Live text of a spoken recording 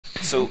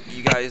So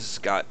you guys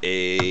got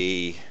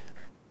a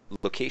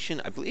location.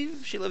 I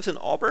believe she lives in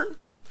Auburn.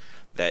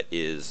 That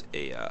is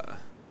a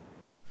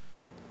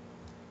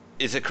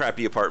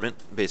crappy apartment,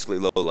 basically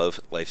low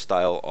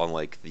lifestyle on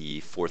like the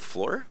fourth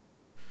floor.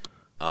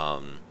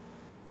 Um,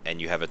 and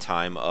you have a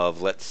time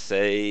of let's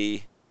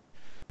say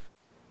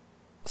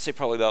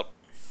probably about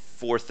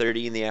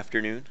 4:30 in the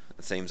afternoon.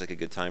 It seems like a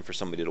good time for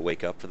somebody to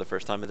wake up for the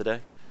first time of the day.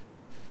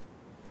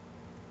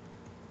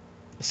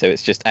 So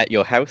it's just at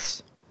your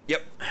house?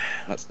 Yep.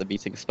 That's the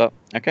meeting spot.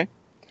 Okay.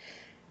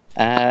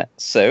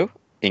 So,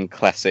 in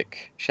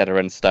classic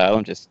Shadowrun style,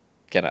 I'm just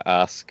gonna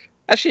ask.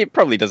 Actually, it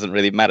probably doesn't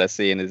really matter,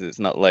 seeing as it's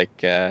not like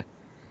there's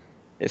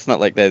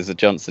a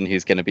Johnson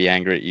who's going to be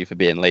angry at you for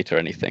being late or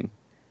anything.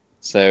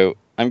 So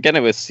I'm going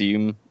to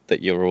assume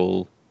that you're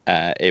all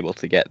able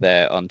to get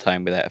there on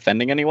time without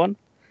offending anyone.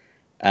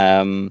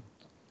 Um,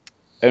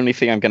 Only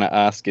thing I'm going to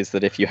ask is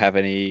that if you have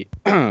any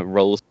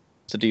roles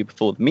to do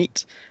before the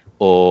meet,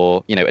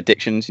 or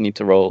addictions you need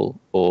to roll,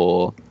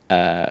 or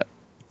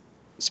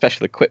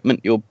special equipment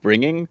you're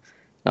bringing.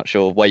 Not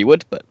sure why you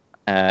would, but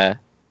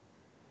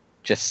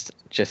just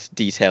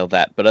detail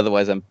that. But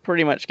otherwise, I'm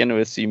pretty much going to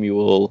assume you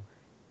all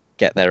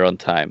get there on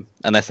time,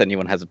 unless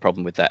anyone has a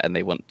problem with that and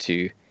they want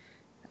to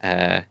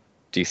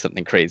do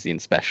something crazy and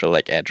special,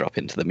 like airdrop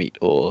into the meet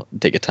or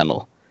dig a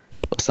tunnel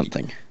or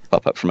something,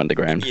 pop up from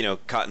underground.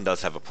 Cotton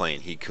does have a plane.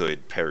 He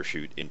could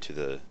parachute into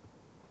the.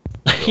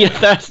 Yeah,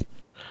 that's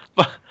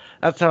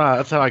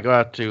how I go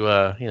out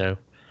to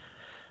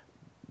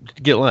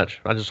get lunch.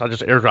 I just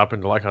airdrop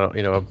into like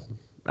a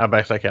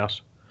Outback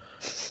Steakhouse.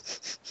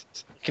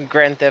 Can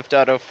Grand Theft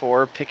Auto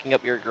 4 picking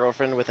up your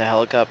girlfriend with a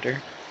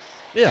helicopter?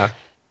 Yeah.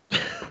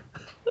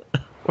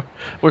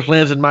 Which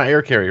lands in my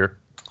air carrier.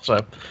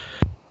 So.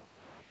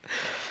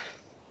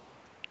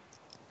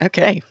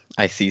 Okay,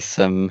 I see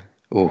some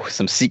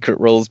secret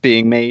rolls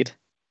being made.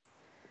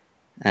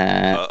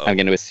 I'm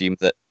going to assume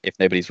that if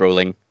nobody's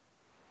rolling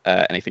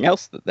anything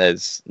else, that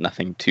there's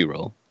nothing to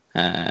roll.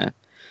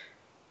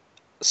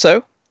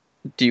 So,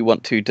 do you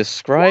want to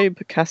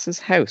describe Kasa's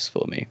house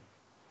for me?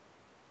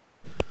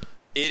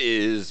 It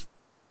is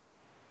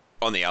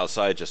on the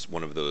outside just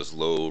one of those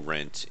low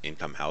rent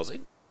income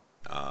housing.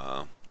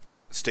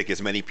 Stick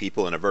as many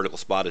people in a vertical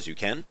spot as you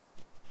can,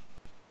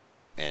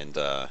 and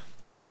the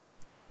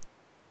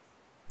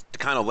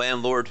kind of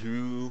landlord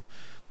who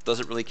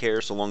doesn't really care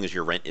so long as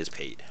your rent is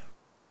paid.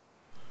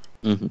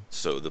 Mm-hmm.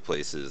 So the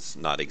place is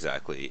not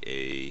exactly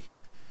a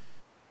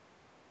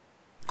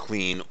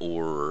clean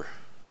or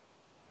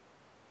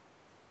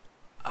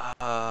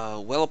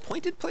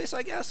well-appointed place,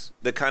 I guess.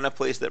 The kind of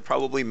place that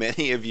probably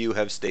many of you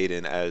have stayed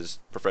in as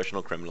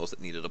professional criminals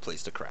that needed a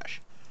place to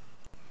crash.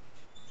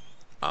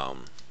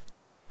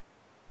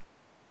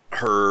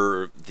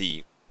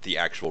 The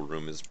actual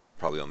room is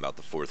probably on about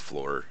the fourth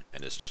floor,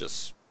 and it's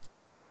just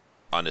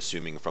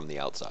unassuming from the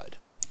outside.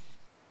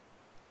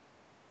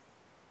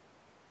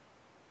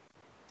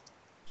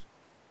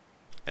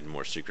 And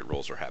more secret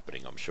rolls are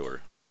happening, I'm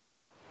sure.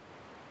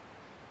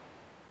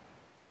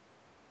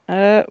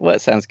 Well,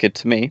 it sounds good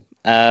to me.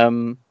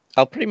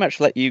 I'll pretty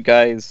much let you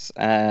guys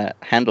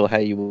handle how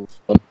you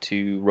want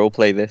to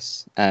roleplay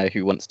this.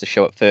 Who wants to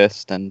show up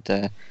first, and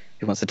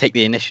who wants to take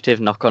the initiative,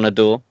 knock on a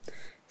door.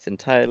 It's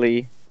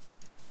entirely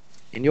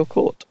in your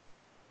court.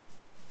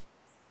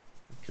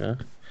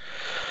 Okay.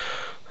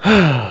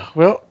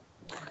 Well,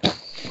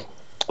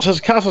 since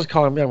Kasa's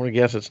calling me, I'm going to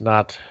guess it's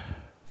not,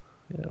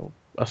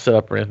 a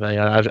setup or anything.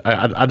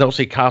 I don't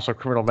see Kasa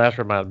criminal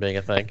mastermind being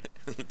a thing.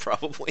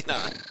 Probably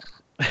not.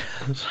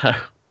 So,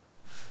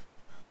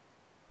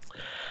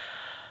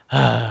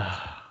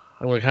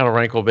 I'm going to kind of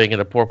rankle being in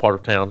a poor part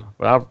of town,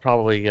 but I'll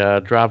probably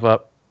drive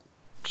up,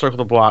 circle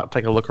the block,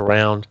 take a look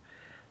around,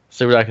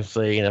 see what I can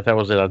see, and if that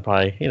was it, I'd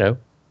probably,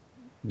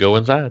 go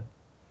inside.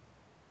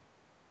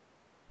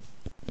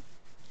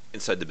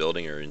 Inside the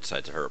building or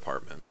inside to her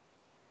apartment?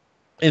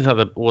 Inside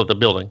the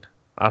building.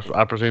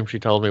 I presume she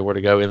told me where to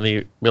go in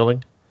the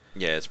building.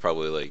 Yeah, it's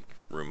probably like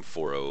room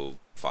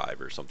 405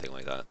 or something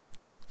like that.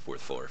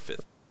 Fourth floor,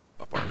 fifth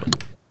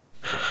apartment.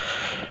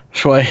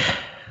 Sure.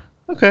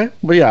 Okay,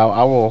 but yeah,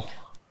 I will.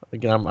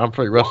 Again, I'm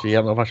pretty rusty. I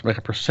don't know if I should make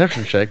a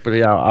perception check, but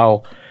yeah,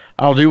 I'll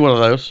do one of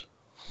those.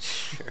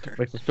 Sure.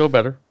 Makes us feel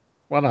better.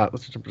 Why not?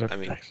 Let's just a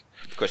perception check.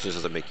 The question is,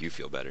 does it make you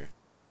feel better?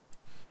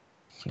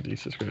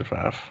 D6 to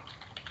 5.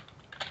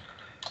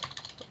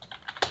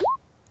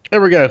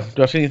 There we go.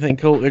 Do I see anything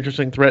cool,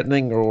 interesting,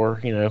 threatening, or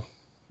You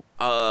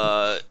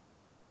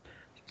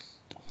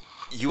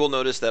will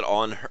notice that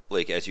on her,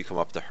 like as you come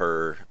up to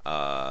her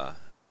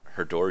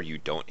door, you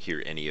don't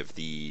hear any of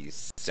the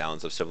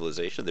sounds of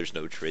civilization. There's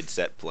no trid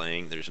set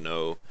playing. There's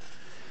no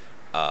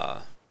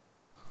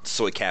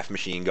soy calf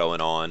machine going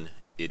on.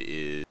 It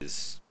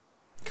is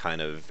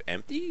kind of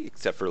empty,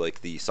 except for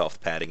like the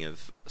soft padding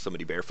of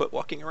somebody barefoot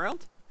walking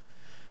around.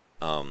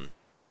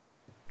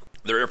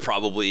 There are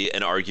probably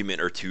an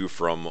argument or two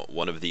from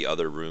one of the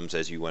other rooms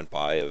as you went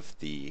by of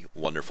the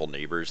wonderful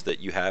neighbors that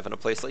you have in a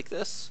place like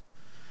this.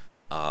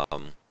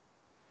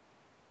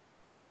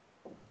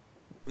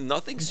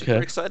 Nothing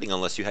super exciting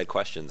unless you had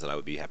questions, and I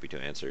would be happy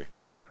to answer.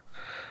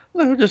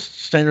 No, just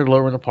standard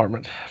low-rent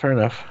apartment. Fair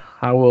enough.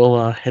 I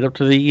will head up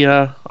to the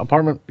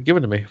apartment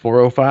given to me,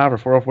 405 or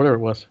 404, whatever it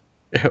was.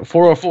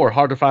 404.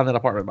 Hard to find that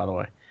apartment, by the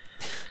way.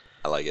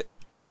 I like it.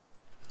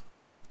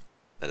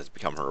 That has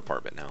become her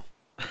apartment now.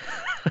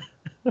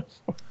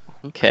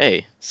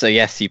 Okay, so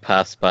yes, you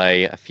pass by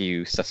a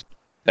few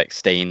suspect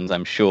stains.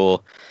 I'm sure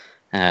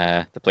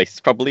the place is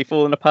probably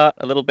fallen apart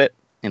a little bit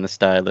in the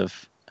style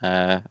of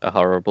a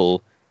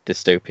horrible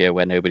dystopia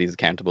where nobody's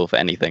accountable for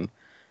anything.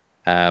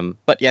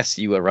 But yes,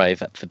 you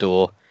arrive at the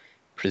door.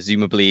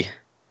 Presumably,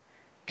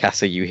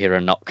 Kasa, you hear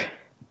a knock.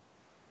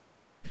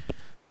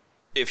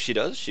 If she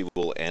does, she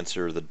will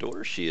answer the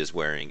door. She is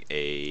wearing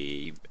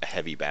a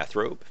heavy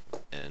bathrobe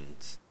and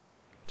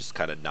just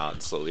kind of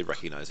nods slowly,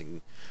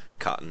 recognizing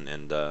Cotton,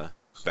 and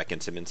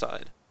beckons him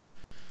inside.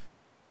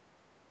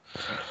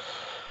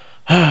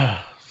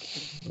 I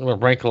will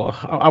rankle.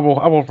 I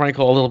will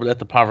rankle a little bit at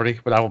the poverty,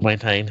 but I will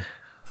maintain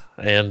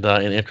and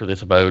enter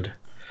this abode.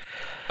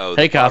 Oh,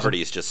 Hey, the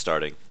poverty is just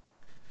starting.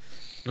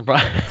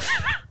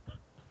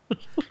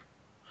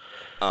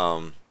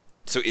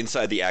 So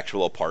inside the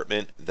actual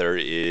apartment, there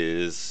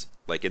is,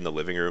 like in the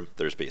living room,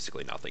 there's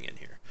basically nothing in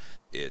here.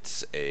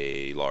 It's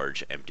a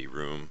large empty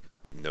room,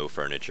 no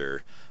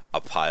furniture, a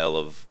pile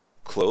of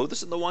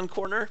clothes in the one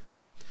corner,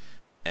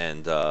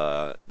 and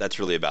that's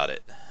really about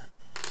it.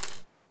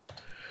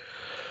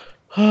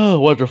 Oh,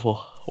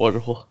 wonderful,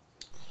 wonderful.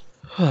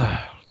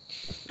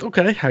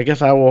 Okay, I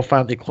guess I will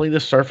find the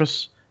cleanest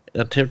surface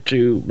and attempt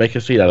to make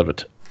a seat out of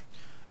it.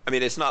 I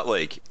mean, it's not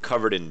like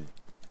covered in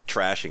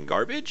trash and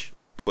garbage,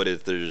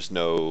 but there's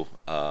no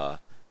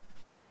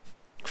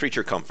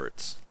creature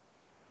comforts.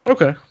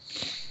 Okay.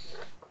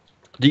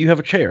 Do you have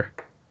a chair?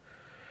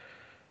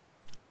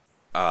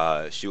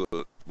 She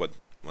will. What?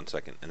 1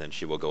 second, and then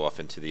she will go off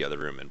into the other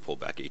room and pull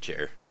back a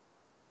chair.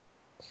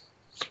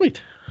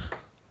 Sweet.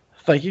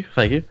 Thank you,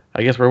 thank you.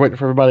 I guess we're waiting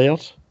for everybody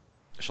else.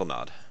 She'll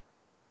nod.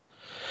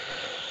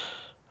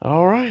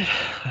 All right.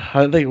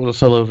 I didn't think it was a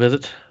solo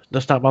visit.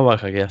 That's not my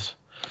luck, I guess.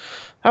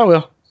 Oh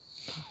well.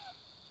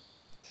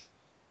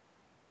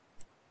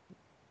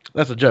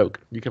 That's a joke.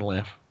 You can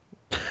laugh.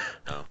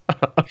 Oh.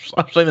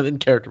 I'm saying that in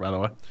character, by the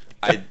way.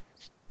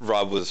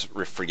 Rob was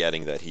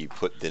forgetting that he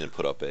didn't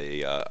put up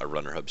a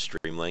Runner Hub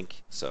stream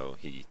link, so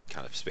he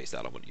kind of spaced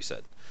out on what you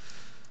said.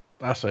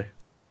 I see.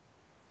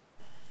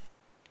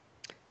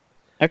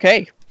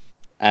 Okay.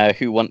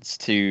 Who wants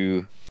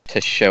to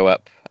show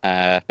up?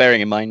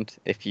 Bearing in mind,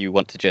 if you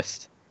want to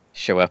just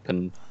show up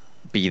and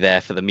be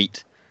there for the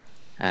meet,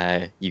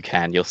 you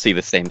can. You'll see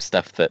the same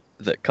stuff that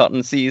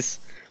Cotton sees.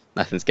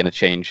 Nothing's going to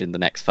change in the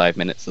next 5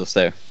 minutes or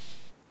so.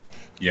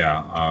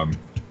 Yeah,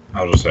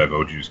 I'll just have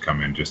Oju's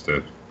come in just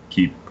to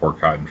keep poor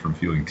Cotton from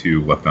feeling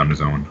too left on his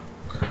own.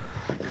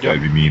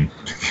 That'd be mean.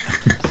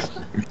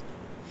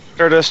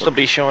 Stardust will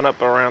be showing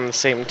up around the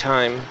same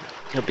time.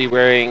 He'll be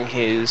wearing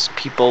his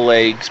people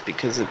legs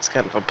because it's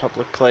kind of a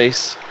public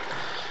place.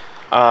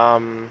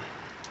 Lined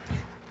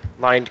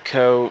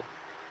coat,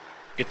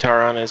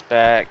 guitar on his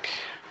back,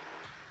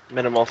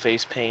 minimal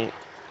face paint,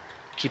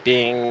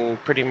 keeping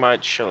pretty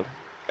much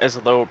as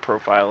low a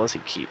profile as he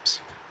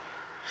keeps.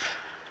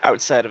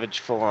 Outside of a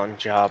full-on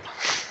job.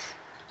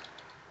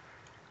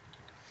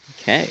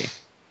 Okay.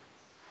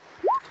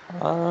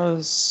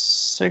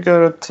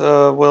 Sigurd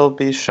will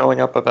be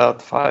showing up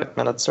about 5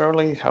 minutes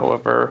early,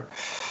 however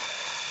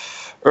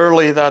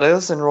early that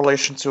is in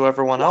relation to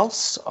everyone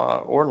else,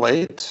 or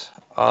late,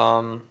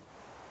 and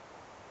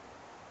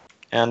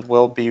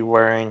will be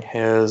wearing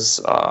his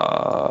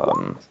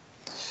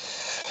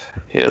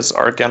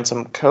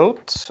Argentum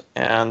coat,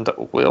 and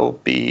will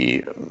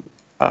be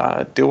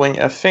doing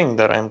a thing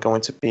that I'm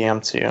going to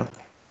PM to you.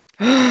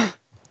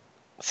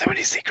 So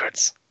many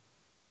secrets.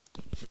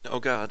 Oh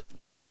God.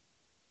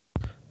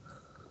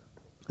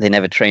 They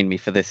never trained me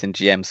for this in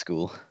GM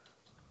school.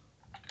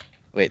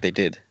 Wait, they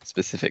did,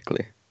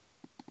 specifically.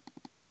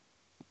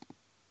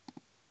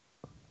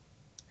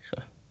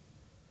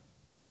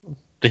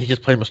 Did he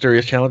just play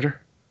Mysterious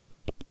Challenger?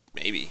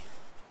 Maybe.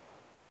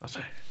 I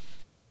see.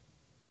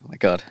 Oh my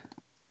god.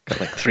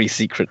 Got like 3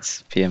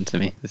 secrets PM to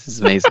me. This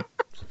is amazing.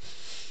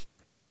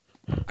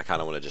 I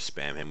kind of want to just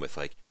spam him with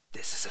like,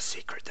 "This is a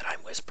secret that I'm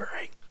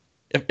whispering."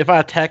 If I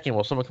attack him,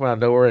 will someone come out of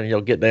nowhere and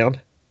you'll get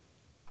down?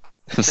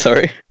 I'm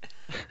sorry.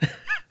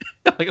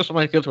 Like if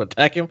somebody goes to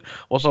attack him,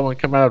 will someone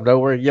come out of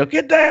nowhere and yell,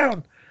 "Get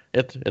down!"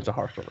 It's a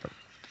harsh word.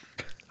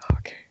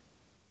 Okay.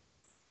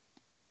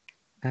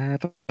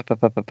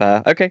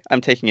 Okay,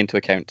 I'm taking into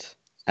account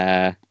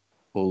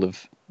all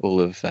of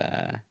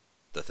The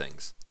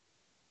things.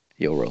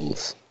 your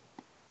roles.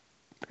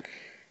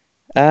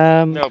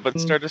 No, but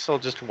Stardust will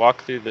just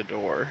walk through the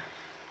door.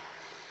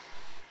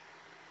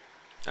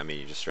 I mean,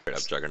 you just straight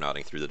up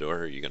juggernauting through the door,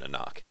 or are you gonna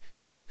knock?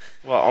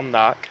 Well, I'll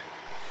knock.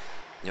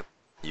 Yep.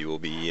 You will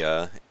be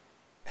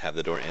have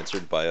the door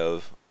answered by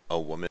a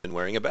woman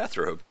wearing a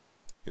bathrobe,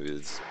 who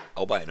is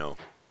albino.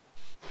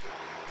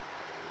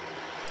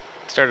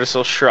 Stardust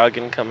will shrug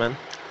and come in.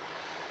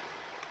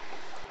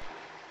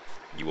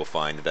 You will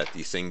find that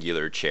the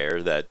singular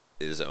chair that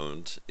is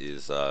owned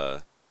is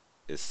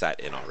sat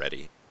in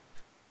already.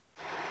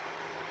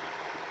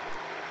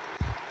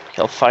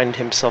 he'll find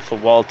himself a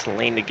wall to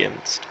lean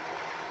against.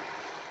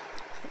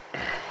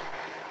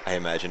 I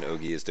imagine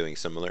Ogie is doing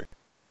similar.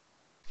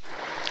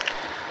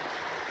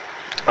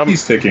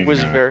 He's taking.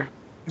 Was very.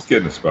 He's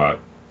getting a spot.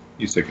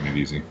 He's taking it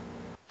easy.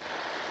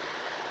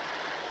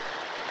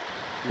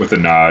 With a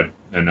nod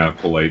and a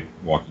polite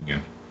walking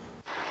in.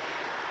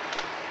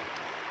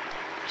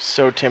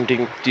 So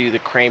tempting to do the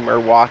Kramer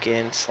walk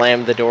in,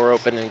 slam the door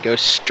open, and go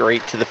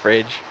straight to the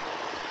fridge.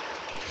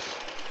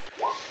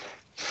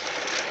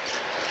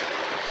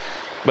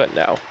 But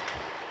no,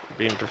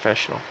 being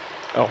professional.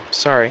 Oh,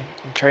 sorry.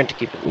 I'm trying to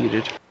keep it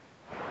muted.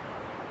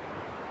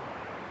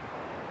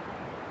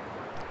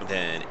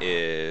 Then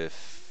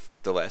if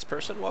the last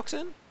person walks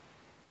in,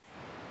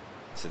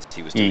 since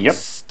he was doing Yep.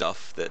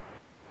 stuff that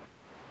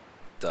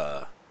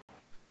that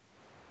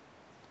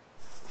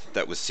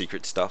was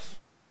secret stuff,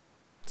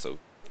 so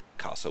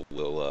Kasa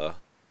will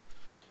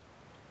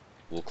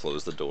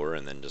close the door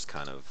and then just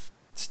kind of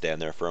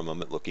stand there for a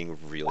moment, looking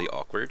really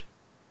awkward.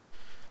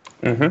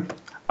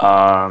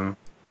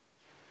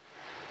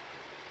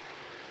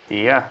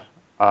 Yeah.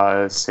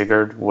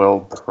 Sigurd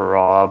will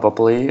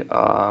probably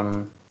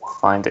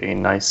find a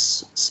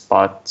nice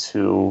spot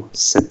to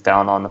sit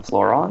down on the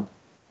floor on.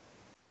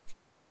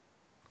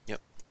 Yep.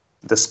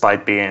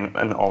 Despite being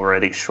an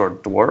already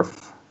short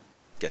dwarf.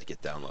 Got to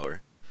get down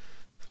lower.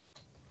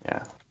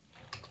 Yeah.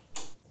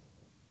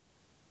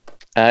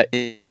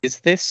 Is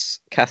this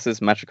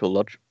Cass's magical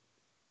lodge?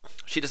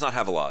 She does not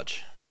have a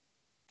lodge.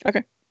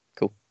 Okay,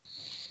 cool.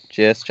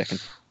 Just checking.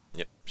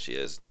 Yep, she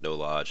has no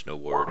lodge, no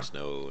wards,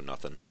 no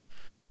nothing.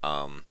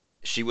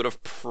 She would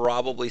have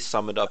probably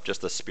summoned up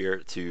just a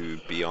spirit to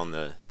be on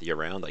the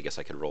around. I guess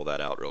I could roll that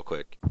out real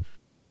quick.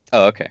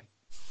 Oh, okay.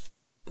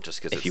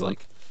 Just because If it's you like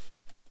want.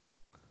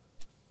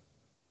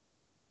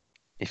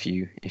 If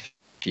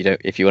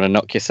you want to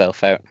knock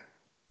yourself out,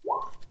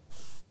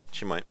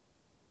 she might.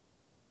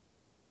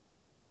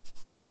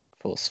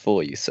 force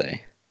 4, you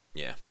say?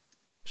 Yeah,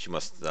 she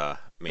must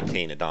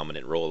maintain a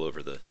dominant role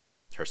over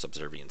her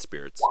subservient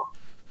spirits.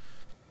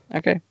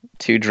 Okay.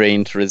 2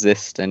 drain to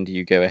resist, and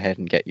you go ahead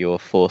and get your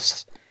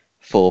force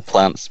 4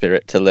 plant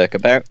spirit to lurk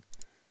about.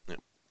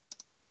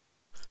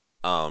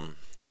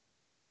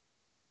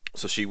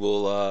 So she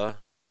will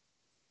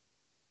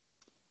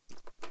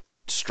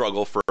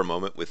struggle for a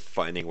moment with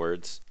finding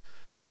words,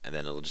 and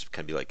then it'll just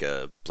kind of be like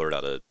a blurt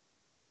out a,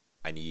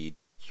 "I need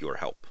your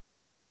help.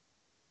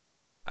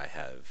 I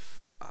have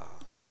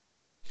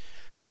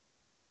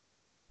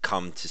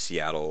come to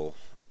Seattle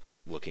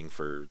looking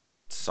for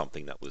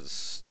something that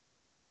was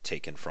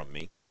taken from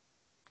me,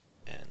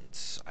 and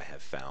I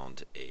have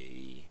found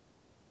a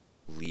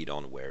lead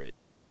on where it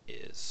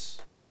is,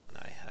 and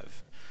I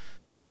have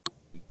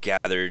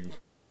gathered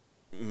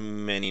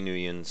many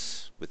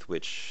nuyens with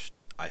which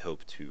I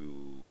hope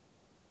to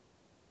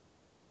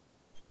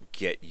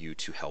get you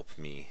to help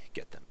me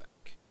get them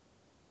back."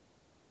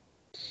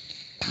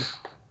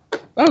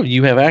 Oh,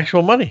 you have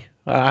actual money.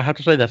 I have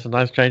to say that's a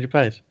nice change of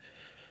pace.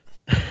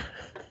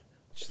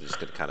 She's just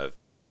gonna kind of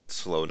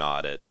slow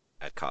nod at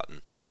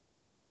Cotton.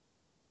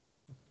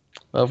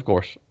 Of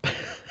course. I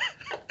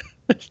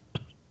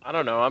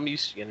don't know. I'm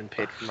used to getting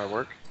paid for my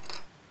work.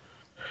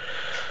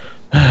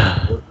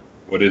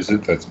 What is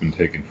it that's been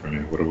taken from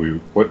you? What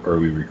are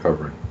we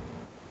recovering?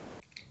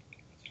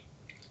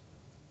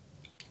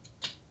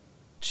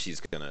 She's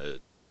gonna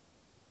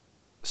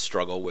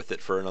struggle with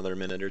it for another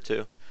minute or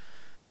two.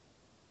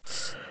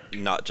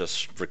 Not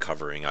just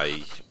recovering,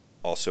 I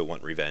also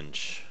want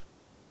revenge.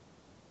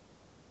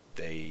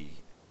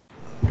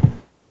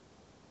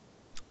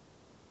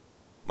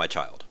 My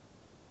child.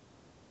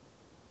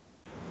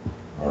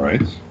 All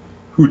right.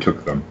 Who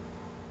took them?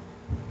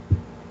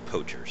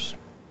 Poachers.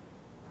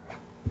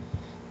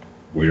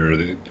 Where are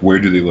they? Where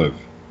do they live?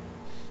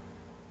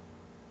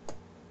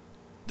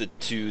 The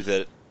two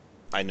that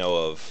I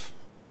know of,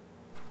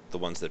 the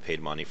ones that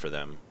paid money for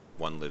them,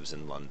 one lives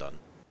in London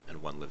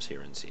and one lives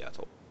here in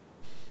Seattle.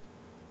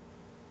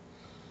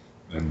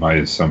 And my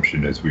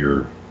assumption is we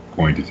are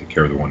going to take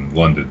care of the one in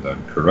London,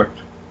 then, correct?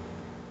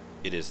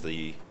 It is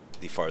the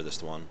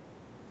farthest one.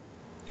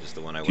 It is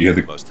the one I Do would you have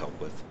have the most help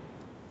with.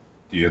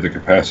 Do you have the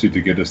capacity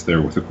to get us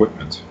there with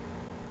equipment?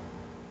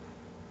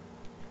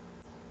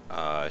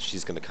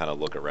 She's going to kind of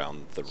look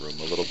around the room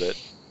a little bit,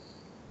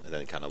 and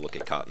then kind of look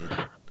at Cotton.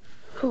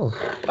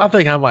 I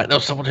think I might know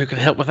someone who can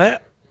help with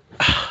that.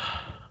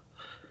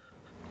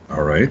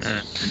 All right.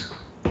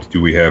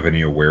 Do we have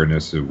any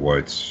awareness of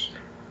what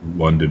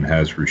London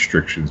has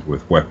restrictions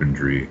with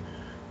weaponry,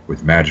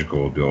 with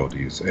magical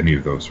abilities, any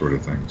of those sort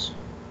of things?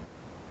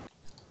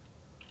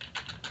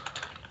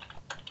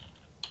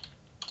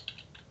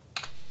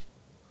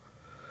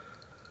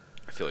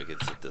 I feel like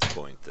it's at this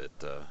point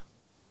that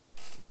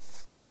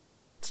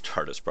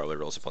Stardust probably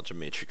rolls a bunch of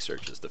matrix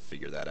searches to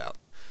figure that out.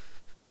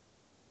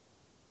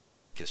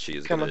 Because she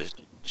is going to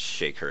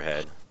shake her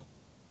head.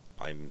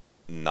 I'm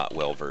not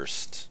well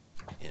versed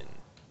in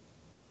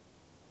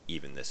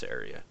even this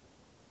area.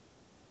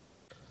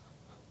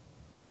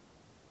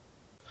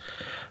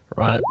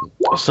 Right.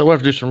 So we'll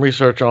have to do some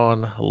research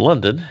on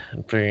London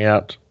and figuring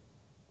out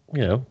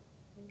the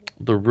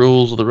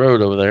rules of the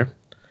road over there.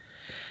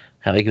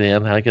 How they get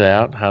in, how they get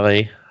out, how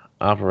they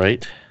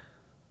operate.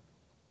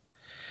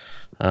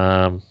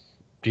 Do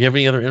you have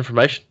any other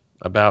information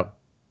about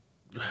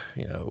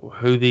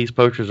who these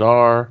poachers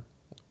are?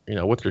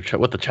 What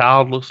the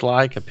child looks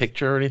like, a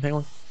picture or anything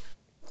like?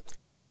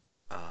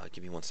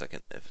 Give me 1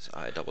 second. If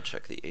I double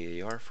check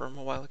the AAR from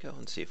a while ago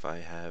and see if I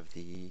have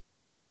the.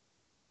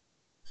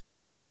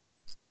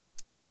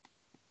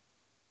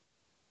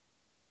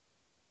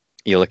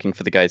 You're looking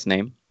for the guy's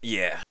name?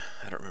 Yeah,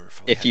 I don't remember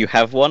if If you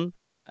have one,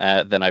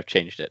 then I've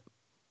changed it.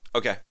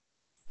 Okay.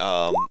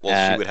 Well,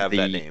 she would have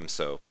that the- name,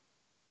 so.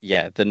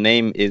 Yeah, the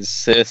name is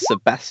Sir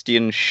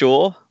Sebastian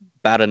Shaw,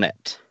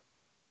 Baronet.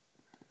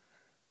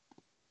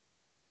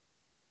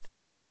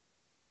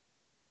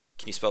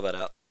 Can you spell that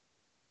out?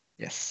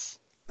 Yes.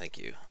 Thank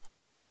you.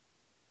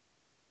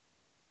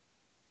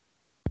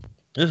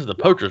 This is the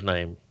poacher's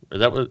name. Is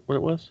that what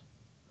it was?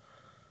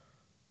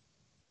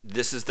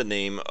 This is the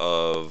name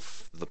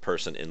of the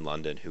person in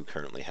London who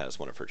currently has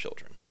one of her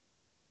children.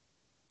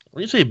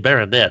 When you say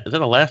baronet, is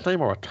that a last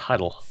name or a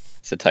title?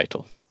 It's a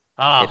title.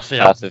 It's see,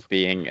 part of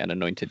being an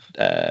anointed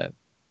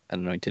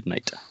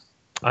knight.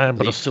 I am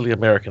but a silly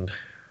American.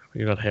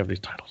 You don't have these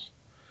titles.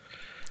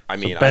 I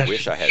mean, Sebastian I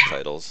wish I had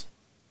titles.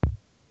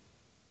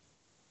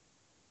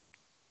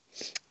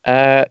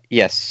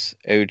 Yes,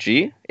 OG.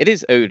 It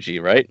is OG,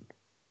 right?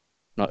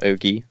 Not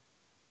OG.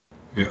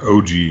 Yeah,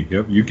 OG.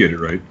 Yep, you get it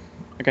right.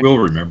 Okay. Will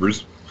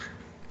remembers.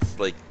 It's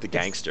like the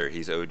gangster.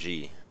 He's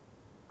OG.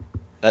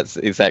 That's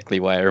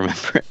exactly why I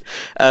remember it.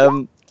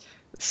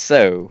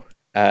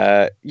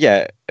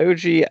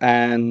 OG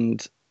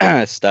and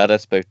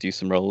Stardust both do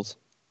some rolls.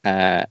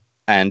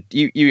 And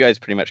you guys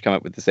pretty much come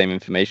up with the same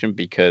information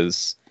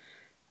because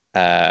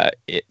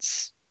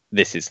this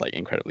is like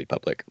incredibly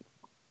public.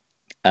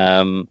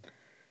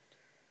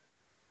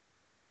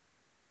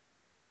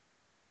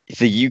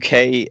 The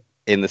UK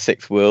in the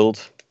Sixth World,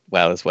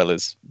 well, as well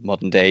as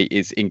modern day,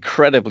 is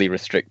incredibly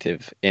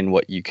restrictive in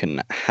what you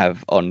can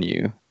have on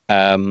you.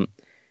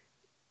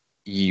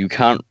 You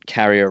can't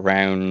carry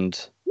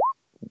around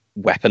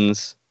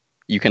weapons.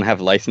 You can have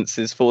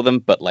licenses for them,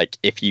 but like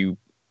if you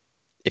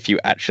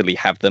actually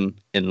have them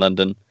in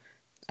London,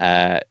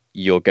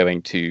 you're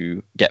going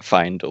to get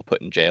fined or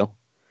put in jail.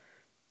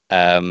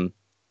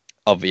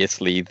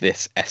 Obviously,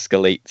 this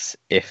escalates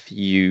if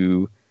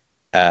you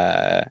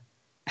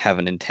have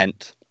an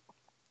intent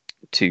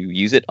to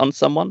use it on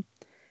someone.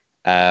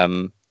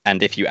 And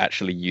if you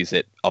actually use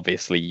it,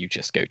 obviously you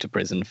just go to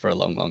prison for a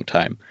long, long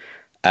time.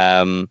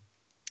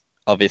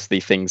 Obviously,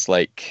 things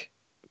like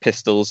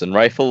pistols and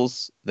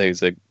rifles,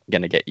 those are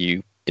going to get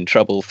you in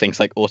trouble. Things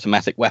like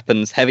automatic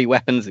weapons, heavy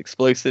weapons,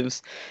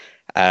 explosives,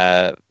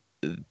 they're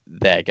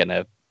going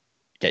to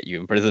get you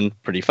in prison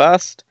pretty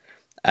fast.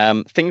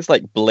 Things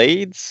like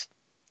blades,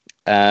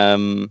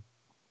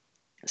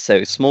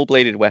 so small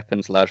bladed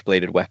weapons, large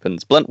bladed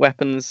weapons, blunt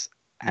weapons,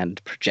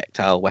 and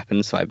projectile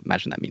weapons. So I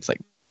imagine that means like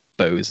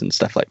bows and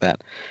stuff like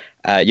that.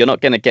 You're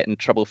not going to get in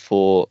trouble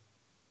for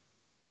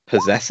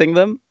possessing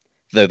them,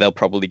 though they'll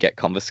probably get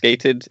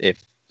confiscated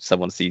if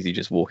someone sees you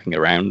just walking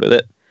around with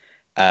it.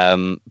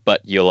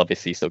 But you'll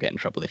obviously still get in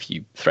trouble if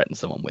you threaten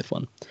someone with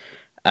one.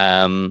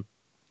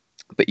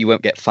 But you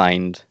won't get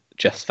fined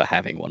just for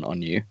having one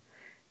on you.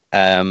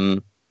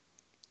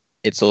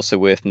 It's also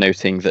worth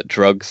noting that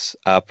drugs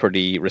are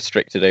pretty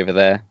restricted over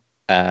there,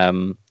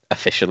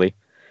 officially.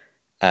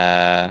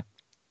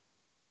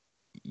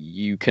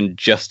 You can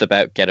just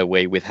about get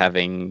away with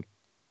having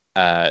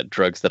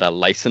drugs that are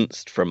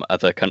licensed from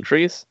other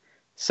countries.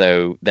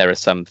 So there are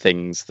some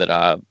things that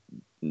are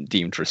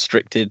deemed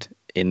restricted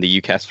in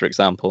the UCAS, for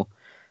example,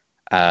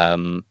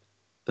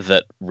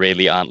 that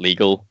really aren't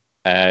legal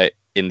in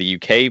the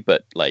UK,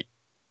 but like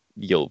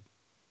you'll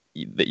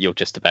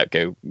just about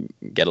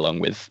get along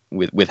with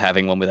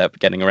having one without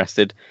getting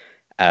arrested.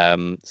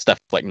 Stuff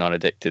like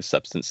non-addictive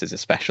substances,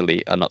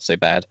 especially, are not so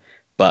bad,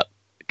 but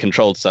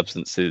controlled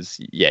substances,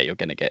 yeah, you're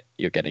gonna get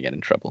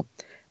in trouble.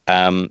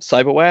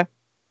 Cyberware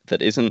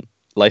that isn't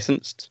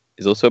licensed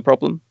is also a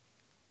problem,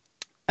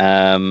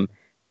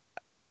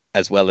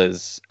 as well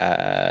as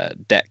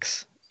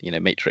decks,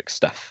 matrix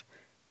stuff.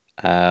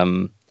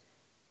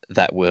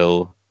 That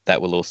will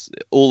also,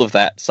 all of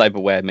that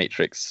cyberware,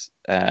 matrix,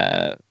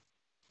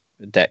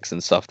 decks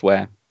and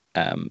software,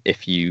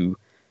 if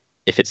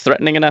it's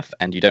threatening enough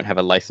and you don't have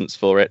a license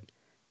for it,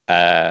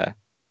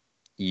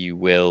 you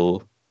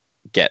will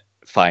get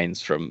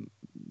fines from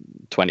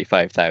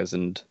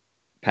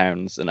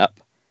 £25,000 and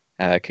up.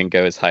 Can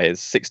go as high as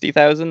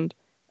 60,000,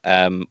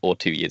 or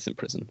 2 years in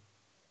prison.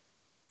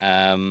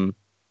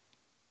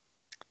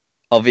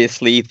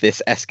 Obviously,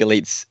 this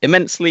escalates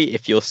immensely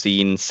if you're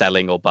seen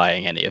selling or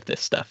buying any of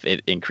this stuff.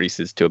 It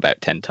increases to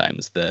about 10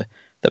 times the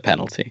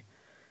penalty.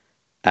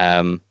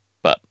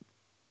 But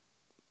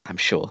I'm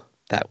sure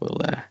that will.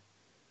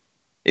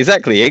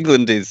 Exactly,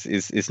 England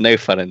is no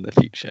fun in the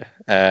future.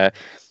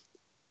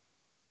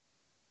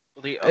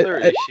 Well, the other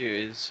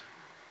issue is,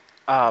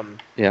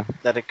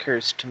 that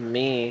occurs to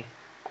me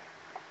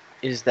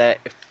is that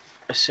if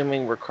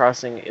assuming we're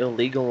crossing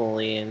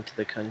illegally into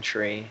the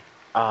country,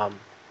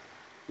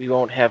 we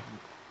won't have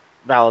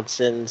valid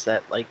sins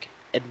that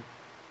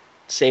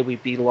say we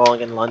belong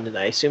in London.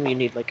 I assume you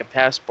need like a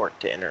passport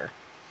to enter.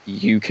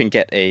 You can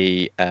get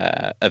a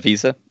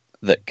visa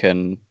that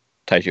can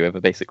tide you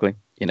over, basically.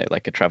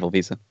 Like a travel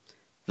visa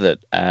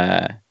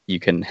that you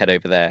can head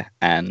over there,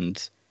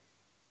 and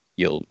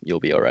you'll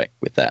be all right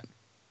with that.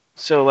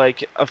 So I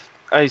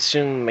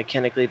assume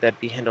mechanically that'd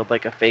be handled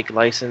like a fake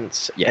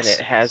license, Yes. and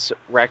it has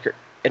record,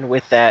 and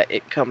with that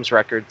it comes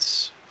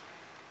records.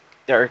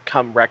 There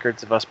come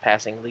records of us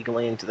passing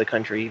legally into the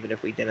country, even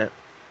if we didn't.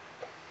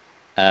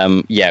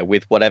 Yeah,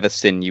 with whatever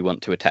sin you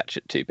want to attach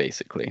it to,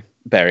 basically.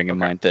 Bearing in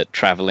mind that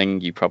traveling,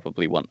 you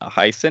probably want a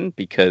high sin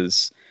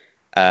because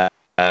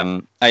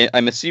I'm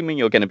assuming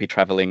you're going to be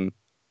traveling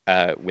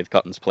with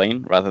Cotton's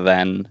plane rather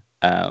than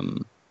via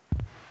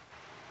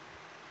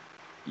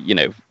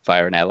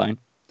an airline.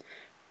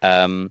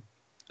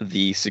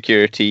 The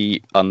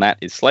security on that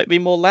is slightly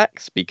more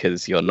lax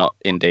because you're not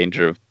in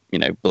danger of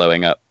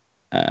blowing up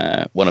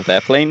one of their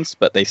planes,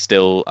 but they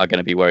still are going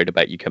to be worried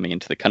about you coming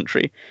into the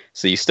country.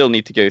 So you still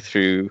need to go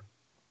through,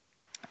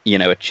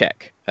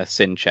 a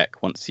sin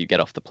check once you get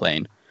off the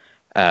plane.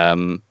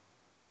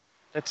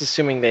 That's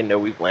assuming they know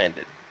we've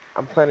landed.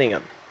 I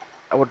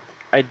would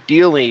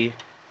ideally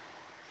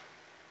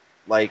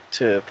like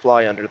to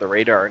fly under the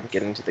radar and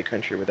get into the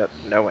country without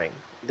knowing,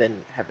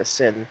 then have a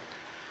sin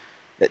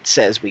that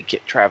says we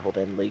get traveled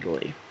in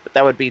legally. But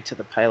that would be to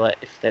the pilot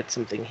if that's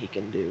something he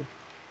can do.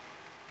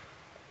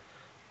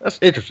 That's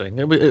interesting.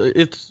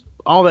 It's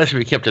all that should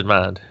be kept in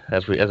mind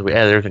as we add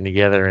everything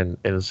together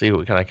and see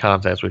what kind of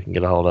contacts we can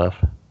get a hold of.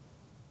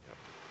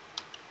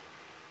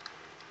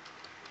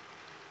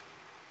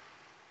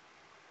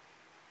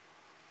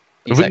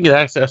 If we can get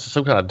access to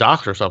some kind of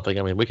doctor or something,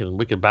 I mean, we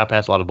can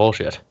bypass a lot of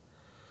bullshit.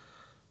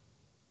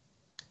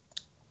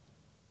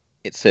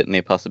 It's certainly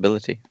a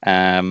possibility.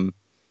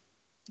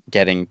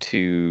 Getting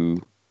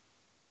to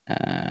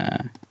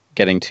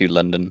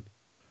London,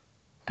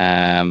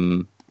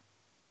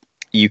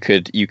 you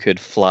could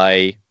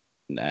fly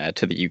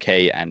to the UK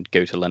and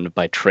go to London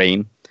by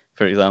train,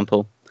 for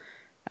example.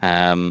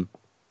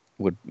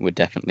 Would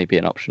definitely be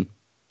an option.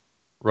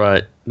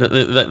 Right.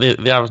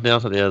 The obvious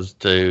downside is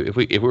if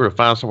we were to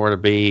find somewhere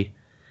to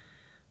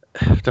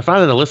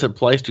find an illicit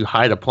place to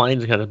hide a plane,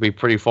 it's going to be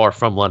pretty far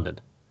from London.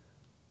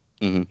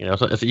 Mm-hmm.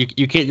 So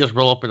you can't just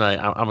roll up in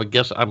I've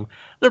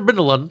never been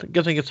to London. I'm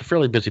guessing it's a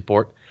fairly busy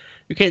port.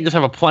 You can't just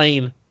have a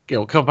plane,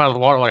 come out of the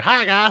water like,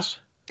 "Hi guys."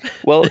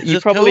 Well, you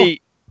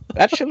probably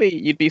cool? Actually,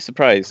 you'd be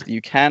surprised.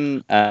 You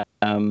can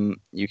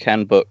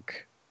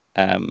book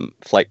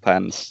flight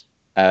plans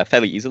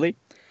fairly easily,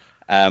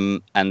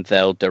 and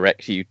they'll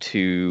direct you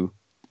to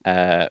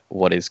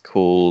what is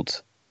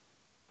called.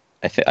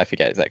 I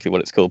forget exactly what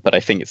it's called, but I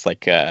think it's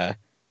like an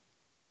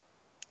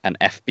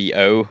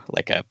FBO,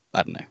 like a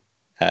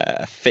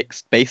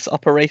fixed base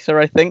operator,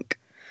 I think,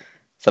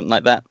 something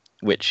like that,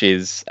 which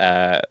is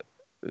the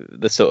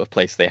sort of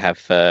place they have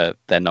for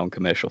their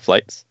non-commercial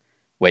flights,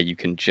 where you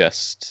can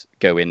just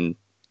go in,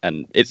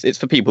 and it's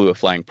for people who are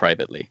flying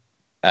privately.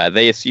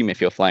 They assume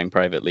if you're flying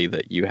privately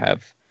that you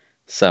have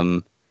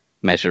some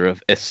measure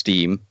of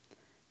esteem.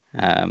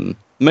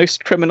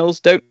 Most criminals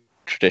don't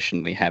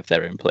traditionally have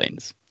their own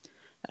planes.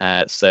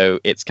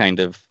 So it's kind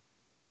of,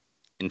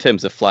 in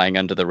terms of flying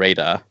under the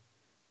radar,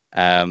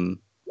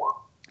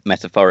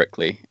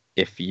 metaphorically,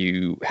 if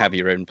you have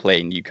your own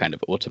plane, you kind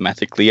of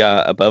automatically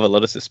are above a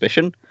lot of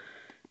suspicion.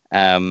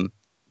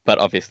 But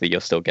obviously,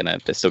 there's still gonna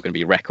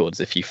be records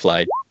if you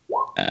fly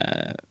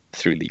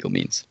through legal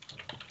means.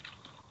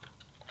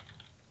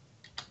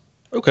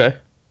 Okay.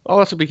 All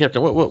that should be kept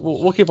in.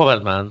 We'll keep all that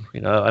in mind.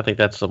 I think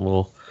that's some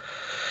little,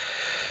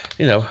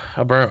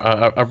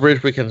 a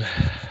bridge we can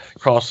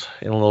cross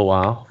in a little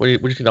while. We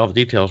just need all the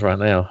details right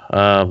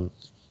now.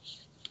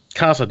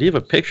 Kasa, do you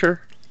have a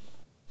picture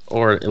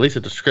or at least a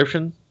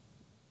description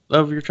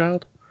of your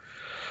child?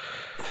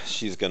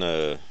 She's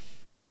gonna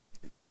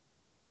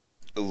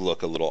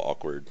look a little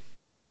awkward.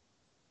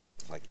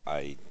 Like,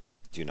 I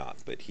do not,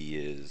 but he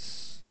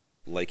is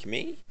like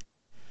me.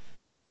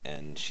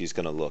 And she's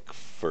gonna look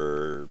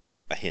for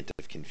a hint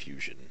of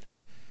confusion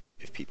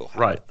if people have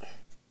Right. it.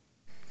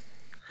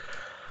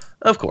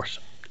 Of course.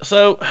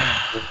 So,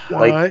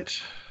 all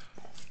right.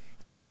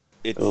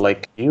 It's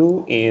Like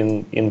you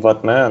in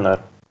what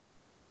manner?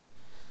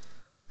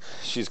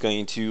 she's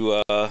going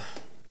to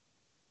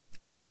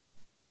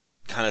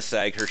kind of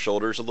sag her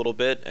shoulders a little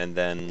bit and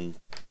then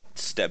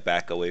step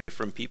back away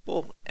from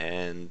people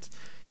and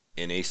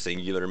in a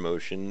singular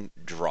motion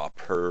drop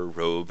her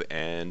robe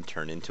and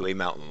turn into a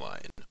mountain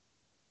lion.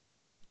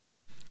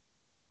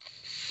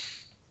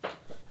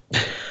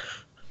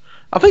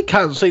 I think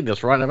Kyle's seen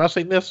this, right? Have I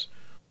seen this?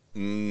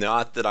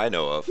 Not that I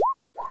know of.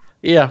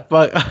 Yeah,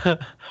 but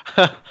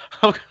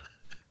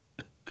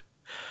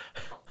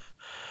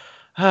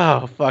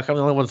oh fuck! I'm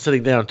the only one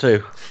sitting down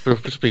too.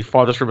 Just be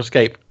farthest from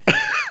escape.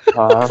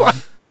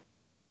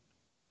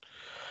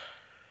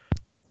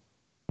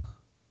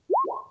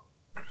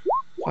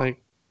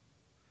 Like,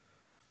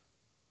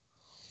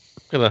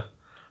 Gonna.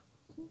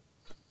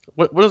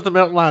 What does the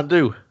mountain lion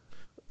do?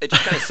 It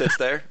just kind of sits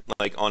there,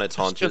 like on its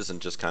Just- haunches, and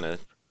just kind of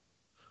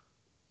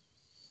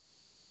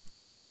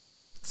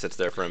sits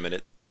there for a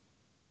minute.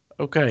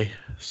 Okay,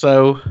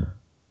 so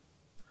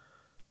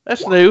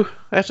that's new.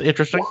 That's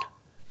interesting.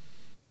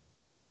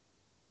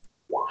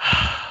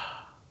 I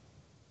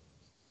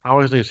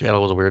always knew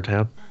Seattle was a weird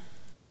town.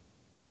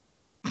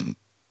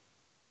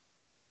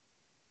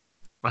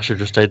 I should have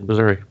just stayed in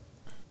Missouri.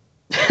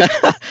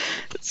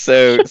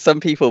 So some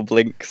people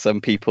blink, some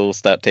people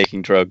start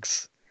taking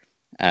drugs.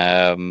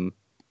 Yeah,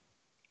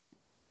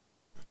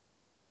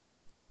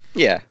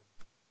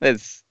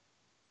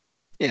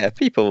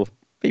 people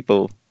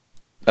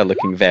are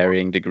looking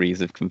varying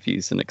degrees of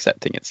confused and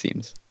accepting, it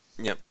seems.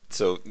 Yep.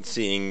 So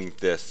seeing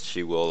this,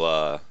 she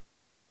will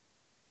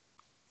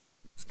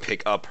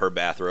pick up her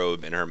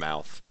bathrobe in her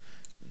mouth,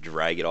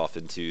 drag it off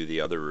into the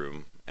other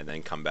room, and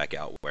then come back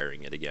out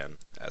wearing it again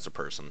as a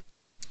person.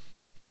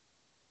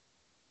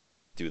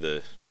 Do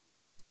the,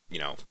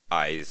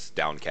 eyes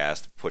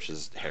downcast,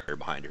 pushes hair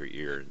behind her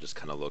ear, and just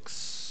kind of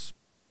looks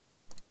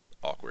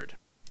awkward.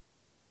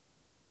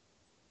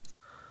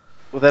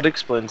 Well, that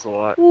explains a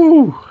lot.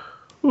 Ooh,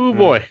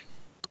 boy,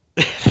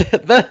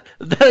 that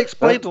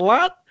explains a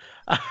lot.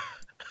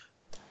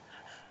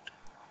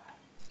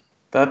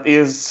 That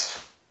is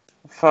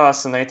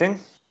fascinating.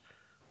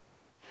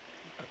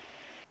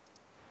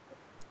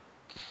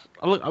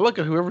 I look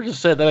at whoever just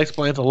said that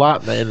explains a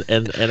lot,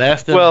 and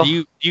ask them, Well-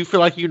 do you feel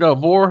like you know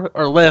more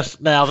or less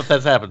now that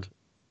that's happened?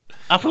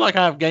 I feel like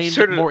I've gained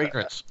more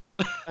ignorance.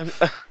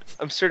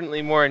 I'm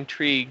certainly more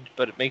intrigued,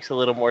 but it makes a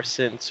little more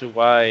sense to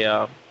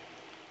why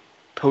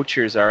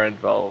poachers are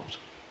involved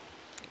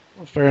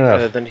Fair enough.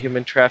 rather than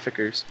human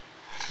traffickers.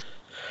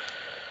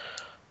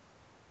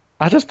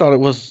 I just thought it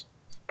was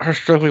her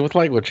struggling with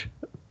language.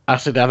 I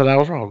see now that I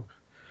was wrong.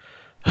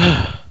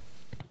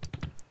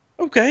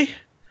 Okay,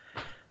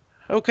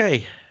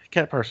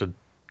 cat person,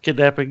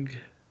 kidnapping.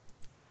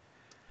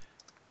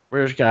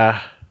 Where's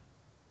guy?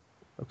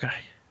 Okay,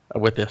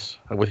 I'm with this.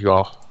 I'm with you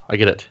all. I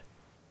get it.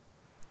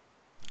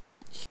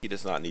 He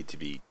does not need to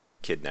be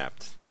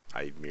kidnapped.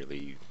 I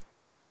merely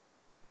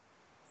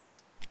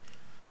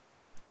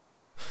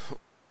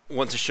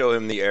want to show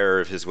him the error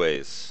of his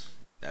ways,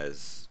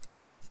 as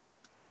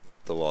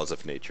the laws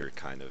of nature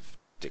kind of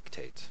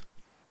dictate.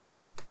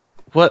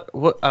 What?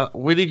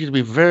 We need you to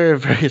be very,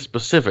 very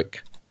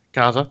specific,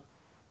 Kasa.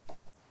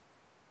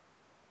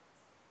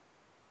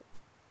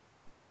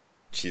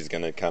 She's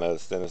gonna kind of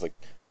stand there like,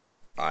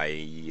 I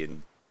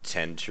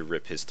intend to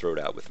rip his throat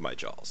out with my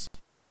jaws.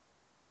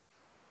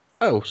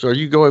 Oh, so are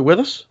you going with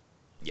us?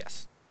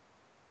 Yes.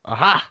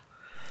 Aha!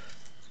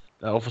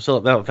 That'll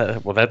facilitate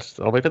that. Well,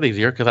 I'll make that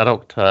easier because I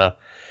don't. I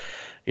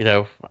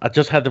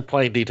just had the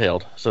plane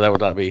detailed, so that would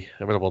not be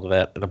amenable to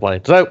that in the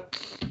plane. So,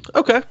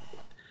 okay,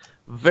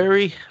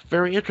 very,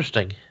 very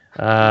interesting.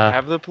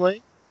 Have the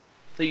plane?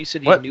 I thought you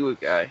said you What? knew a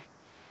guy.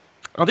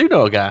 I do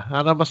know a guy.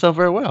 I know myself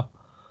very well.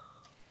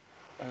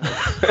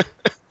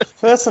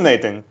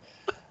 Fascinating.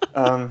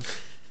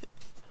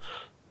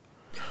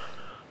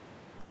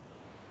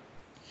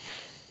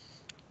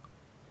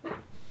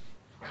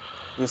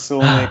 This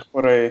will make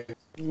for a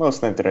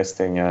most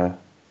interesting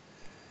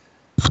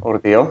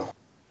ordeal.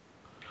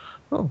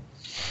 Does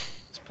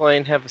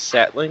plane have a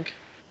sat link?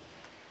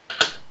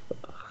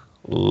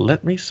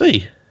 Let me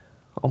see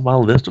on my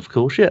list of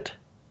cool shit.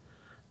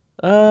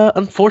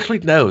 Unfortunately,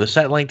 no. The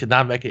sat link did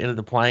not make it into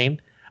the plane.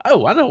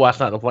 Oh, I know why it's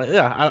not in the plane.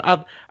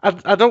 Yeah,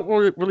 I don't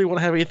really want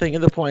to have anything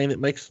in the plane that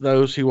makes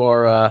those who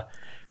are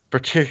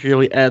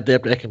particularly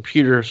adept at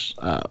computers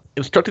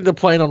instructing the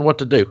plane on what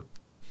to do.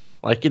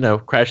 Like,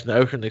 crash in the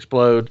ocean,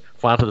 explode,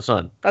 fly into the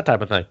sun. That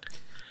type of thing.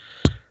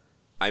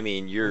 I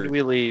mean, When do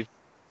we leave?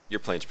 your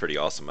plane's pretty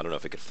awesome. I don't know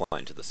if it could fly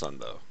into the sun,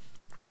 though.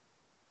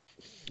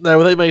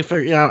 No, they may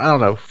figure, I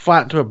don't know,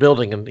 fly into a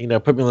building and,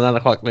 put me on the 9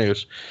 o'clock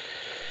news.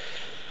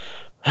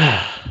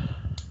 I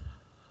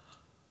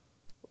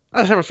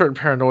just have a certain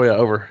paranoia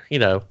over,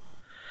 It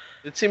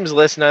seems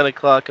less 9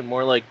 o'clock and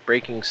more like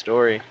breaking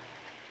story.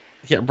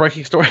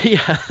 breaking story.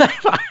 Yeah.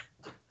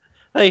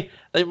 They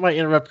might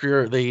interrupt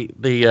the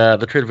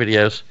trend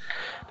videos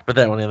to put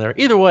that one in there.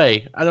 Either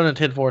way, I don't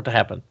intend for it to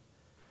happen.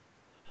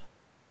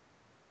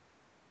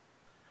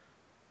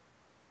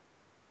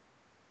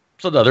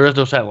 So no, there is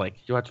no sat link.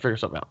 You'll have to figure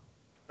something out.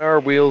 Are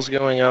wheels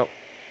going up?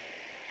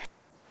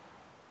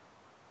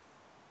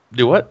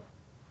 Do what?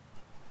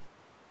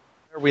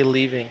 Are we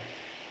leaving?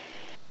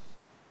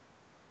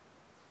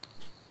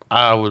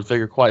 I would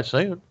figure quite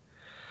soon.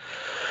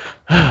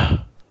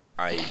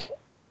 I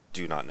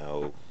do not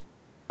know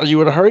Are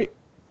you in a hurry?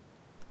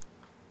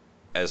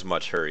 as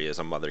much hurry as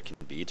a mother can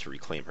be to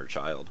reclaim her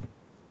child.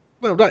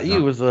 No, not you. No.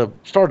 It was the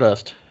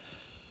Stardust.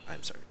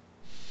 I'm sorry.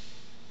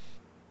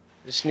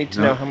 I just need to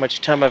No. know how much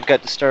time I've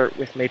got to start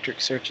with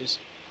matrix searches.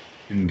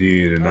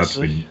 Indeed, and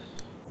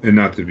I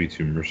not to be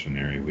too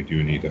mercenary, we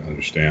do need to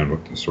understand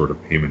what the sort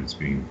of payment is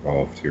being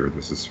involved here.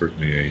 This is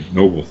certainly a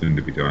noble thing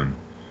to be done,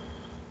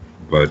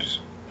 but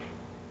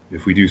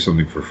if we do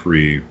something for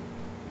free,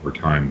 over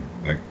time,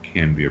 that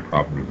can be a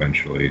problem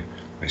eventually.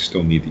 I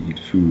still need to eat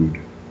food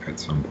at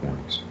some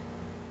point.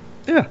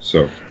 Yeah.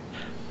 So,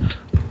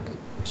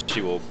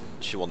 She will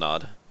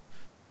nod.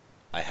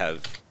 I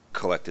have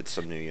collected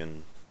some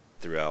nuyen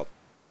throughout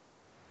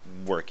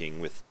working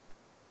with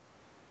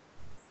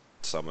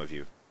some of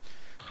you.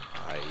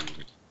 I'm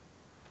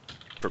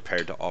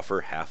prepared to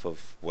offer half of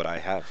what I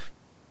have.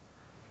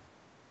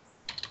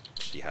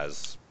 She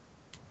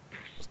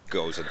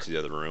goes into the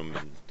other room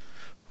and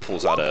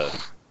pulls out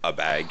a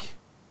bag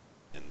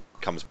and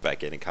comes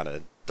back in and kind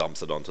of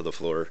dumps it onto the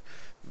floor.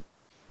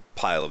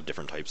 Pile of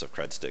different types of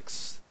cred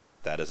sticks.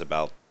 That is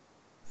about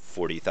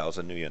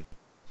 40,000 nuyen.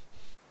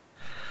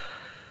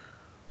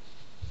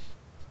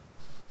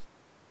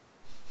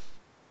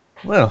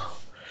 Well,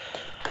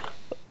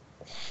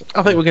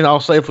 I think we can all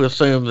safely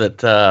assume that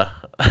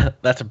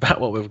that's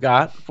about what we've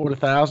got.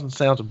 40,000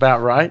 sounds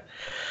about right.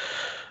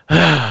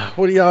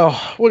 What do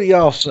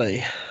y'all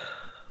say?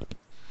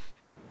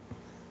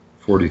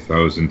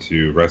 40,000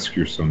 to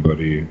rescue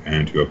somebody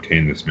and to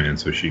obtain this man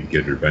so she can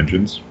get her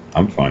vengeance.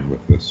 I'm fine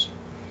with this.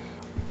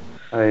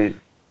 I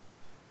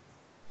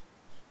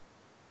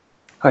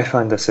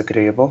find this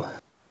agreeable.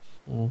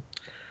 Mm.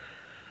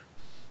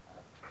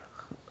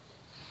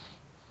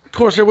 Of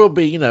course, there will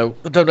be, the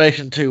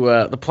donation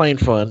to the plane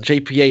fund.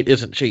 JP8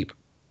 isn't cheap.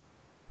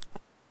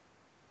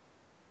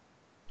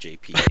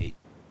 JP8.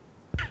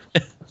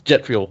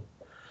 Jet fuel.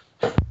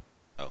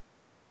 Oh.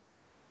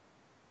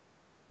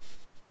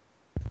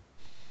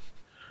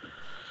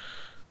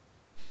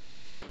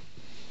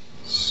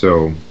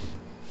 So,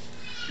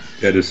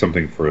 that is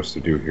something for us to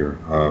do here.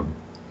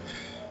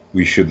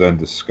 We should then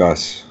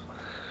discuss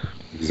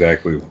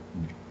exactly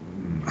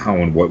how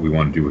and what we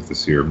want to do with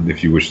this here.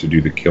 If you wish to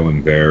do the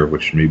killing there,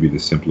 which may be the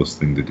simplest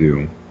thing to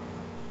do,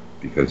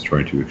 because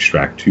trying to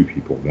extract two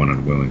people, one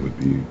unwilling, would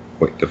be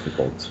quite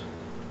difficult.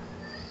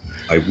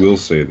 I will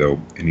say, though,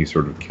 any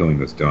sort of killing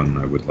that's done,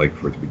 I would like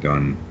for it to be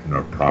done in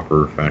a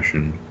proper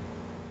fashion.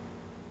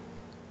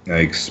 I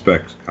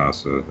expect,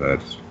 Kasa,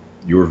 that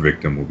your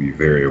victim will be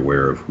very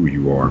aware of who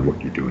you are and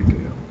what you're doing to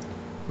him,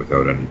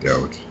 without any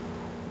doubt.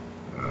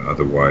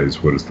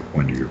 Otherwise, what is the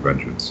point of your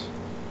vengeance?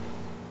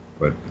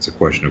 But it's a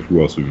question of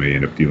who else we may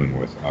end up dealing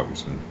with,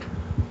 obviously.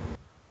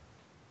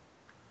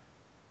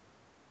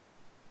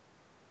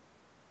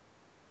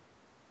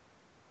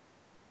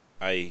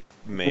 I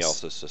may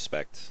also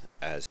suspect,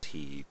 as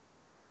he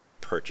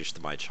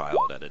purchased my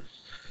child at an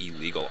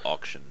illegal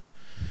auction,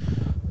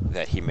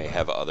 that he may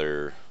have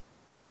other...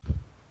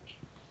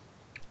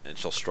 And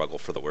she'll struggle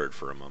for the word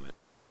for a moment.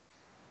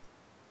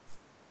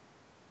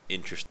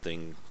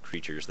 Interesting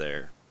creatures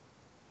there,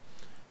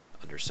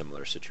 under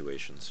similar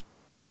situations.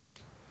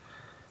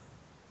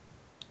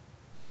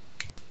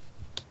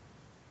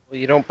 Well,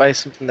 you don't buy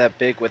something that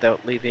big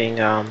without leaving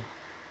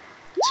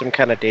some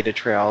kind of data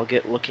trail. I'll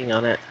get looking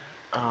on it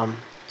as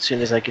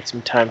soon as I get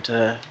some time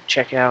to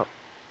check out.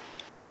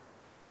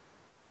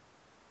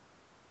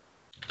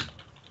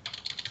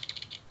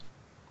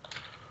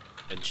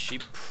 And she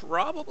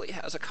probably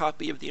has a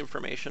copy of the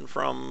information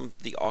from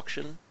the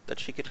auction that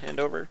she could hand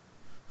over.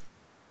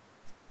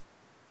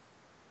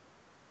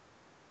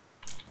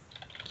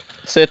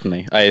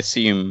 Certainly. I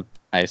assume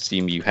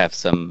you have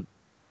some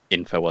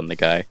info on the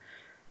guy.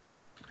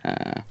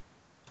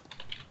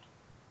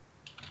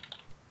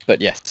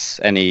 But yes,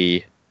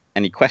 any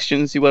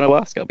questions you want to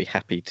ask, I'll be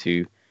happy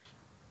to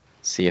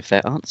see if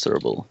they're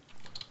answerable.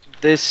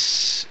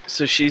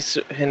 So she's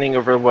handing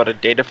over what, a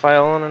data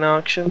file on an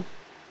auction?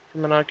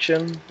 From an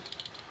auction?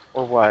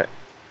 Or what?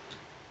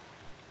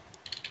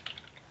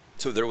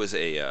 So there was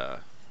a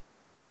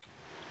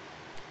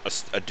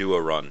duo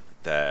run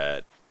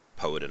that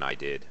Poet and I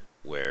did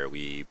where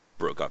we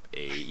broke up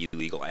a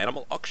illegal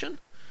animal auction,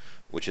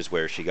 which is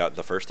where she got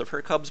the first of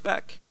her cubs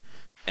back,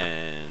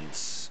 and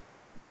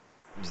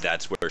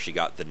that's where she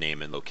got the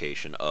name and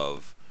location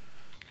of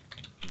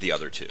the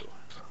other two.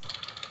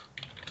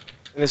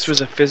 And this was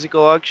a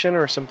physical auction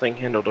or something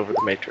handled over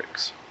the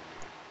Matrix?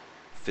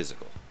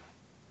 Physical.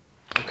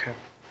 Okay.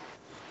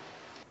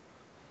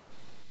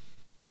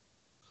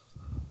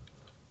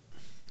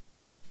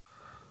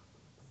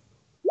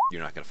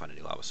 You're not going to find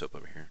any lava soap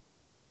over here.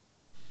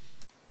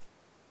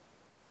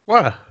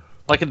 Why?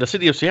 Like in the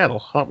city of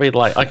Seattle. I mean,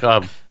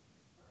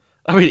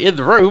 in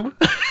the room.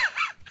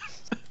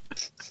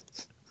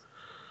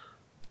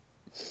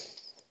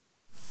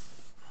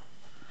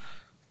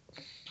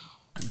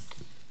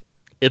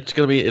 It's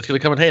gonna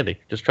come in handy.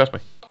 Just trust me.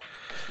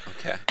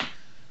 Okay.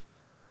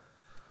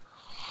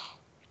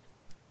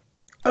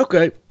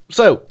 Okay,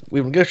 so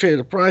we've negotiated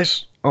a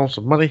price on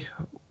some money,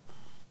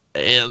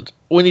 and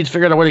we need to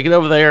figure out a way to get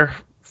over there,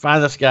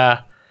 find this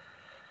guy,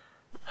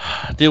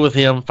 deal with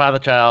him, find the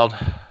child,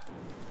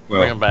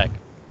 bring him back.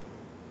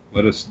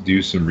 Let us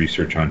do some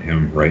research on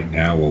him right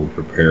now while we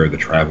prepare the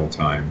travel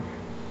time.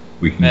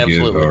 We can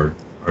Absolutely. give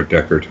our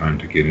Decker time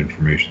to get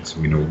information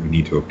so we know what we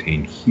need to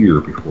obtain here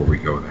before we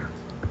go there.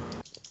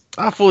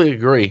 I fully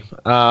agree.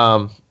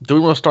 Do we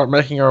want to start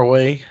making our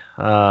way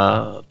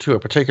to a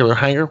particular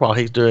hangar while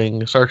he's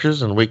doing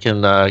searches, and we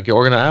can get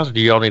organized? Or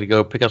do y'all need to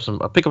go pick up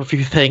a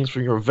few things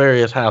from your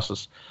various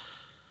houses?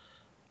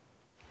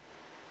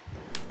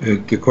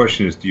 The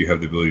question is, do you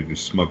have the ability to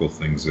smuggle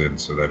things in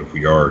so that if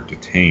we are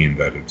detained,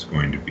 that it's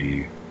going to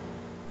be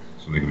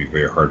something that can be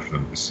very hard for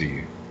them to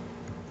see?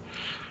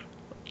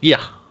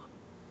 Yeah.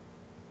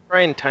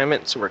 Try and time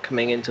it so we're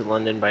coming into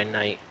London by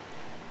night.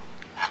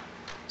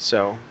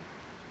 So,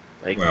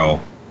 like,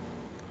 Well,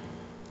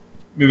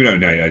 maybe not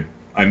night.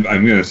 I'm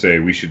going to say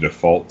we should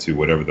default to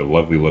whatever the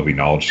lovely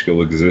knowledge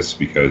skill exists,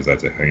 because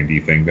that's a handy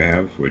thing to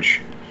have,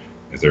 which,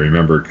 as I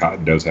remember,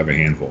 Cotton does have a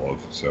handful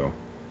of. So,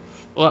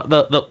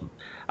 Well,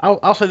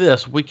 I'll say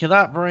this: we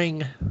cannot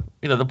bring.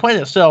 The plane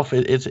itself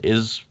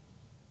is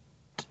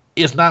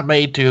not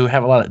made to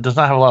have a lot. Does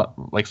not have a lot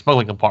like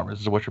smuggling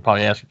compartments. Is what you're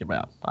probably asking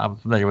about. I'm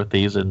familiar with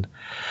these and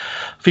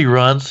a few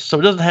runs, so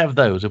it doesn't have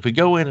those. If we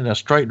go in a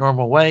straight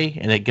normal way,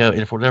 and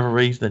for whatever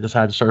reason they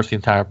decide to search the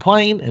entire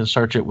plane and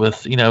search it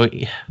with,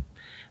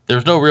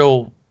 there's no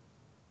real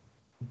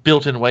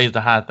built-in ways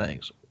to hide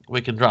things.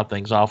 We can drop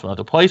things off in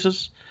other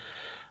places.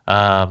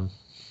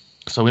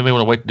 So we may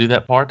want to wait to do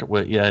that part.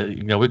 We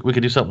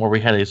could do something where we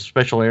had a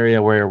special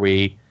area where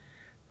we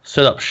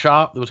set up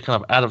shop that was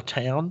kind of out of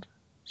town,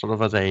 sort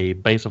of as a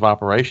base of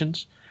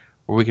operations,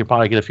 where we could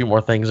probably get a few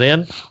more things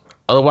in.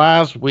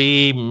 Otherwise,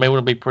 we may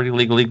want to be pretty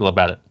legal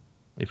about it.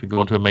 If we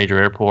go into a major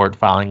airport,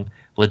 filing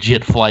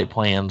legit flight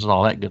plans and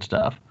all that good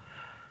stuff.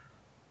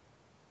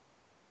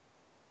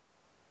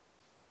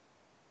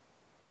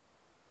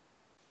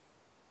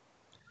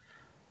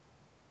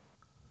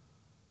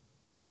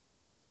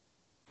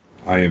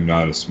 I am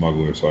not a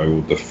smuggler, so I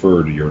will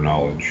defer to your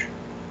knowledge.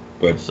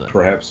 But So-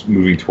 perhaps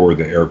moving toward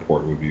the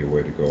airport would be a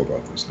way to go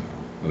about this now,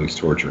 at least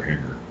towards your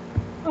hangar.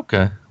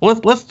 Okay. Well,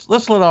 let's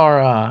let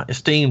our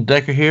esteemed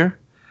Decker here,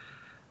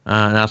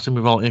 and I assume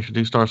we've all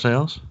introduced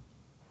ourselves.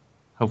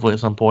 Hopefully, at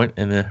some point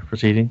in the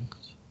proceedings,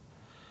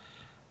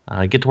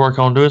 get to work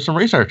on doing some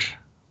research.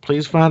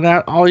 Please find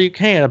out all you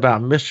can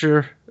about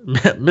Mr.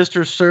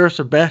 Sir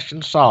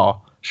Sebastian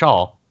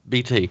Shaw,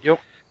 BT.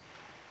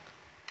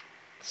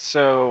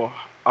 so,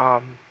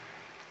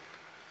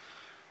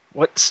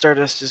 what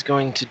Stardust is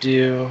going to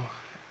do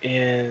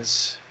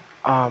is,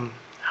 how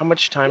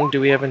much time do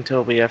we have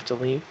until we have to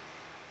leave?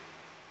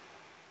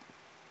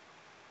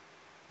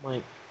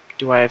 Like,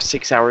 do I have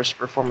 6 hours to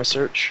perform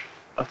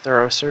a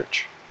thorough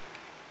search?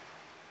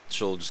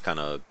 She'll just kind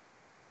of.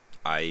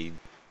 I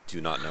do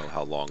not know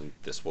how long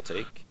this will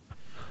take,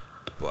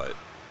 but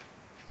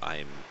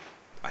I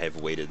have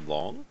waited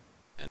long,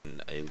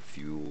 and a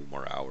few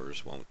more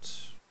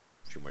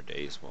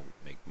days won't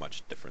make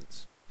much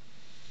difference.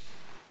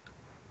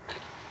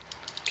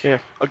 Okay,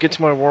 I'll get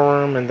to my war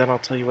room and then I'll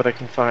tell you what I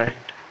can find.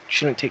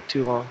 Shouldn't take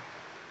too long.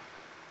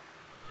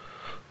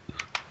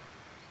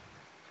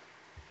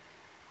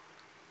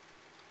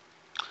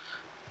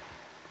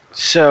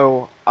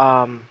 So,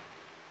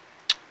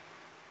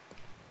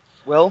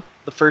 well,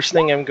 the first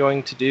thing I'm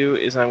going to do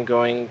is I'm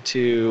going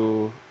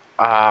to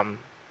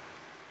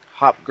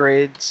hop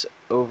grades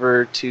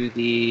over to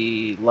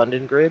the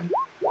London grid.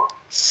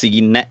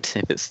 CNET,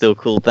 if it's still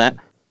called that.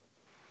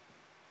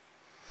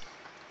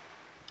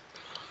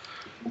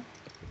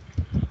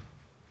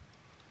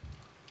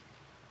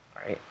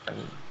 Alright.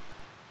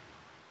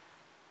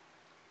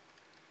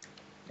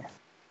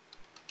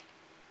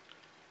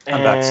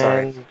 I'm back,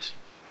 sorry. And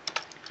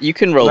You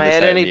can roll am I this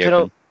at out in any the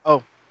penalty?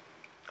 open. Oh,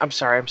 I'm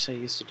sorry. I'm so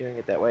used to doing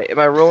it that way. Am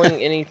I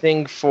rolling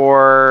anything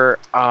for?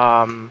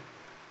 Am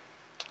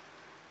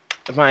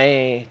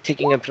I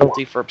taking a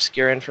penalty for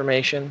obscure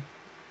information?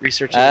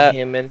 Researching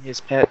him and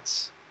his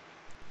pets.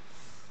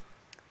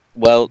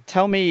 Well,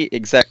 tell me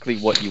exactly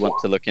what you want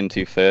to look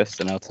into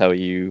first, and I'll tell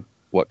you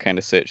what kind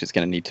of search it's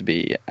going to need to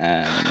be.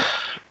 I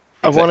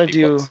want to exactly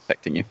do. what's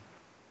affecting you.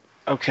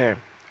 Okay.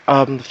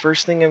 The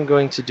first thing I'm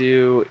going to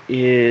do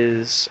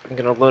is I'm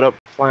going to load up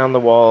Fly on the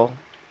Wall,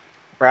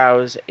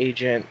 browse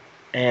Agent,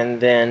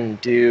 and then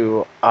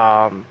do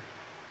a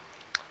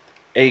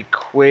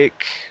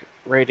quick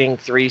rating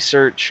 3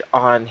 search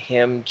on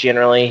him,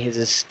 generally his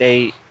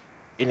estate,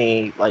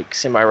 any like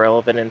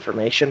semi-relevant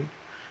information,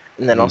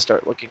 and then I'll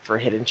start looking for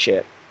hidden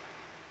shit.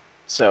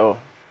 So,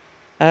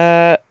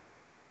 Yeah,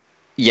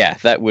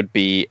 that would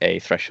be a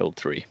threshold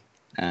 3.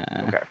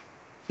 okay.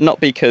 Not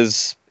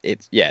because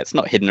it's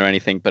not hidden or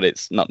anything, but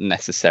it's not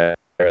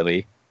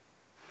necessarily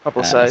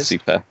Publicized.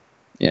 super.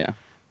 Yeah,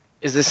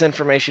 Is this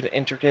information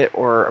intricate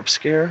or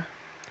obscure?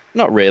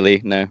 not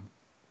really. No,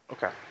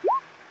 Okay.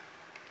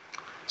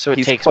 So it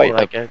He's takes quite me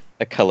like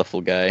a colourful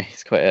guy.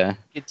 He's quite a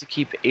get to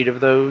keep 8 of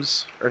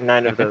those or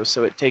 9 of Okay. those,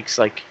 so it takes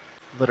like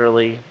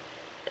literally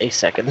a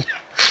second.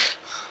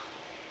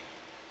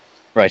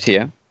 right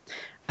here.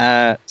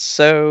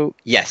 So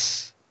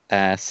yes,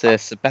 Sir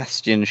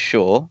Sebastian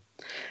Shaw.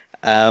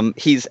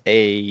 He's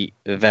a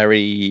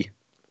very,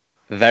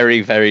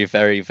 very, very,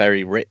 very,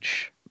 very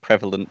rich,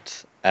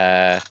 prevalent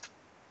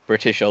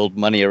British old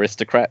money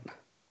aristocrat.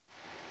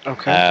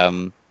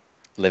 Okay.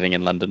 Living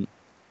in London.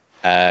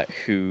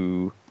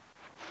 who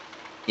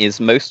is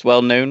most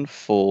well known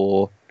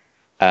for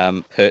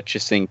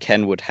purchasing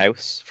Kenwood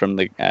House from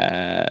the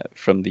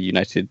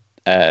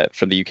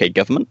UK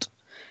government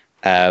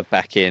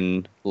back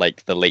in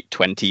like the late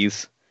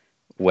 20s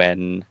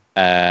when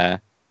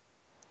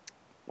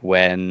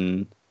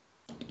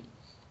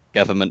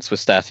governments were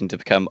starting to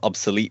become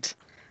obsolete.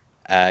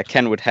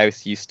 Kenwood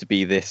House used to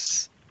be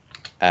this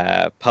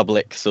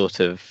public sort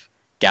of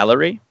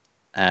gallery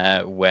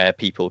where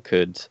people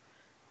could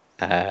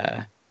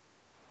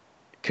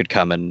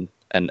come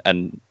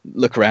and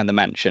look around the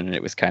mansion, and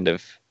it was kind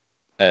of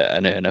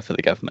an earner for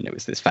the government. It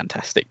was this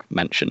fantastic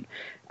mansion,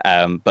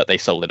 but they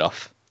sold it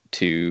off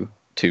to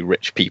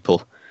rich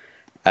people.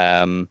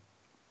 I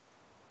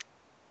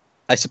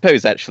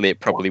suppose actually it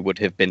probably would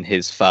have been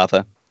his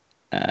father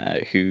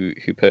who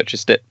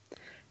purchased it,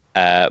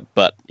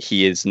 but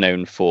he is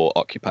known for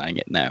occupying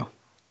it now.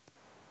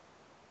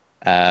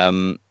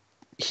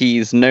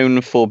 He's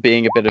known for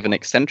being a bit of an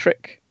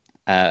eccentric,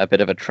 a bit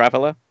of a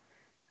traveller.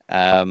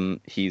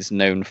 He's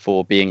known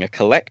for being a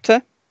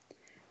collector.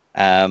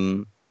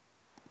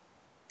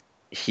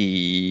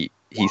 He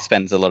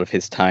spends a lot of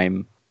his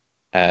time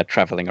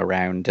traveling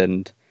around,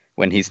 and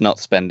when he's not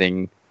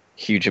spending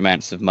huge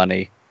amounts of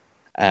money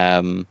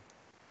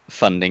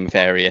funding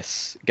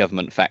various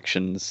government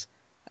factions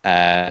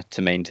to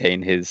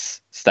maintain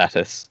his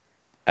status,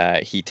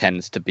 he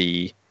tends to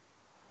be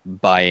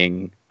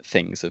buying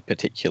things of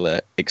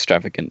particular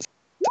extravagance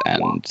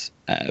and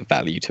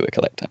value to a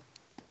collector.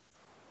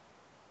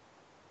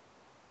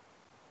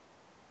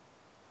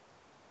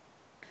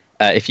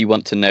 If you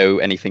want to know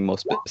anything more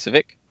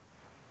specific,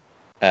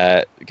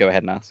 go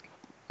ahead and ask,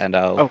 and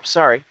I'll... Oh,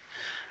 sorry.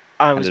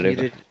 I was hand it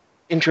over. muted.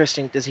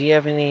 Interesting. Does he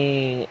have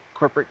any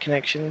corporate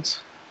connections?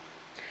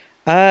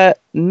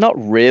 Not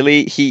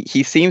really.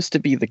 He seems to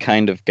be the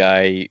kind of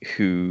guy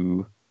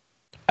who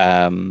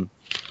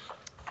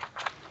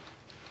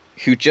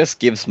just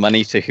gives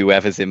money to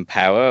whoever's in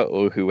power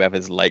or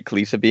whoever's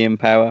likely to be in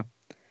power.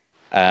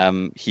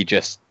 He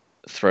just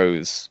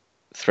throws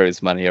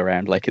money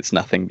around like it's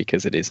nothing,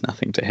 because it is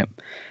nothing to him.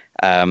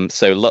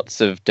 So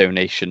lots of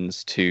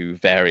donations to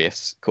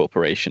various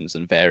corporations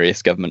and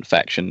various government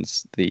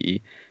factions.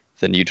 The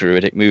New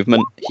Druidic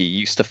movement. He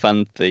used to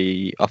fund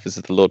the Office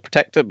of the Lord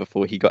Protector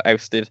before he got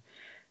ousted.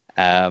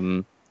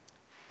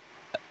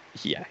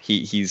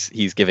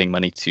 He's giving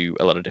money to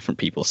a lot of different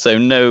people. So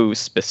no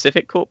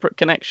specific corporate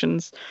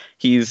connections.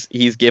 He's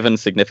given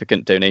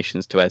significant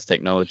donations to As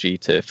Technology,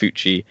 to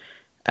Fucci,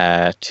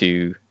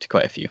 to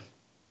quite a few.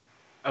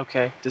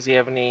 Okay. Does he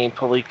have any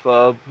Pulley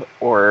Club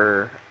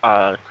or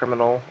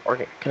criminal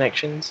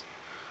connections?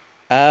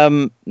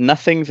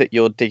 Nothing that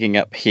you're digging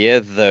up here,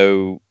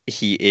 though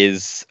he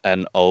is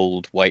an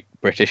old white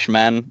British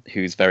man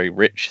who's very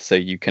rich, so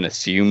you can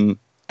assume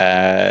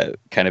kind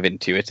of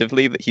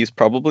intuitively that he's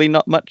probably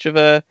not much of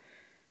a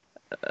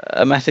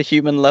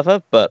metahuman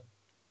lover, but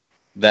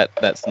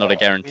that's not a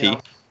guarantee.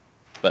 Yeah.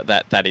 But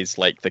that is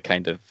like the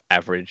kind of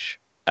average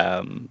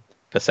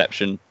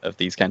perception of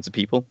these kinds of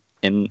people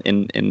in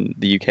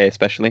the UK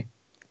especially.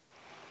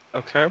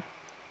 Okay.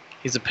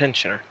 He's a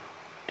pensioner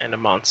and a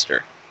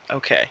monster.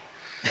 Okay.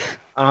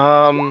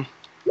 Yeah,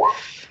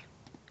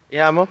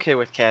 I'm okay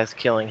with Kaz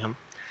killing him.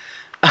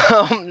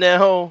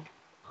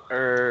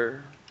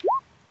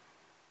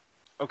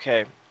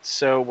 Okay,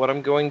 so what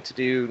I'm going to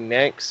do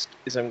next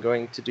is I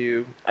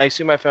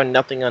assume I found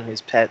nothing on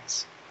his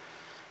pets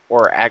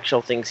or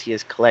actual things he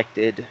has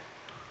collected.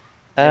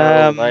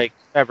 No, like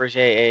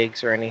Fabergé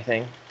eggs or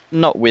anything.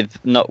 Not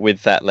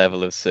with that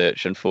level of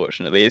search,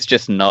 unfortunately. It's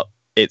just not.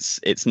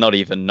 It's not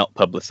even not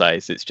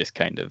publicized. It's just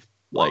kind of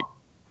like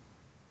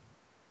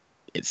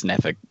it's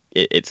never.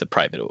 It's a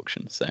private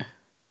auction, so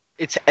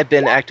It's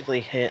been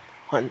actively hit.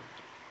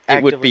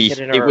 it would be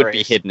hidden or it would be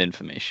erased. hidden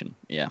information.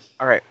 Yeah.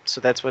 All right,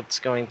 so that's what's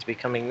going to be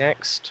coming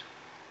next.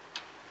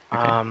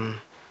 Okay.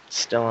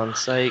 Still on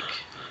psych.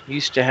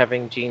 Used to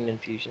having gene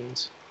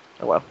infusions.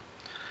 Oh well.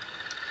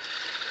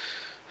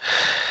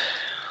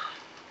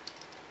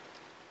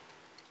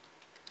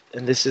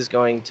 And this is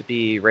going to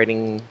be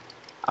rating.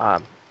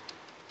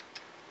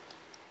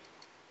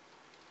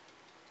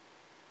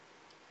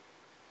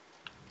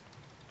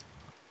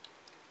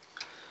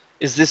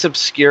 Is this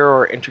obscure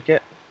or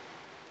intricate?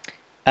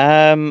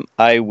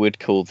 I would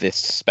call this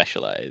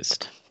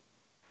specialized.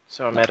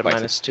 So I'm Not at a quite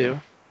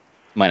 -2.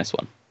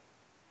 -1.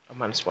 A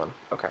 -1.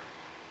 Okay.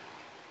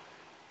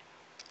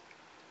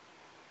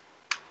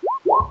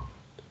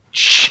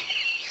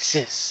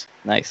 Jesus.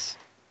 Nice.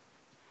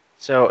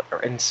 So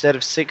instead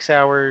of 6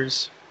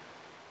 hours,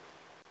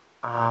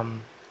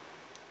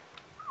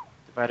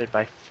 divided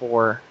by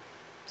 4,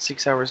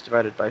 6 hours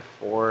divided by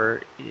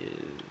 4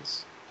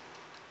 is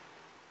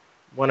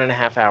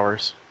 1.5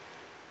 hours.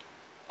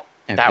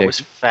 That Okay. was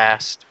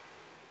fast.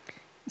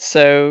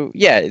 So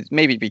yeah, it's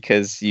maybe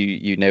because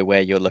you know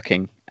where you're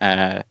looking.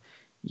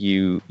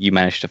 You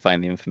managed to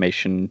find the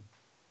information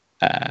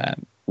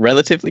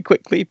relatively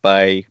quickly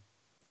by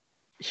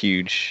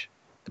huge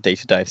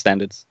data dive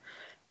standards.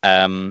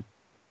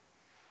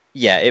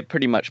 Yeah, it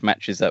pretty much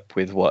matches up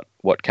with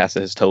what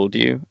Kasa has told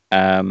you.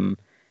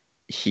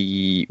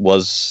 He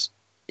wasn't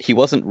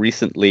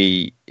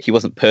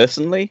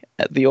personally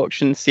at the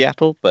auction in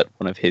Seattle, but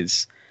one of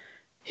his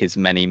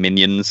many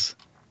minions,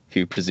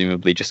 who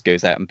presumably just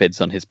goes out and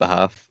bids on his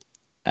behalf,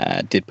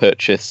 did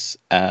purchase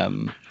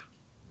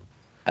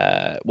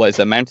what is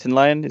a mountain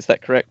lion? Is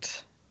that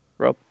correct,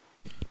 Rob?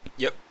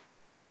 Yep.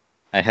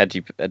 I had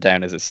you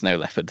down as a snow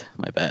leopard.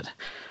 My bad.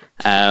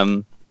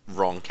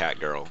 Wrong cat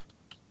girl.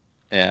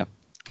 Yeah.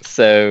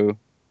 So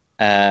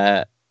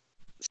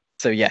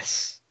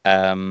yes.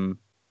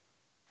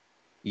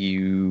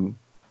 You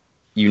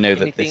know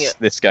that Anything-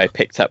 this guy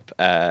picked up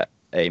a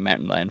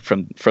mountain lion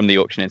from the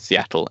auction in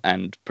Seattle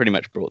and pretty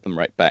much brought them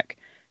right back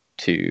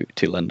to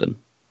London.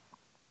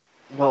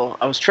 Well,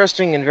 I was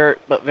trusting and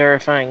but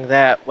verifying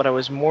that. What I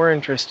was more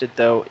interested,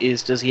 though,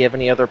 is does he have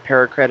any other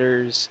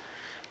paracreters,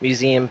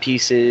 museum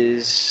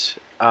pieces?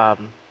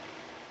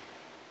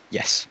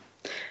 Yes.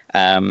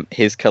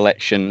 His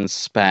collections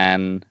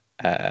span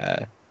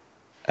a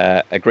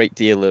great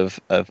deal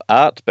of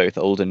art, both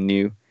old and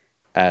new.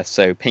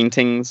 So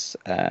paintings,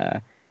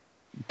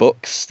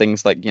 books,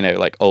 things like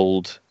like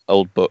old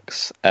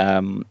books,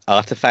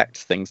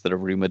 artifacts, things that are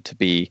rumored to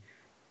be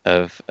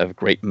of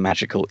great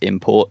magical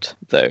import,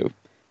 though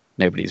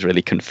nobody's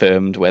really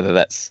confirmed whether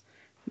that's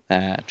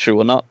true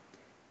or not.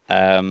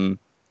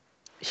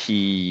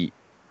 He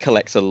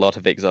collects a lot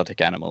of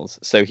exotic animals,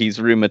 so he's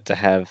rumored to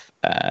have.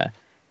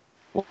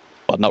 Well,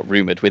 not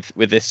rumored.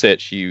 With this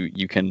search,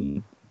 you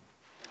can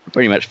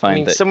pretty much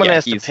find that someone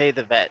has to pay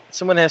the vet.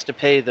 Someone has to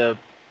pay the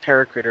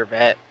paracritter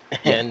vet,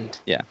 and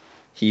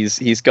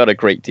he's got a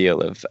great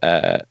deal of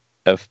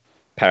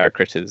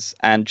paracritters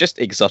and just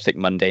exotic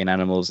mundane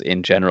animals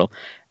in general.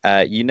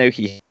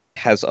 He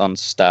has on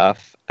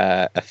staff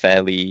a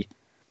fairly,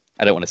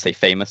 I don't want to say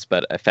famous,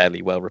 but a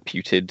fairly well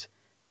reputed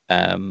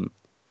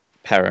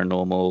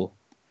paranormal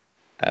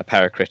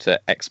paracritter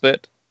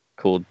expert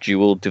called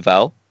Jewel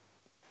Duval.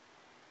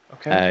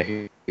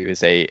 okay. Who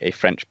is a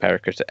French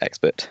paracritter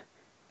expert.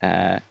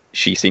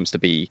 She seems to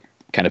be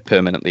kind of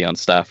permanently on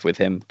staff with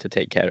him to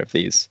take care of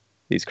these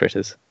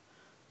critters.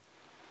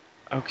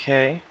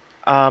 Okay.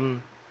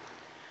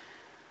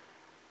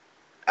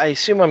 I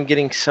assume I'm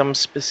getting some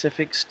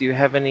specifics. Do you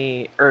have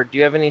any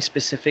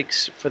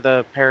specifics for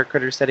the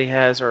paracritters that he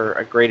has, or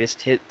a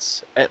greatest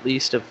hits, at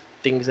least, of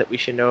things that we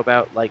should know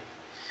about? Like,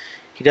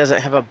 he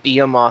doesn't have a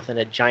behemoth and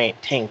a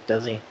giant tank,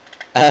 does he?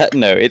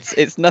 No,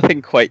 it's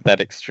nothing quite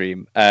that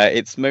extreme.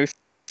 It's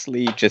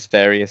mostly just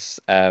various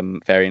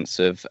variants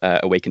of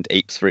awakened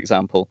apes, for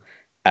example.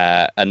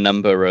 A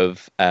number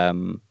of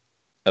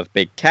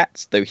big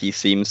cats, though he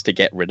seems to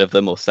get rid of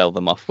them or sell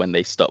them off when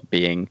they stop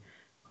being,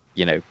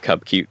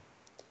 cub cute.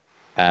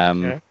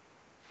 Okay.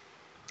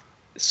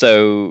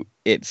 So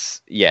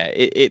it's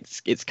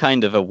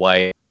kind of a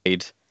wide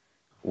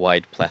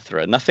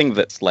plethora. Nothing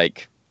that's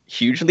like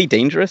hugely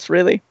dangerous,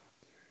 really.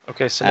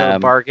 Okay, so no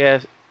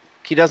Barghest.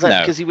 He doesn't, No.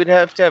 because he would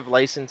have to have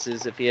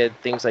licenses if he had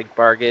things like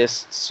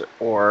Barghests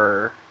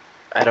or,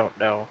 I don't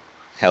know.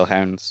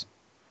 Hellhounds.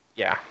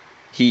 Yeah.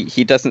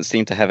 He doesn't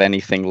seem to have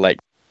anything like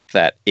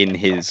that in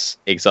his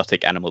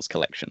exotic animals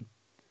collection.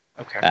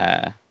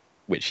 Okay.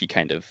 Which he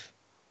kind of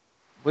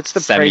What's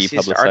the priciest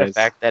semi-publicized.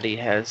 artifact that he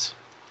has?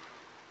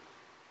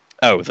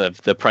 Oh,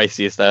 the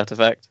priciest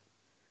artifact.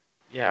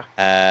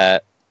 Yeah.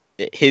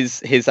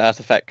 His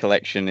artifact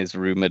collection is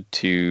rumored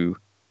to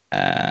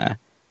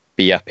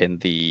be up in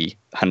the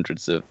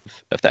hundreds of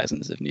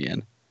thousands of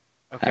nuyen.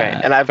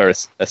 Okay, and I've for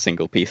a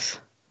single piece.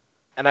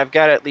 And I've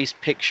got at least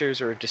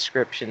pictures or a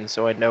description,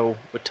 so I know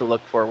what to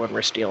look for when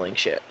we're stealing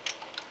shit.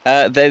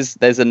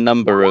 There's a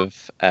number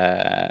of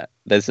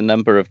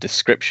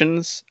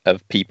descriptions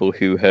of people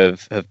who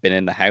have been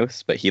in the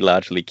house, but he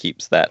largely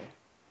keeps that.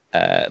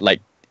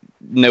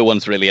 No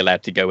one's really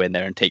allowed to go in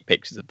there and take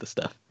pictures of the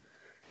stuff.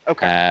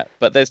 Okay.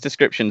 But there's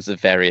descriptions of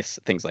various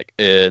things like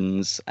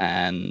urns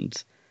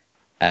and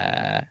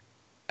a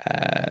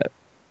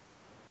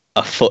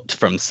foot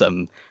from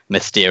some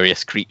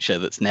mysterious creature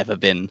that's never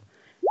been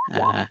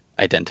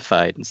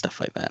identified and stuff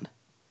like that.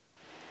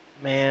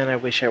 Man, I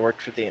wish I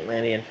worked for the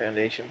Atlantean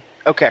Foundation.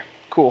 Okay,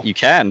 cool. You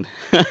can.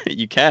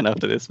 You can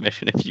after this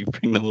mission if you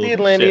bring them all.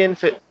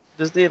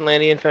 Does the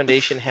Atlantean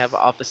Foundation have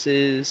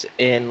offices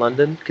in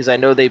London? Because I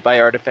know they buy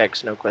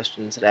artifacts, no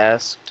questions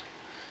asked.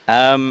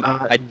 Their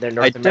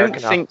North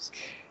American office.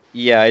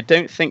 Yeah, I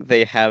don't think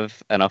they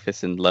have an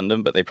office in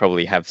London, but they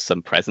probably have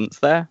some presence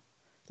there,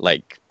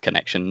 like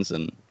connections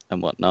and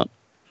whatnot.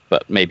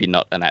 But maybe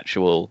not an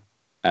actual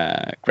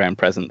ground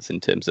presence in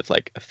terms of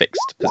like a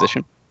fixed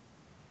position.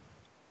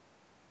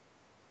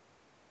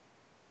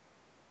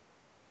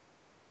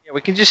 Yeah,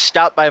 we can just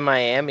stop by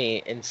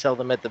Miami and sell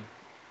them at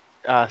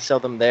the sell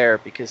them there,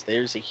 because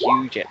there's a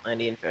huge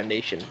Atlantean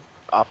Foundation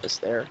office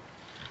there.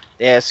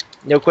 They ask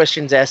no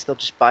questions asked; they'll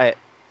just buy it.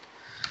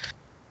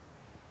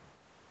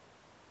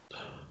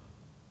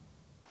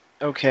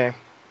 Okay,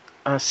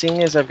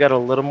 seeing as I've got a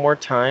little more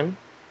time,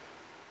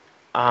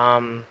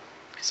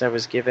 because I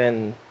was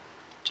given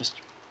just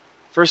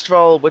First of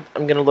all,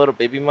 I'm gonna load a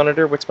baby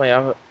monitor. What's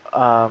my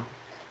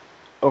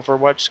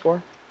Overwatch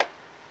score?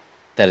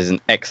 That is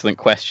an excellent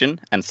question,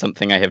 and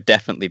something I have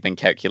definitely been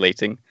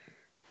calculating.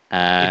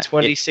 It's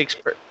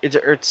 1d6 per. It's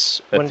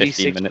for 1d6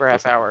 15 per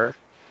half minutes. hour.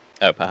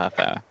 Oh, per half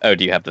hour. Oh,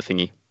 do you have the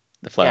thingy?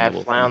 The fly Yeah, on the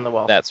wall. fly on the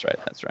wall. That's right.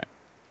 That's right.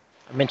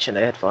 I mentioned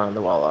I had fly on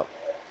the wall up.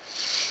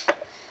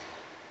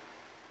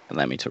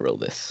 Allow me to roll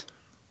this.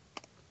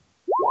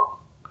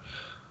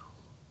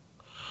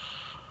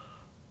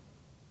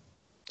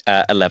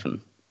 Uh,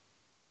 11.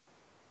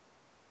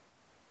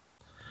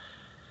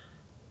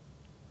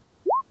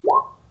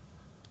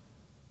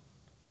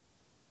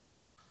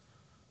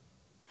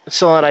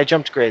 So I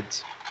jumped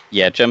grids.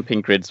 Yeah, jumping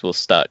grids will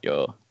start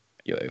your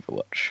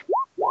Overwatch.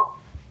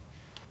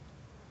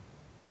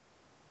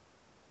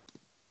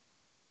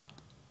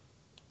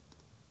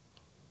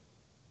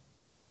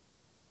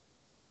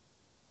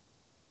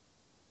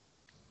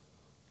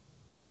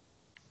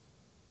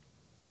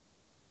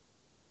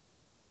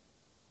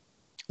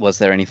 Was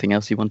there anything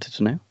else you wanted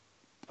to know?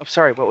 I'm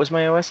sorry. What was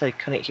my OS? I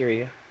couldn't hear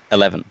you.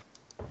 11.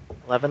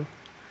 11.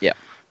 Yeah.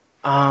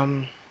 Let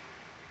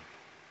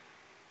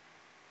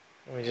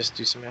me just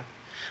do some math.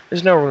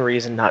 There's no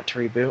reason not to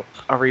reboot.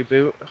 I'll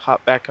reboot,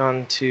 hop back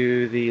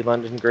onto the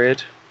London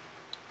grid.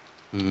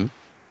 Mm-hmm.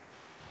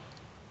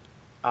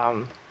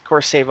 Of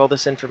course, save all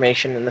this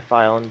information in the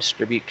file and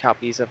distribute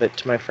copies of it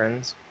to my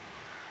friends.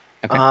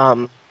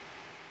 Okay.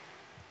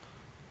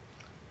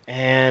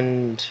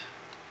 And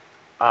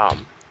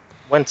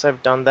once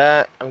I've done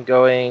that, I'm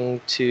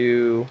going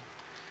to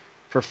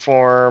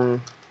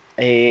perform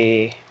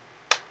I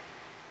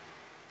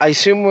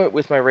assume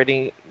with my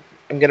rating,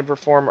 I'm going to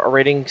perform a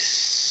rating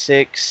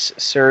 6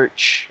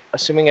 search,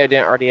 assuming I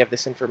didn't already have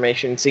this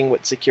information, seeing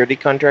what security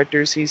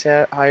contractors he's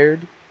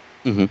hired.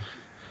 Mm-hmm.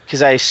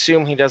 Because I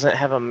assume he doesn't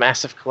have a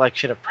massive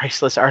collection of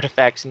priceless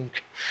artifacts and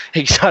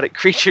exotic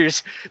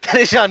creatures that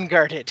is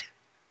unguarded.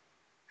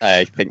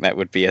 I think that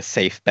would be a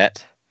safe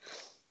bet.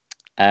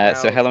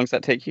 So how long does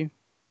that take you?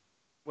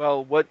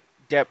 Well, what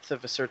depth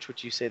of a search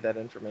would you say that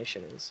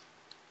information is?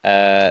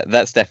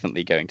 That's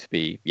definitely going to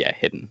be,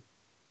 hidden.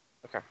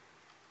 Okay.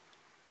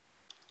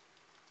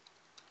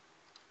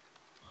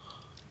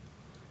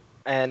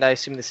 And I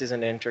assume this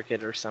isn't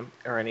intricate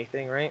or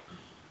anything, right?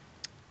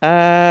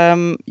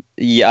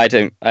 Yeah, I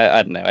don't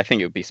know. I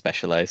think it would be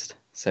specialized.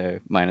 So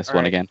 -1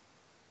 Alright. again.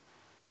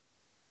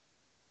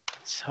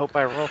 Let's hope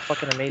I roll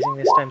fucking amazing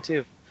this time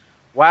too.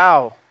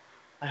 Wow.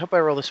 I hope I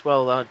roll this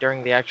well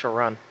during the actual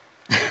run.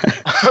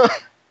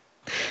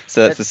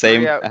 So that's the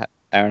same 3 hour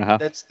and a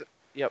half.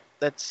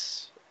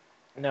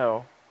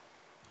 No.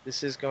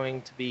 This is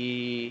going to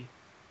be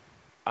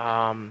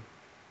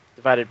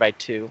divided by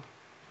 2.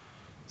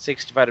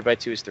 6 divided by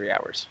 2 is 3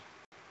 hours.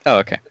 Oh,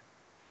 okay.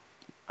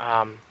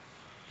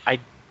 I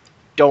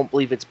don't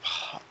believe it's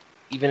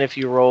even if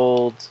you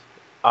rolled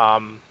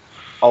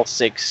all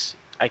 6,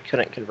 I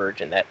couldn't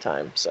converge in that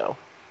time. So,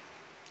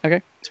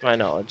 okay, to my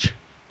knowledge.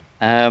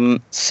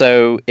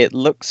 So it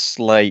looks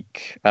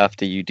like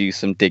after you do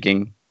some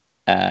digging,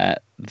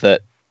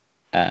 that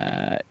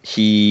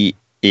he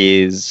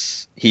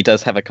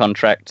does have a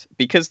contract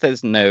because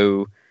there's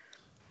no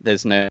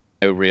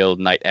real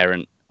knight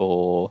errant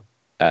or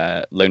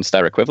Lone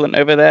Star equivalent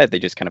over there. They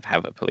just kind of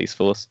have a police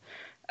force.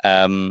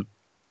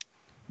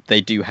 They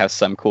do have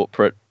some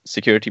corporate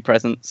security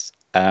presence.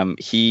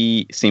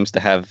 He seems to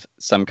have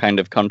some kind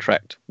of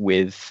contract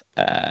with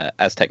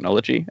As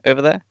Technology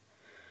over there.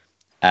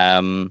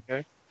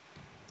 Okay.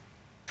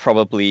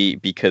 Probably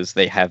because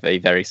they have a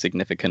very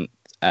significant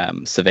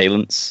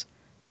surveillance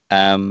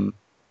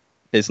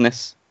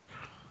business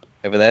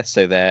over there,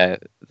 so they're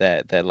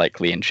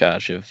likely in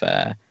charge of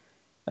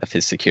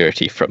his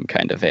security from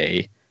kind of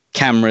a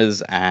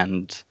cameras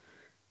and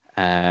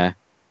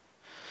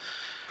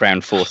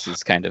ground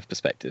forces kind of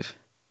perspective.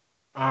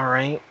 All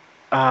right.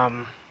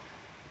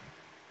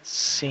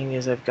 Seeing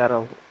as I'm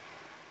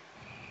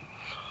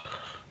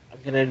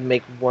gonna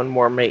make one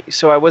more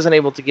So I wasn't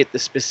able to get the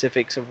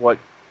specifics of what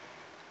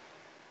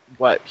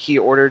he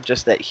ordered,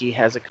 just that he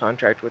has a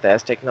contract with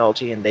As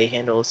Technology and they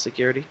handle his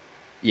security.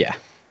 Yeah.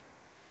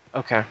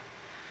 Okay.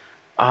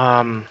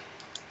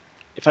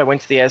 If I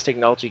went to the As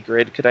Technology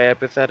grid, could I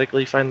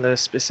hypothetically find the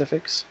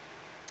specifics?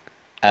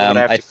 Or would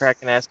I have to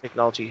crack an As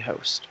Technology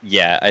host?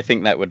 Yeah, I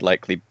think that would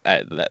likely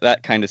that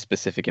kind of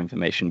specific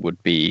information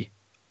would be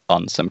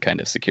on some kind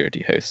of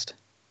security host.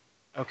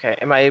 Okay.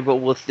 Am I able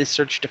with this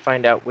search to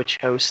find out which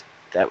host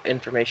that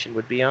information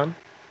would be on?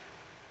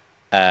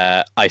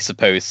 I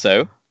suppose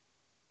so.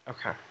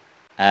 Okay.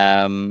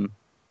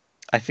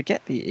 I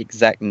forget the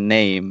exact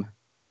name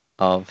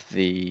of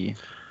the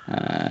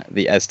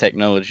As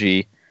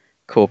Technology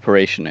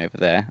corporation over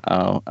there.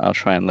 I'll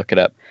try and look it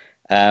up.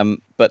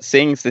 But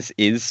seeing as this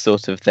is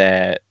sort of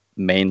their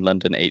main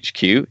London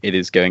HQ, it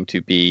is going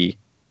to be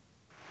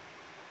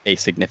a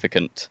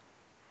significant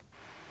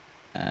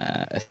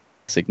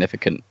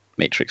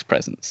Matrix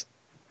presence.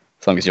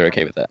 As long as you're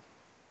okay with that.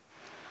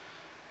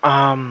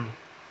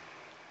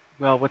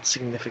 Well, what's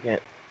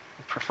significant?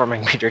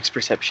 Performing Matrix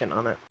perception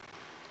on it.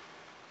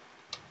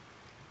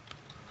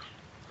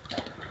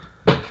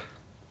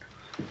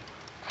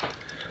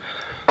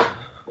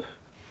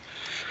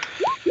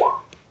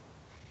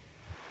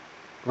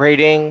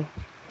 Rating,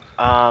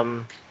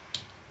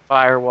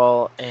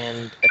 firewall,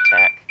 and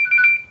attack.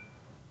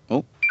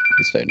 Oh,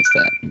 whose phone is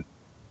that?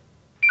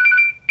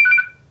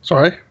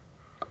 Sorry.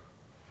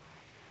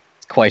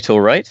 Quite all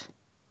right.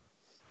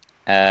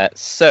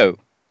 So,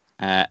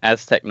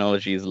 as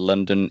Technology's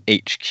London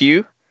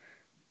HQ,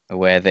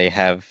 where they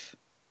have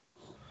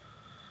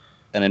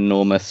an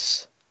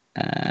enormous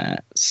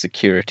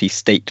security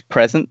state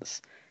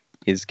presence,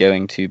 is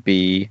going to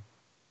be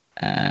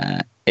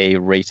a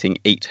rating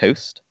 8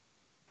 host.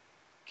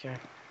 Okay.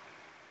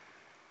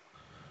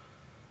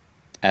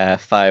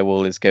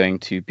 Firewall is going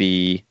to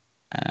be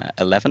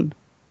 11.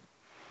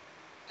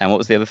 And what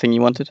was the other thing you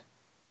wanted?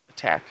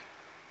 Attack.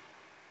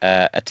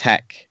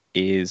 Attack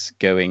is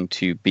going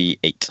to be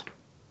 8.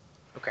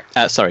 Okay.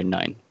 Sorry,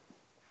 9.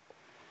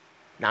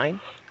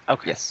 9?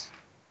 Okay. Yes.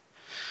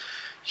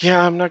 Yeah,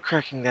 I'm not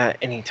cracking that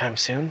anytime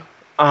soon.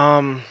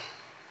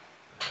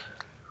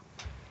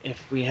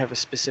 If we have a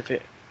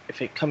specific,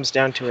 if it comes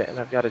down to it, and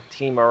I've got a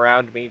team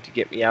around me to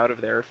get me out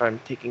of there, if I'm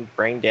taking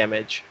brain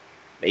damage,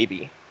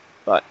 maybe.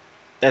 But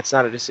that's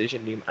not a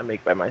decision I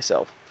make by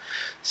myself.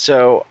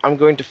 So I'm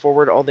going to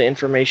forward all the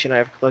information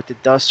I've collected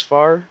thus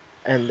far,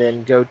 and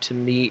then go to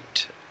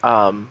meet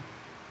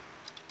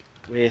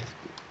with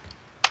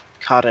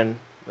Cotton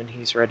when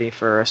he's ready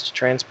for us to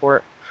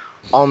transport.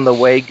 On the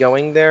way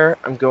going there,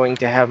 I'm going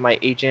to have my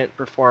agent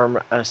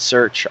perform a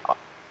search,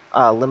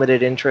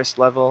 limited interest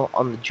level,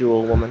 on the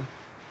Jewel Woman.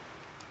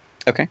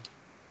 Okay.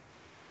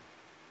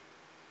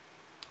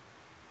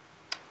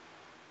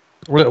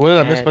 What did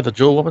I miss And- about the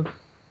Jewel Woman?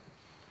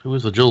 Who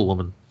is the Jewel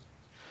Woman?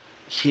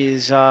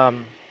 His,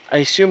 I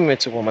assume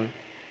it's a woman.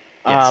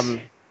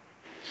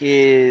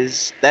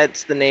 Yes.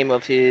 That's the name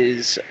of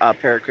his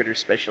paracritter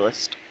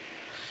specialist.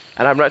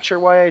 And I'm not sure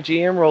why I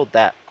GM rolled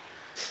that,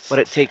 but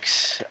it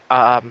takes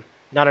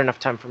not enough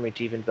time for me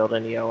to even build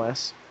any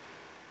OS.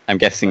 I'm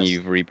guessing Yes.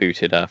 you've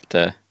rebooted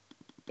after,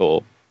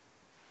 or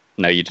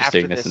no, you're just After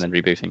doing this this. and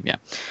then rebooting. Yeah.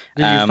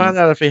 Did you find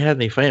out if he had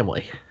any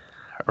family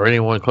or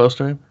anyone close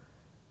to him?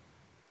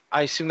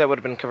 I assume that would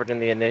have been covered in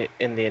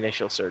the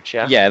initial search,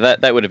 yeah? Yeah,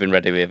 that would have been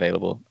readily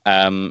available.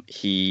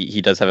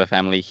 He does have a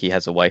family. He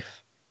has a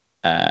wife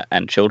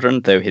and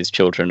children, though his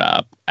children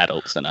are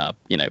adults and are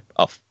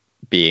off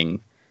being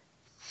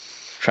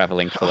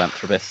traveling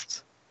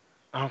philanthropists.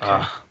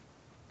 Okay.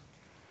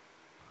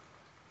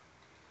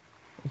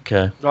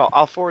 Okay. Well,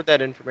 I'll forward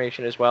that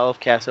information as well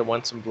if Kasa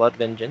wants some blood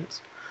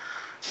vengeance,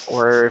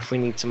 or if we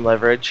need some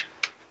leverage.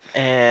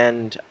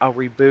 And I'll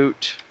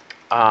reboot.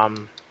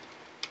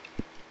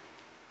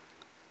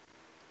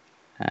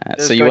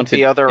 There's So you going wanted to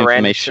be other random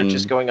information.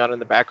 searches going on in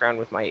the background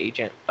with my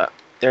agent, but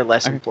they're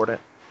less Okay.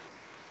 important.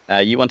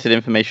 You wanted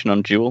information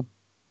on Jewel.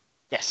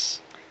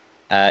 Yes.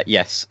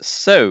 Yes.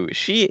 So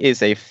she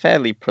is a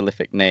fairly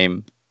prolific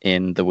name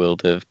in the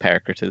world of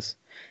paracritters.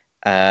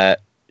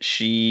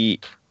 She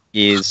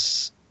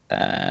is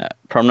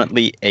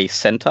prominently a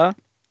centaur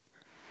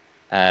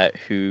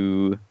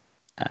who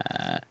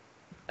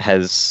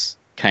has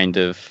kind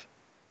of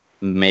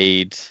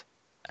made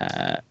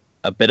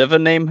a bit of a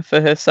name for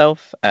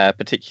herself,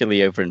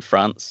 particularly over in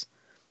France,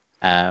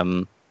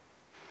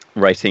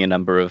 writing a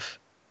number of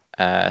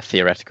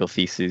theoretical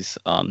theses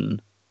on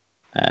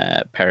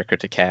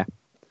paracritter care,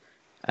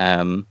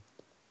 and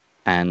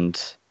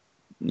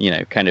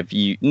kind of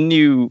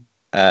new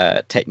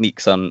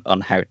techniques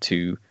on how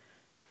to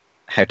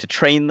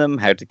train them,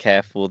 how to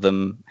care for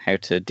them, how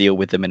to deal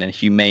with them in a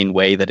humane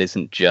way that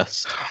isn't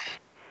just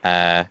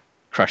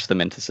crush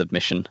them into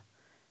submission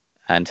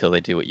until they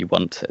do what you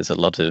want, as a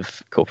lot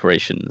of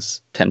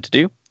corporations tend to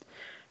do.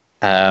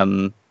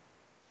 And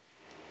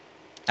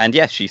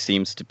yes, she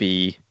seems to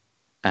be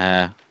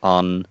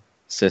on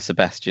Sir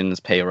Sebastian's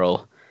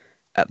payroll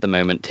at the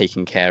moment,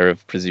 taking care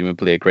of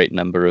presumably a great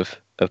number of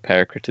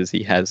paracritters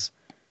he has.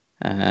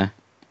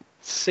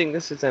 Seeing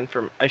this is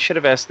I should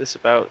have asked this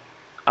about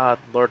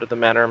Lord of the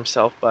Manor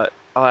himself, but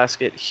I'll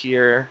ask it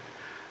here.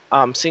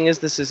 Seeing as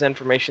this is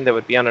information that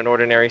would be on an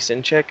ordinary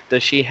sin check,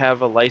 does she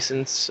have a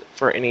license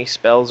for any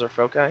spells or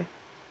foci?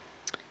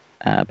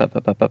 No,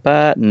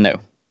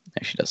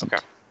 she doesn't.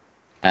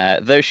 Okay.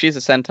 Though she's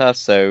a centaur,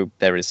 so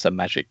there is some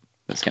magic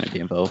that's going to be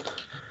involved.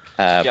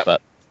 Yep.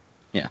 But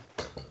yeah,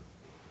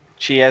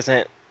 She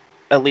hasn't,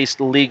 at least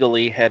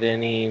legally, had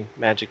any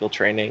magical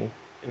training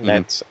in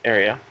that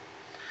area.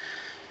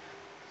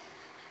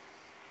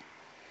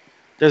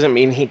 Doesn't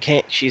mean he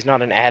can't. She's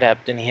not an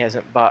adept, and he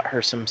hasn't bought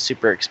her some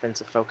super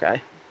expensive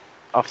foci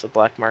off the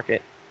black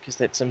market, because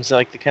that seems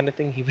like the kind of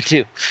thing he would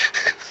do.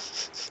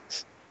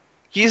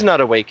 He's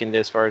not awakened,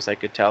 as far as I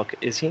could tell,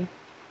 is he?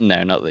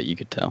 no, not that you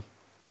could tell.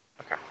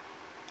 Okay.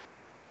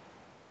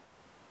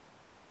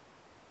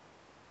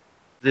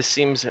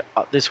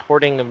 This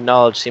hoarding of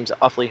knowledge seems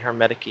awfully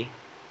hermetic-y.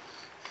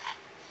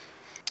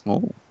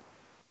 Oh,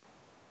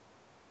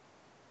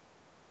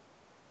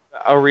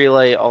 I'll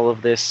relay all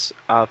of this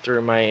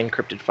through my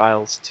encrypted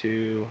files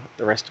to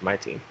the rest of my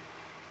team.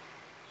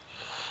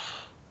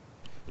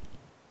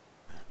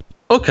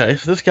 Okay,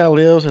 so this guy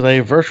lives in a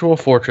virtual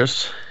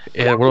fortress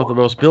in one of the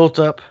most built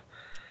up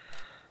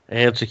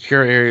and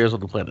secure areas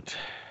of the planet.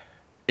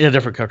 In a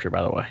different country,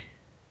 by the way.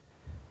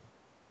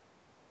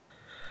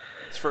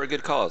 It's for a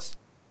good cause.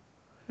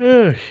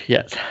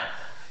 Yes.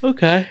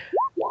 Okay.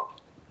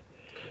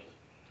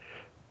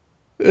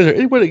 Is there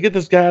any way to get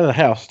this guy out of the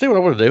house? See what I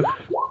want to do.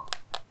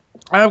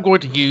 I'm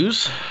going to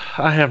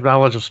I have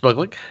knowledge of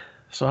smuggling,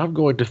 so I'm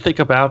going to think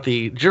about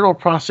the general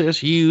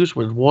process used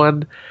when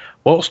one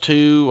wants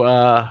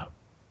to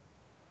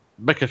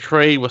make a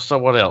trade with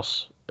someone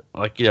else.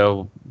 Like,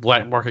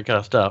 black market kind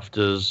of stuff.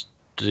 Do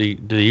they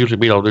usually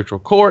meet on neutral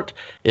court?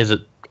 Is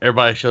it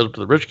everybody shows up to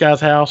the rich guy's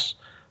house?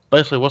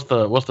 Basically, what's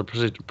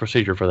the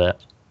procedure for that?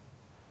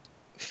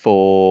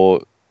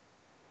 For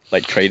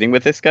like trading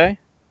with this guy,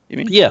 you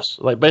mean? Yes,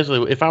 like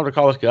basically, if I were to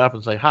call this guy up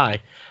and say, "Hi,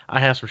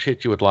 I have some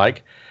shit you would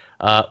like,"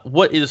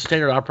 what is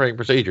standard operating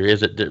procedure?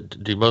 Is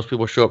it do most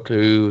people show up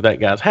to that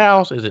guy's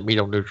house? Is it meet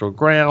on neutral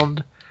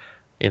ground?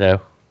 I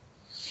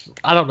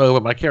don't know,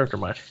 but my character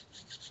might.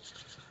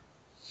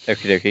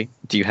 Okie dokie.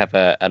 Do you have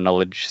a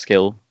knowledge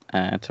skill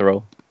to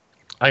roll?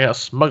 I got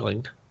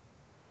smuggling.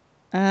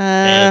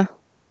 Uh,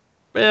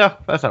 Yeah,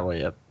 that's not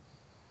really it.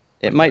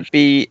 it might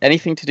be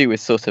anything to do with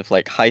sort of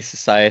like high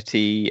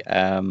society,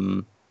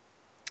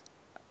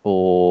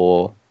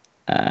 or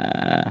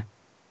kind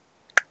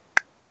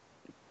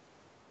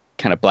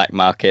of black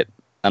market,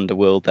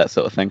 underworld, that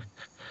sort of thing.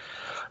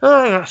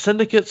 I got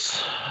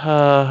syndicates.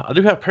 I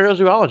do have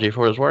parazoology for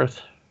what it's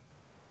worth.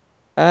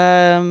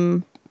 I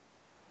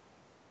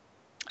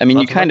mean,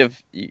 you Nothing kind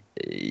of,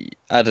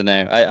 I don't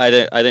know.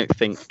 I don't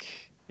think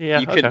Yeah,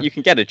 you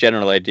can get a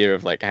general idea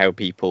of like how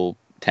people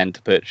tend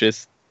to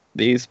purchase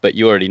these, but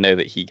you already know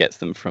that he gets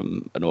them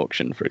from an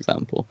auction, for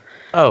example.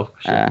 Oh,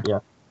 shit, yeah.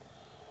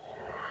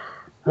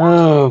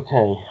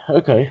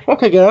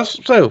 Okay, guys.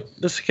 So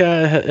this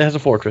guy has a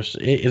fortress.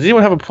 Does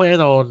anyone have a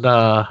plan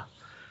on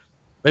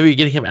maybe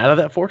getting him out of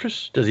that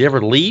fortress? Does he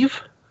ever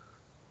leave?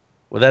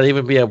 Would that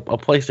even be a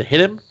place to hit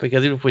him?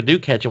 Because even if we do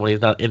catch him when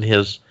he's not in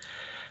his,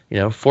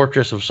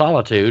 fortress of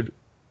solitude,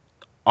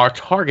 our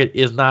target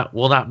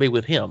will not be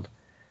with him.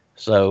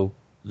 So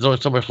there's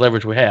only so much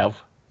leverage we have.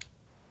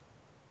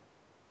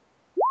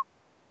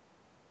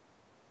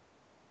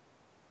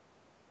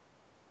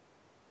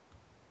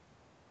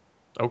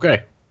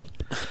 Okay.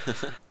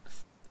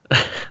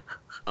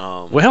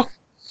 Well,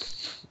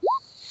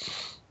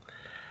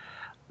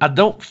 I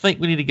don't think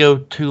we need to go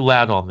too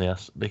loud on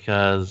this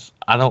because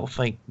I don't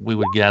think we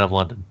would get out of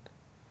London.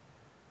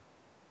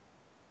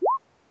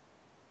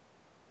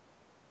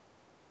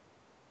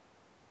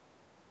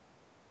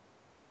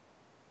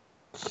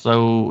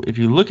 So if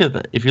you look at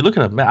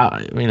a map,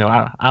 I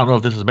don't know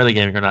if this is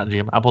metagaming or not,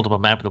 Jim. I pulled up a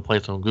map of the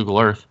place on Google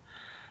Earth.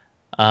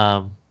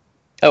 Oh,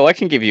 I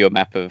can give you a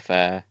map of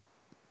here.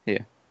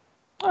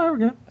 Oh,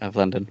 okay. Of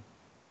London.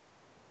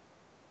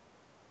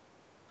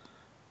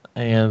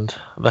 And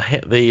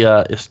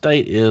the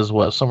estate is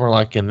what, somewhere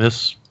like in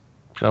this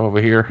shop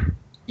over here.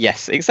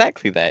 Yes,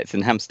 exactly there. It's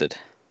in Hampstead.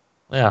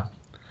 Yeah.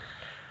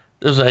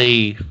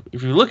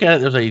 If you look at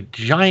it, there's a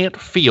giant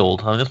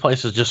field. I mean, this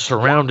place is just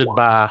surrounded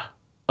by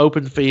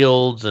open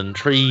fields and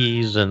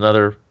trees and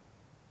other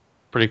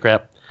pretty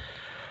crap.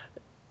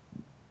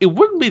 It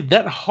wouldn't be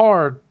that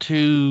hard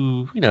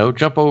to,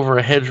 jump over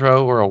a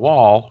hedgerow or a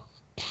wall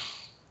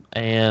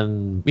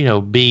and,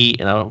 be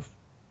in a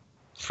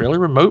fairly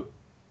remote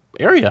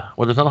area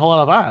where there's not a whole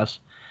lot of eyes.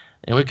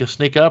 And we could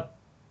sneak up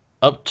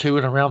to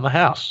and around the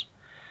house.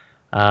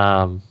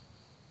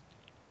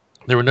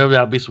 There would no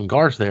doubt be some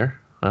guards there.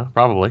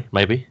 Probably,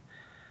 maybe.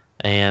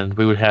 And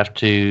we would have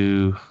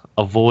to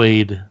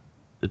avoid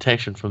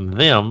detection from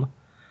them.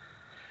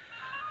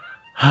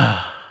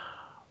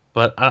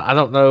 But I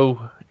don't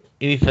know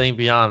anything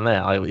beyond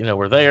that. Like,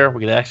 we're there,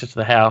 we get access to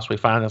the house, we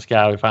find this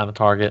guy, we find the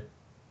target,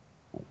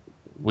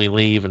 we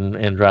leave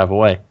and drive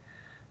away.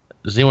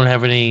 Does anyone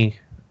have any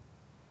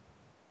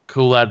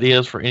cool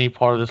ideas for any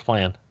part of this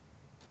plan?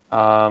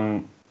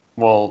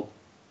 Well,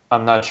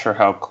 I'm not sure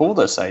how cool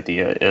this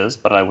idea is,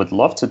 but I would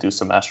love to do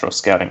some astro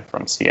scouting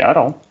from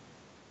Seattle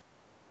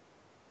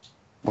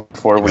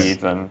before we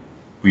even.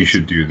 We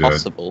should do that.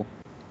 Possible.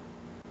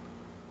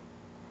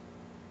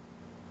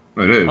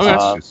 It is.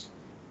 Okay. It's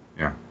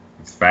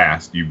it's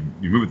fast. You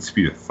move at the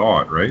speed of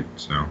thought, right?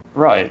 So.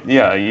 Right.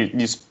 Yeah.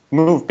 You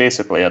move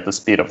basically at the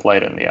speed of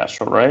light in the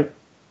astral, right?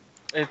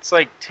 It's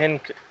like 10,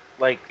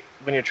 like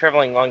when you're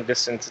traveling long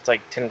distance, it's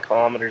like 10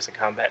 kilometers a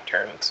combat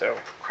turn. So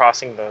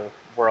crossing the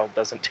world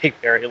doesn't take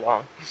very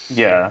long.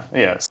 Yeah.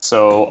 Yeah.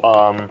 So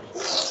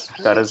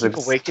that is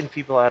awaken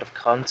people out of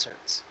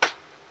concerts.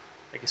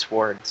 I guess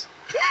words.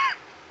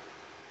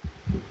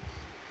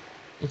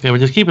 Okay,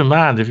 but just keep in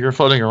mind, if you're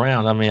floating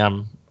around, I mean,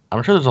 I'm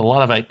sure there's a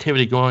lot of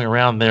activity going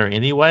around there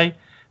anyway,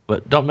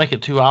 but don't make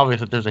it too obvious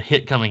that there's a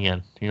hit coming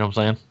in. You know what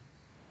I'm saying?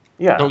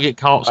 Yeah. Don't get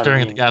caught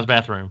staring at the guy's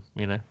bathroom,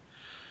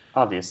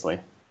 Obviously.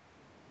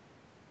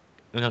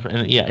 And there's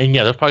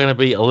probably going to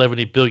be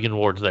 11 billion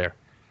wards there.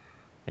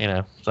 So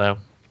have fun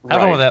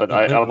Right, with that. but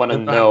I want to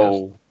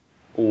know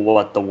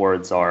what the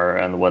words are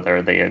and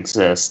whether they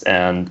exist,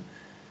 and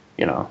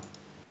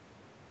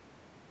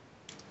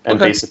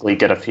basically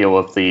get a feel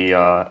of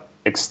the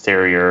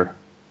exterior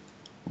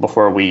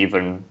before we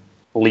even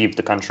leave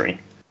the country.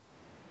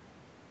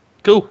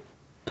 Cool.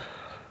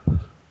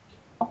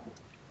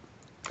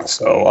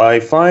 So I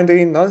find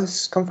a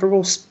nice,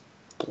 comfortable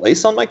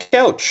place on my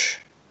couch,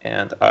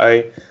 and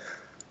I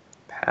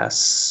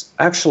pass.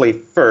 Actually,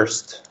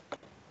 first,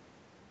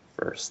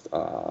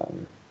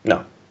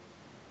 no,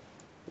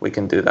 we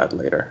can do that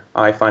later.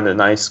 I find a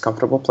nice,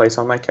 comfortable place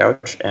on my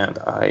couch, and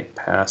I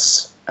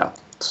pass out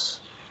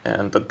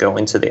and go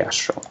into the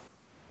astral.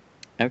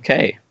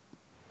 Okay.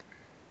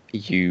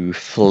 You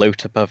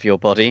float above your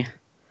body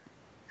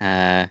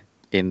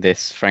in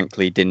this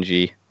frankly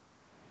dingy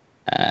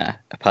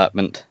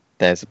apartment.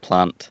 There's a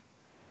plant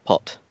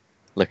pot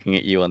looking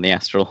at you on the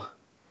astral.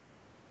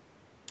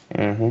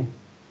 Mm-hmm.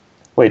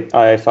 Wait,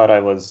 I thought I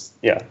was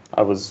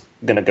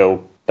gonna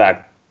go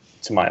back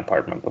to my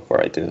apartment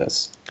before I do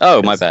this.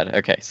 Oh, my bad.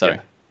 Okay, sorry.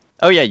 Yeah.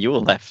 Oh, yeah, you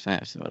all left.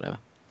 Whatever.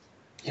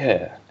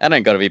 Yeah. I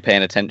don't gotta be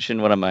paying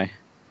attention. What am I?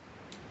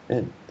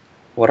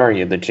 What are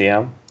you, the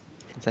GM?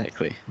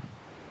 Exactly.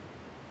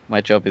 My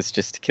job is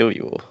just to kill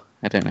you all.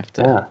 I don't have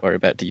to Yeah. worry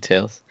about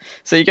details.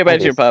 So you go back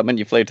to your Obvious. apartment,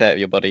 you float out of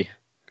your body,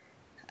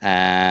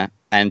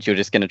 and you're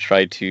just going to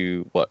try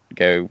to,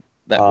 go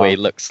that way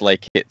looks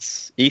like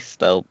it's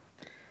east. I'll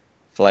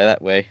fly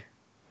that way.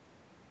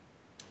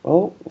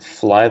 Well,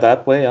 fly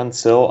that way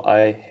until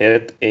I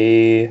hit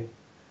a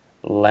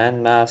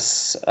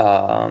landmass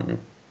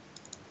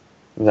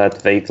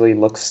that vaguely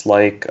looks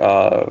like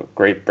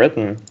Great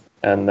Britain,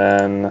 and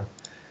then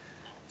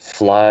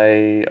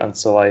fly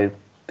until I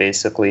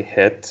basically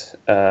hit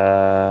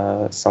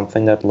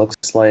something that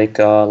looks like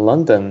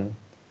London.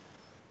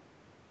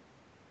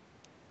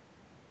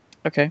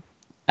 Okay.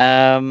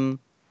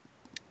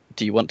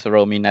 Do you want to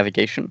roll me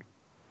navigation?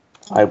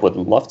 I would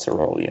love to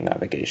roll you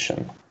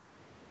navigation.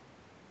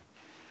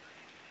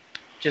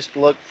 Just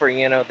look for,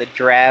 the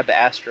drab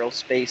astral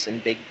space in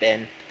Big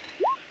Ben.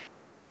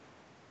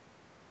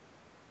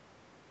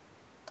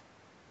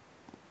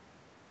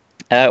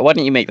 Why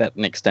don't you make that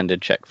an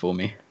extended check for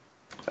me?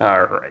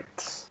 All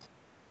right.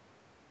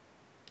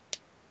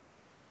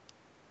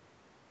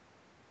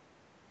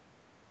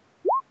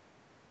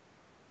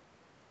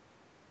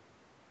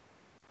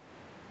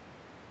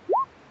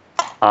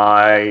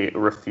 I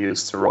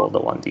refuse to roll the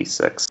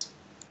 1d6.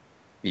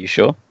 Are you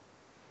sure?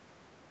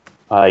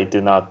 I do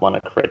not want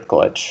a crit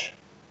glitch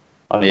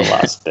on the Yeah.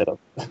 last bit of.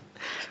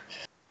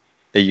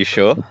 Are you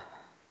sure?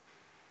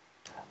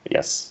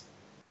 Yes.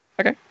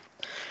 Okay.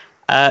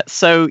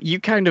 So you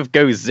kind of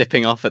go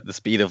zipping off at the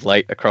speed of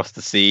light across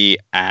the sea,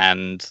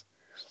 and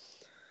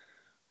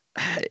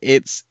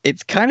it's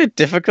kind of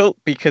difficult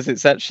because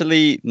it's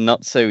actually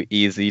not so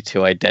easy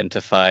to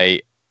identify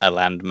a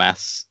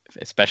landmass,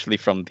 especially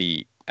from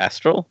the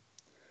astral,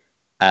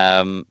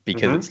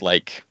 because it's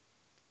like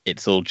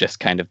it's all just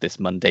kind of this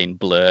mundane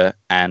blur,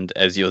 and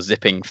as you're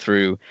zipping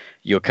through,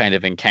 you're kind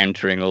of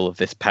encountering all of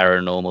this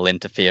paranormal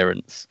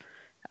interference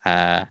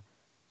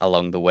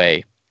along the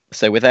way.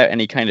 So without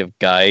any kind of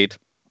guide,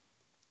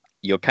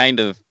 you're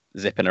kind of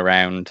zipping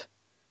around,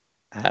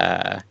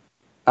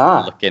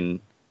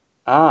 looking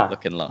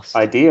lost.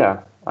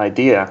 Idea.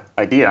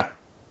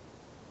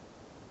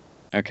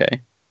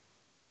 Okay.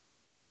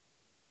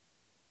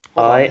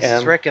 This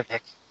is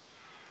Reykjavik.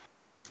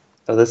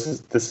 Oh, this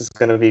is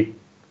gonna be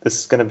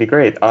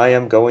great. I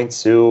am going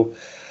to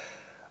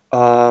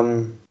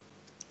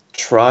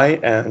try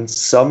and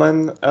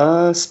summon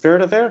a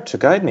spirit of air to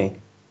guide me.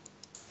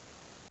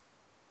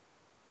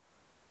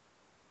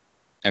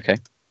 Okay.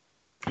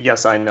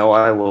 Yes, I know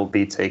I will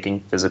be taking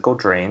physical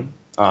drain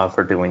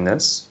for doing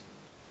this.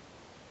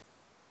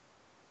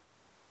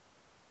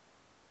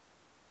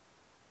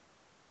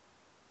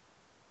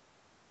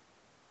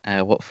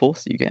 What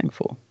force are you going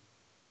for?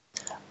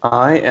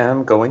 I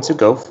am going to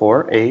go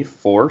for a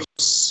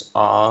force.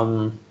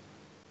 Why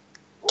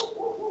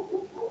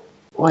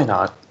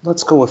not?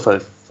 Let's go with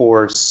a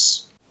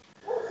force.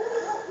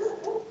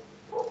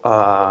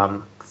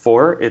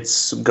 4.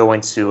 It's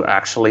going to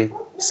actually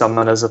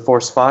summon as a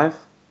force 5.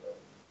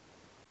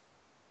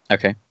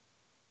 Okay.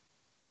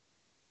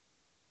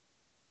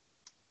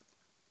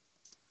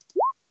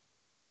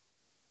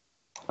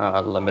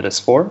 Limit is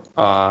 4.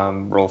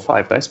 Roll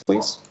 5 dice,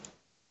 please.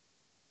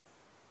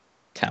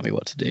 Tell me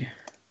what to do.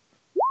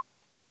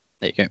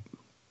 There you go.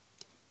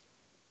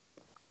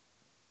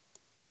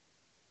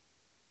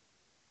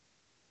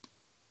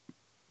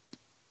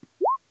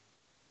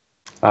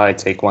 I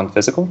take 1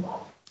 physical.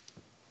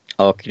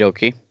 Okie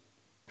dokie.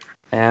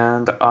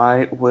 And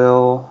I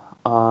will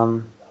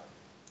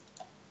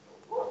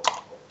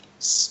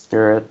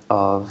Spirit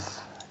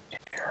of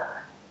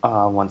Air.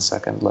 1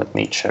 second, let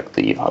me check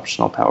the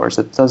optional powers.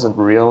 It doesn't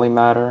really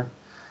matter,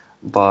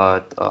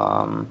 but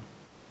the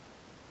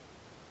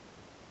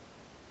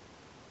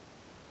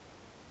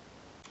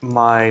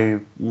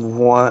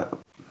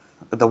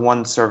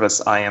one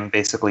service I am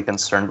basically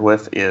concerned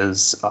with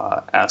is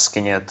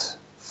asking it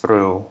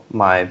through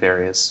my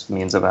various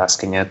means of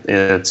asking it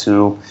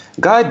to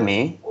guide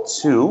me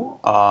to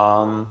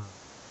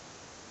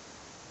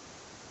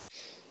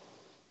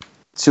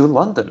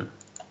London.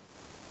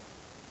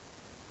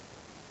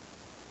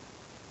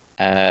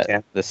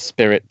 Okay. The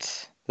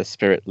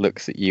spirit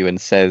looks at you and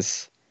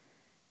says,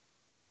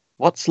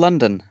 "What's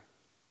London?"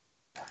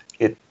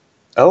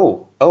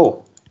 Oh,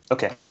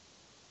 okay.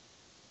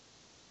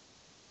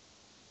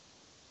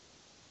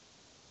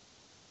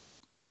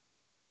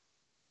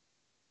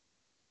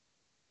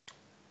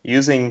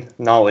 Using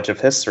knowledge of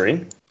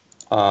history,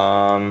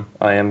 I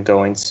am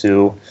going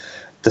to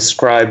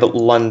describe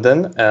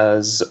London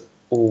as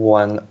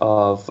one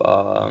of those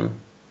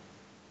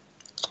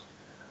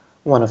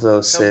Tell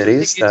him to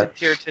cities take you to that.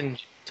 Puritan.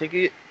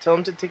 Tell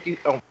him to take you.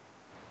 Oh,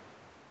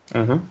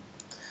 Mhm.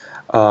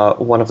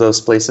 One of those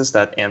places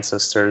that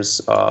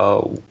ancestors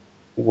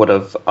would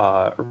have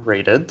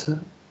raided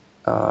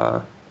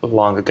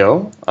long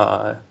ago.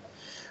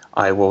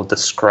 I will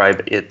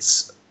describe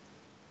its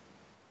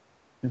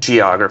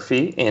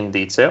geography in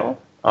detail,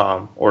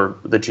 or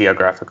the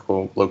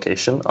geographical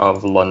location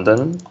of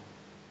London,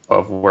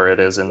 of where it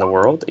is in the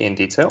world in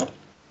detail.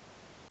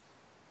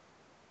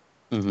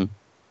 Mm-hmm.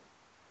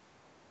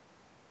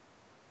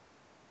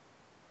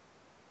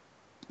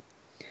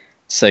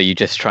 So you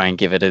just try and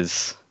give it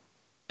as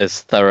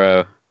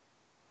thorough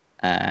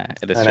a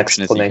An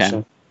description as you can.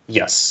 explanation.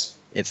 Yes.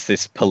 It's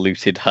this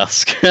polluted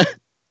husk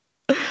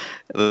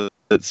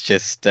that's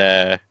just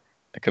a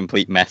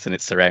complete mess, and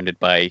it's surrounded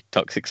by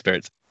toxic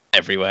spirits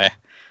everywhere.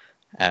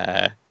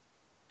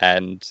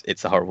 And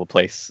it's a horrible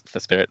place for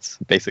spirits,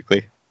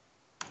 basically.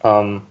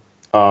 Um,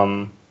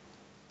 um,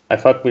 I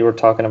thought we were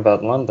talking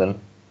about London.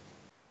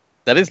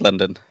 That is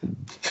London.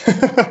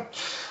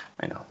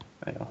 I know.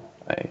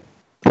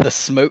 The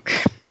smoke,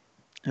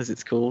 as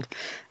it's called.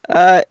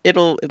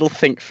 It'll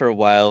think for a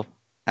while,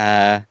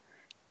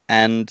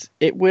 and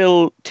it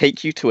will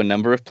take you to a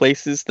number of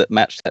places that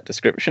match that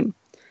description.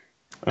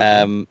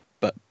 Okay.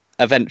 But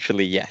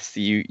eventually, yes,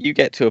 you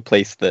get to a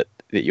place that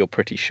you're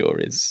pretty sure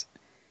is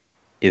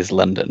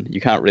London. You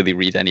can't really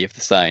read any of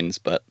the signs,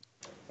 but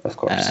Of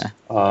course.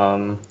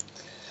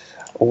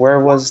 Where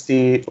was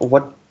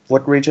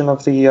what region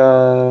of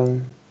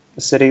the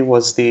city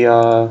was the?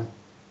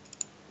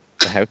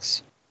 the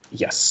house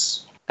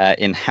Yes.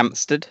 in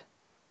Hampstead,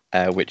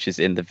 which is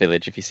in the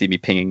village. If you see me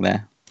pinging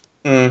there,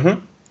 Mm-hmm.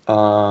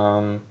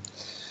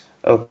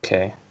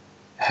 Okay.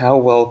 How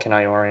well can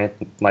I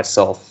orient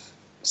myself?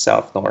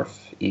 South,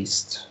 north,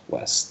 east,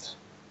 west.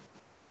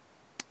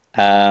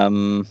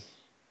 again,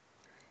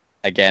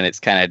 it's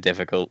kind of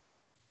difficult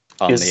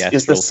on the Is the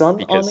astral sun on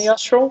the because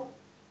astral?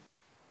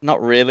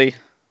 not really.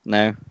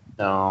 No,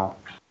 No.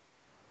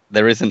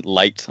 there isn't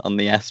light on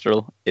the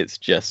astral. It's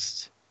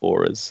just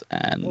auras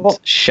and Well,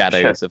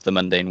 shadows shit. of the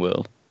mundane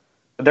world.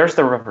 There's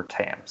the River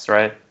Thames,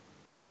 right?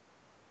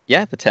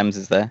 Yeah, the Thames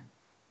is there.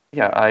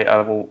 Yeah,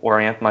 I will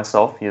orient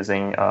myself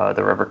using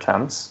the River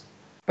Thames.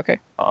 Okay.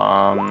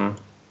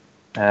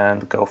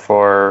 And go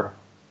for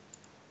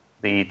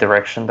the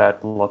direction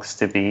that looks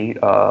to be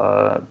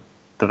the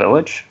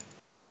village.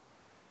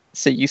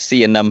 So you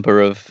see a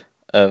number of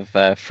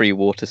free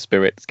water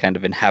spirits kind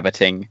of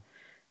inhabiting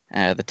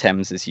the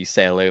Thames as you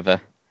sail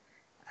over.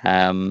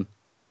 And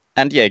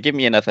yeah, give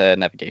me another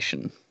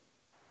navigation.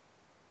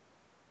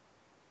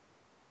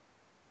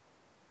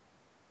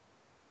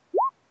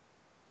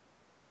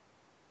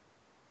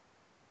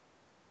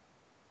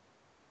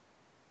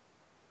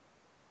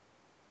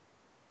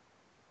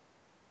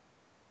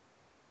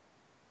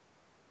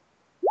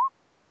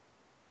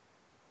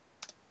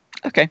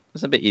 Okay,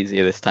 it's a bit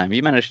easier this time.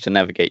 You managed to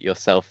navigate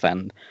yourself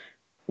and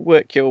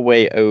work your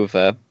way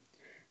over.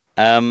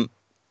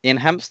 In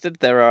Hampstead,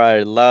 there are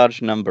a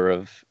large number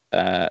of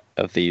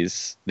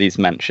these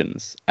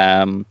mansions.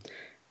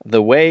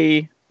 The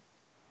way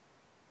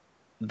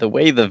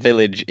the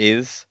village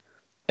is,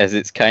 as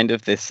it's kind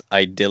of this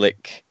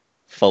idyllic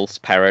false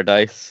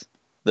paradise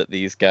that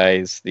these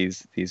guys,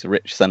 these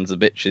rich sons of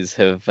bitches,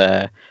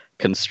 have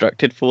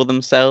constructed for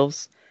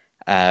themselves,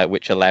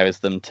 which allows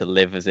them to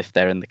live as if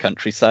they're in the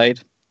countryside,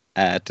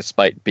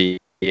 despite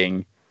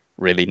being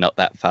really not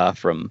that far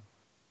from,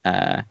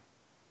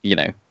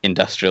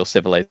 industrial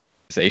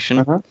civilization.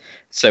 Uh-huh.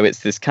 So it's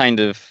this kind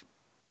of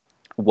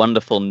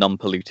wonderful,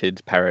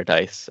 non-polluted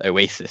paradise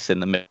oasis in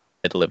the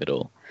middle of it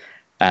all.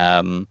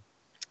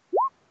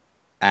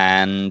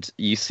 And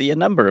you see a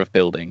number of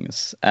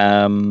buildings.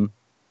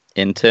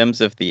 In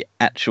terms of the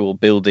actual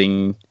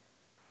building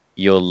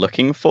you're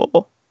looking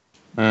for,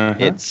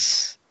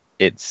 it's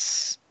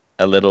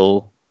a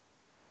little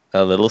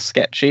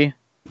sketchy.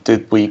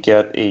 Did we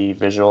get a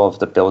visual of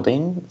the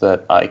building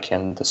that I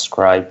can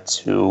describe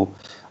to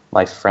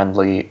my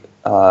friendly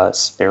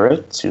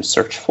spirit to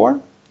search for,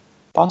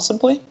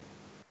 possibly?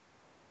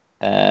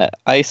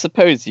 I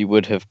suppose you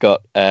would have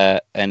got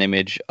an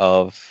image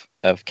of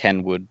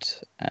Kenwood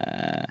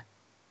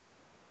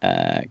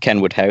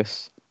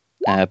House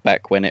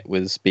back when it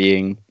was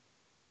being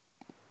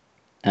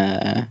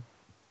kind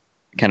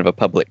of a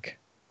public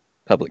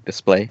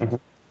display.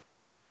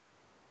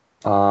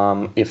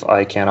 If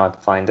I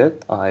cannot find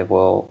it, I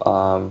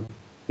will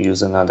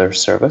use another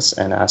service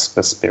and ask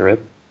the spirit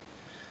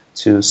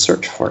to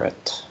search for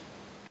it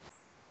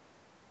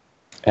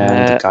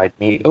and guide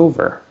me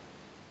over.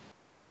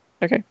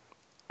 Okay.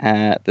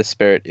 the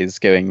spirit is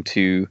going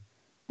to,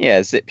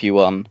 zip you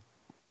on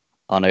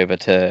over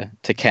to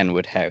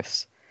Kenwood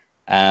House.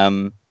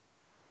 So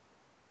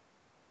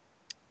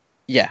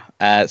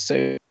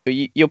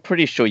you're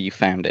pretty sure you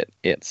found it.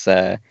 It's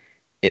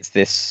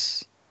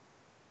this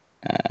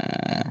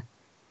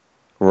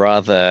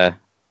rather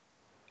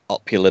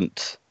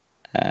opulent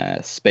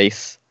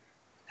space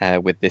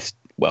with this.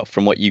 Well,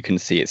 from what you can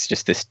see, it's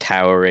just this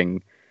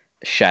towering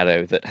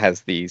shadow that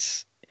has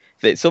these.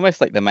 It's almost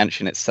like the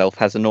mansion itself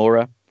has an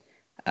aura,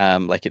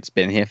 like it's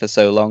been here for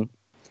so long.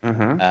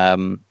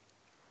 Mm-hmm.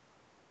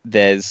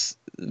 There's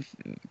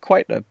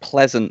quite a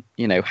pleasant,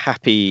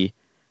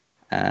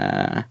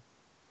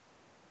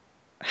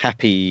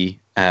 happy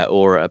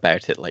aura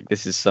about it. Like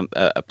this is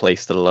a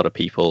place that a lot of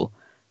people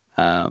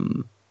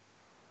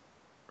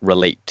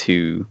relate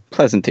to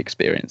pleasant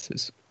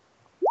experiences.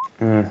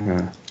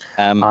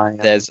 Mm-hmm.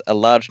 There's a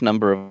large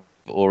number of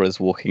auras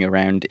walking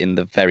around in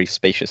the very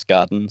spacious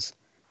gardens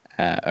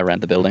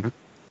around the building.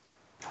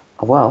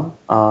 Well,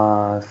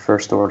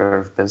 first order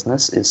of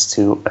business is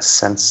to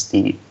sense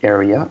the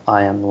area.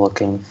 I am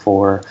looking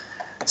for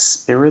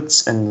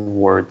spirits and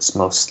wards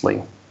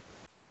mostly.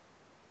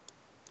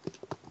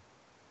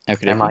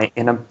 Okay. Am I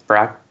in a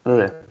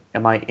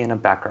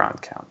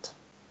background count?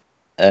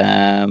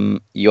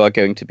 You are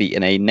going to be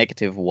in a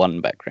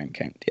 -1 background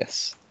count.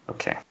 Yes.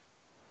 Okay.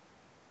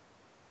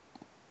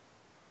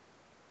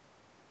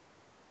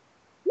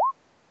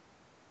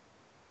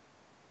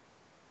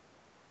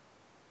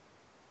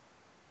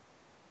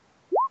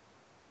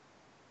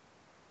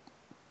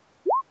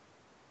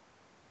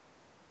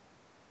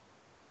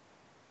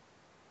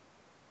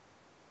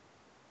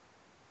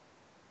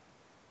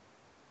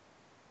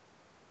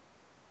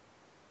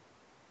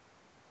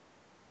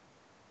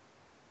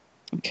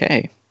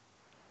 Okay.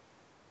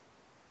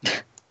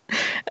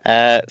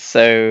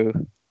 So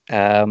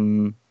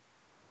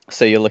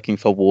you're looking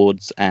for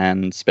wards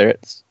and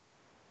spirits.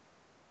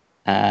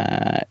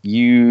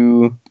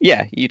 You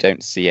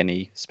don't see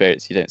any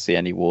spirits. You don't see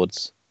any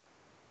wards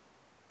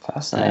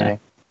Fascinating.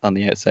 on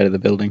the outside of the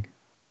building.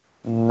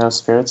 No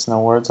spirits, no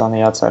wards on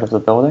the outside of the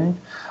building.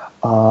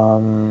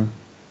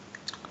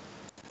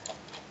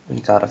 We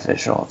got a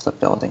visual of the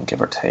building,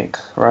 give or take,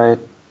 right?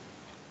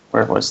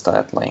 Where was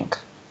that link?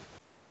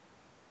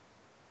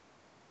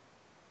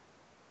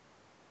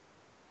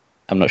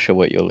 I'm not sure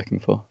what you're looking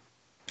for.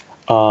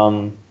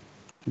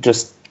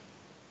 Just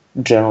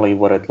generally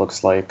what it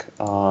looks like.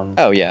 I'll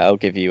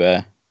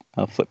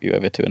flip you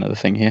over to another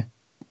thing here.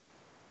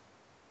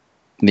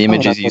 The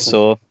images you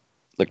saw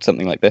looked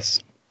something like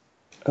this.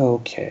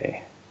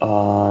 Okay.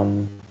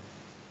 And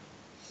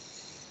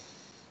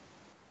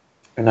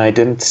I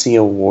didn't see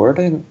a ward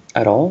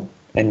at all?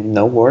 And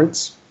no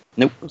wards?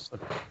 Nope.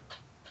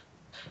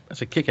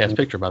 That's a kick-ass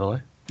picture, by the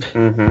way.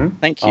 Mm-hmm.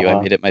 Thank you. I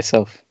made it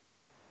myself.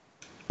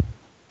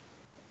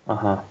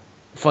 Uh-huh.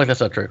 I feel like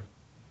that's not true.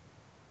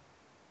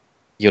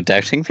 You're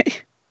doubting me?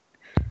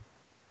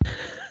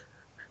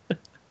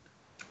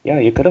 Yeah,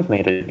 you could have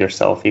made it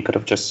yourself. You could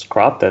have just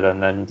cropped it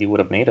and then you would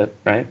have made it,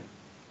 right?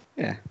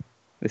 Yeah.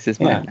 This is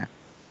mine now.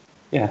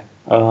 Yeah.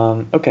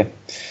 Okay.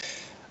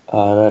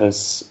 That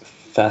is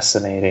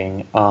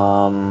fascinating.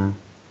 Well,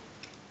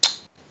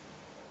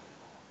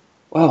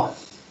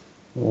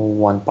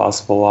 one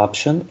possible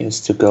option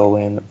is to go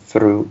in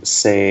through,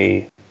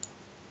 say,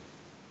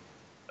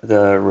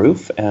 the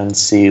roof and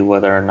see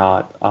whether or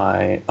not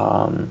I,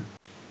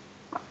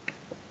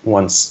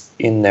 once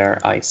in there,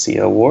 I see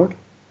a ward,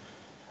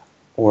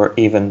 or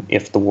even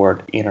if the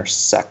ward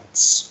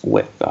intersects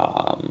with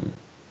the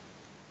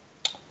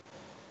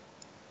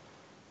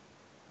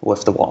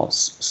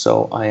walls.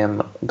 So I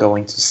am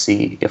going to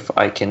see if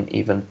I can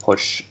even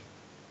push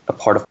a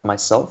part of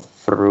myself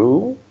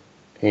through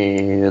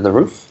the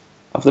roof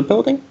of the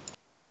building.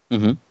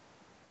 Mm-hmm.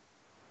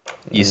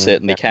 You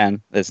certainly can.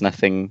 There's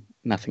nothing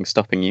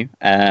stopping you,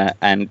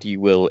 and you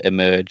will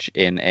emerge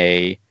in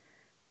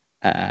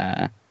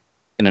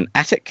an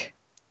attic,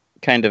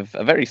 kind of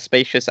a very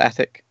spacious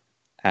attic.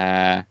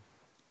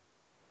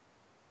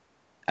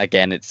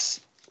 Again, it's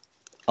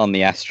on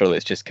the astral.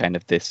 It's just kind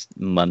of this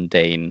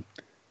mundane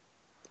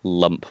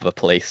lump of a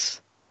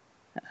place.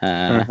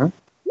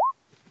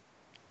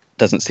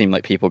 Doesn't seem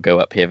like people go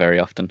up here very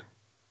often.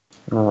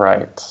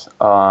 Right.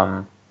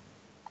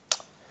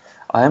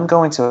 I am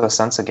going to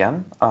sense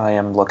again. I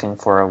am looking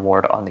for a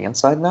ward on the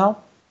inside now.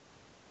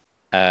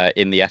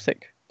 In the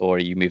attic, or are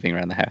you moving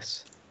around the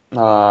house?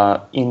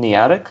 In the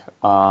attic,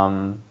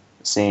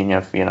 seeing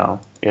if,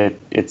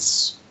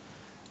 it's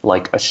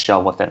like a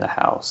shell within the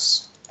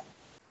house.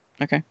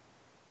 Okay.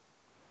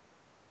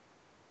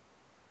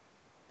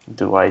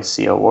 Do I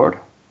see a ward?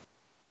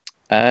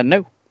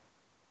 No.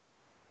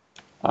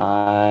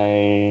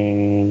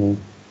 I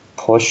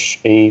push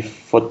a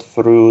foot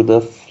through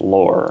the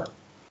floor.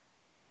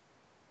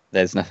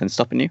 There's nothing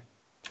stopping you?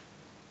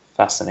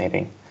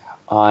 Fascinating.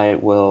 I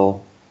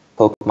will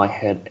poke my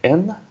head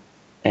in,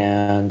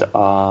 and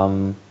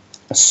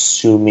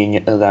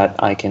assuming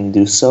that I can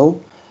do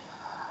so,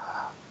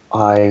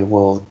 I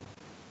will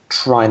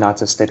try not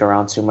to stick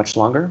around too much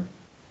longer.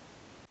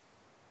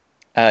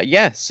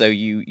 Yeah, so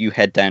you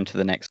head down to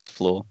the next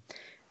floor.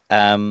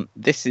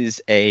 This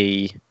is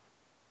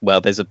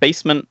there's a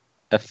basement,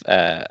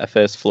 a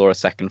first floor, a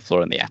second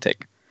floor, and the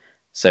attic.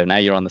 So now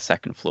you're on the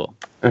second floor.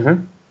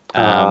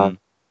 Mm-hmm.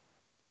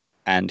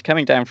 And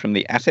coming down from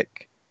the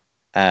attic,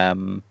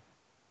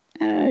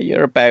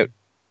 you're about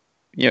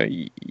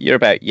in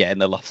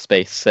the loft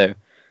space. So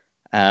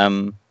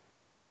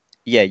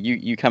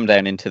you come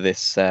down into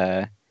this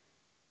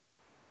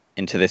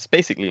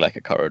basically like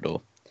a corridor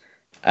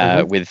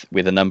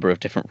with a number of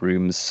different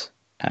rooms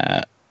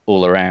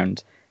all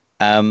around.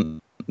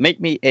 Make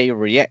me a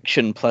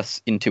reaction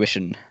plus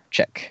intuition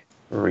check.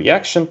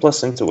 Reaction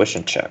plus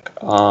intuition check.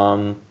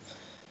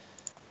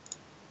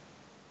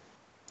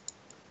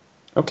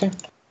 Okay.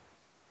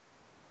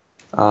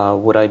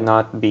 Would I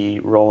not be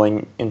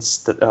rolling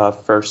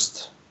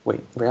first?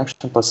 Wait,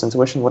 reaction plus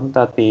intuition? Wouldn't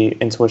that be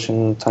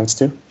intuition times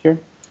 2 here?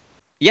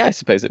 Yeah, I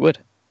suppose it would.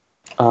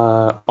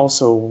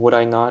 Also, would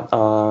I not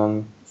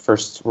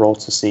first roll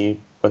to see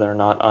whether or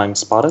not I'm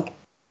spotted?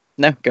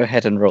 No, go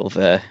ahead and roll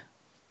the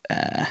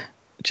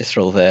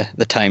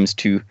times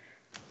 2.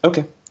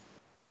 Okay.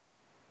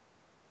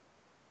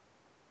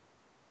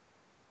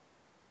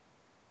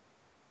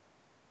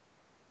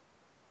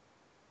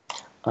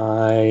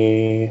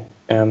 I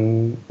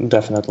am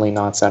definitely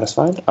not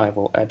satisfied. I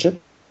will edge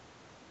it.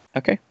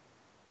 Okay.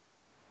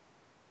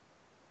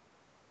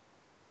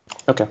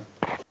 Okay.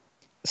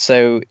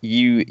 So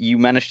you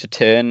manage to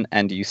turn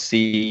and you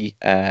see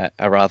a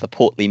rather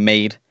portly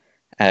maid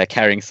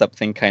carrying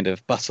something, kind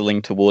of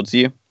bustling towards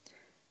you,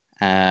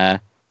 and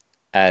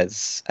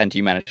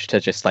you manage to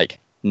just like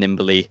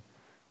nimbly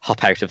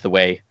hop out of the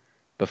way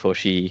before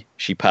she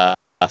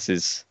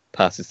passes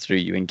through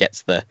you and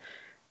gets the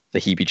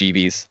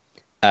heebie-jeebies.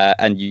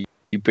 And you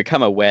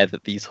become aware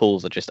that these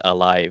halls are just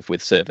alive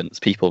with servants,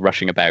 people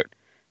rushing about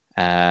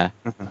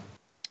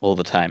all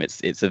the time.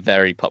 It's a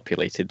very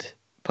populated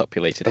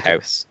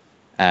house.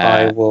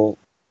 I will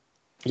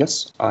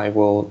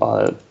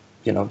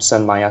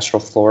send my astral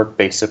floor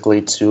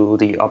basically to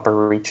the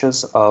upper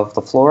reaches of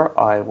the floor.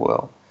 I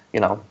will,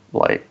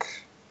 like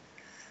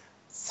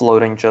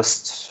floating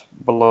just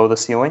below the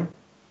ceiling.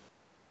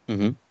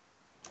 Mm-hmm.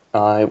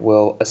 I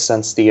will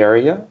sense the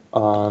area.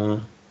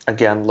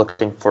 Again,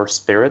 looking for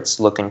spirits,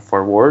 looking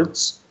for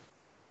wards.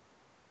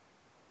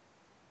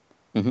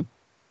 Mm-hmm.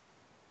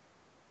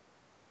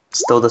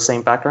 Still the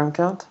same background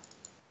count?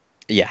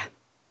 Yeah.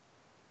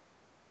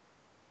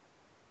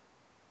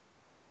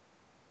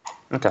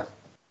 Okay.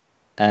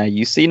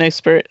 You see no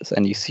spirits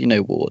and you see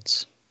no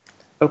wards.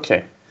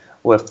 Okay.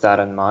 With that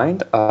in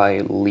mind, I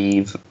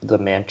leave the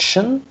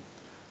mansion,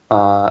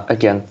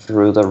 again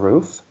through the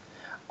roof.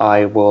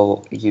 I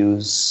will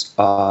use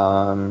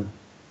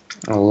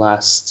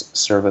last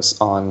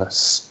service on the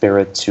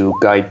spirit to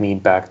guide me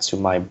back to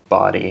my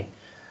body,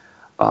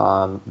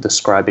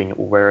 describing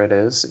where it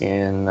is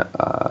in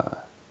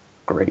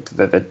great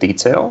vivid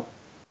detail.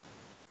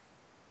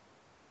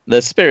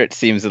 The spirit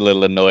seems a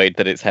little annoyed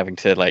that it's having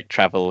to like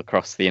travel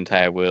across the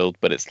entire world,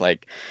 but it's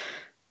like,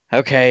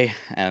 okay,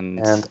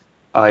 and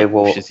I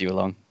will pushes you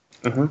along.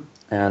 Mm-hmm.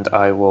 And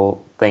I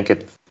will thank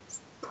it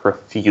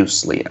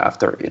profusely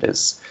after it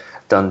is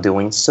done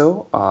doing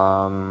so.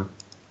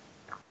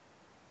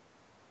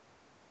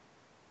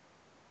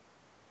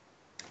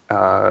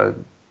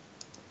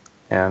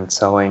 And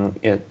telling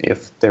it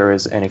if there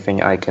is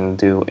anything I can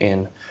do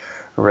in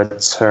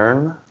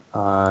return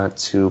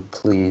to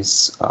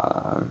please.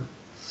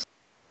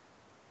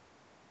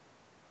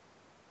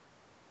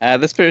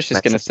 The spirit's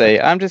just going to say,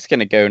 I'm just going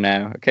to go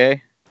now,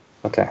 okay?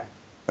 Okay.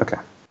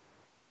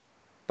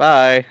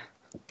 Bye.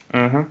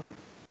 Mm-hmm.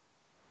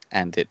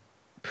 And it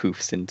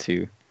poofs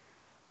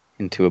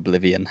into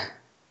oblivion.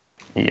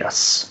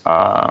 Yes.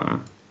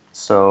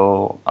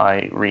 So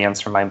I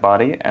re-enter my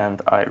body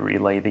and I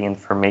relay the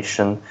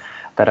information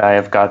that I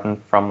have gotten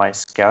from my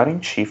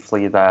scouting,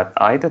 chiefly that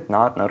I did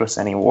not notice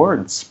any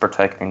wards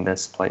protecting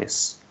this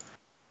place.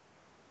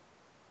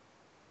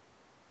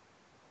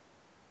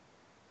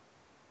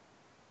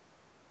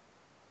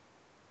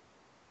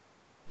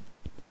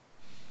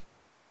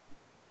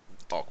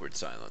 Awkward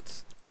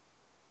silence.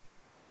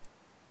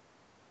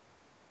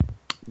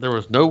 There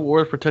was no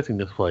ward protecting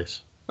this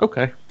place.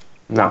 Okay.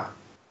 No.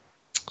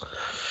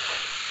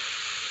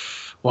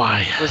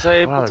 Why? Was I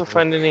able to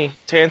find any,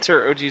 to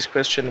answer OG's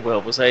question,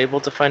 Will, was I able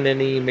to find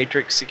any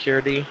Matrix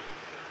security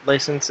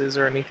licenses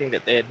or anything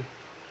that they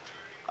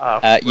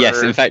had?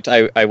 Yes, in fact,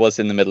 I was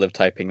in the middle of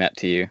typing that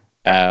to you,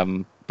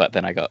 but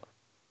then I got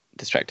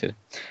distracted.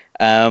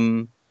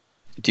 Do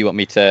you want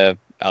me to...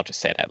 I'll just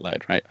say it out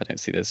loud, right? I don't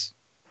see this.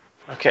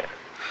 Okay.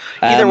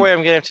 Either way, I'm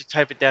going to have to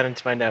type it down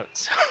into my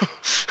notes.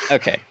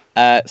 Okay.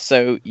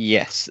 So,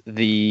 yes,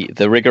 the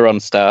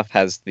Rigoron staff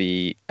has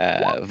the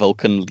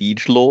Vulcan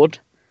Liege Lord.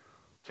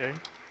 Okay.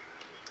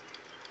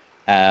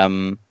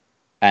 And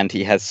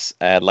he has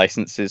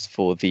licenses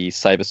for the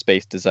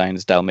Cyberspace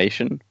Designs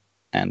Dalmatian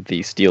and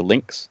the Steel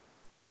Lynx.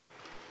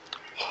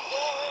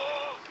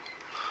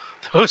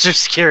 Those are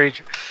scary.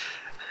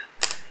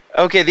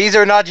 Okay, these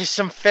are not just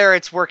some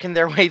ferrets working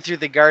their way through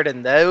the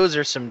garden. Those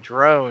are some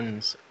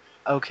drones.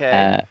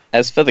 Okay.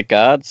 As for the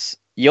guards,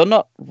 you're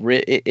not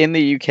in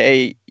the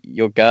UK.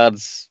 Your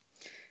guards,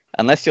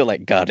 unless you're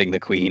like guarding the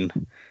Queen,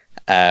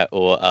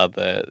 or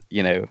other,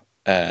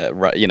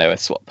 a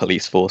SWAT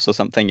police force or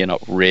something, you're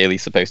not really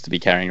supposed to be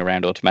carrying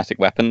around automatic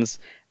weapons.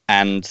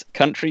 And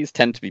countries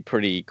tend to be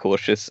pretty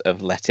cautious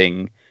of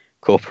letting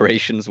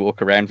corporations walk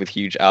around with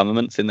huge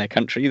armaments in their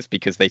countries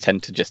because they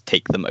tend to just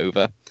take them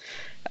over.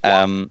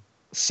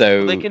 So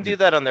Well, they can do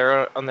that on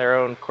their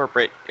own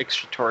corporate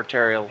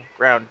extraterritorial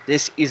ground.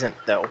 This isn't,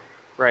 though,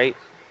 right?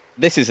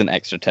 this isn't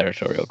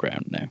extraterritorial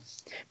ground, no.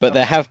 But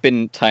there have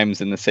been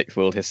times in the Sixth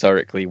World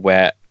historically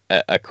where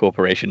a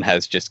corporation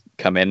has just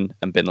come in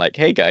and been like,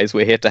 "Hey guys,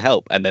 we're here to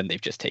help," and then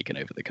they've just taken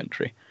over the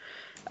country.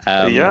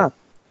 Yeah,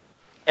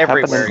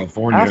 Everywhere.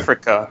 California.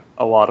 Africa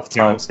a lot of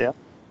times. Yeah.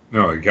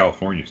 No, like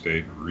California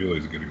state really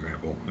is a good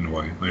example in a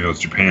way. I know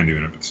it's Japan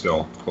doing it, but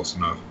still close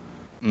enough.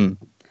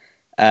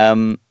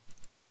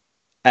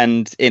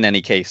 And in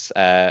any case,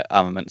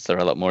 armaments are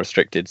a lot more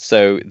restricted.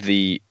 So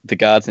the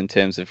guards, in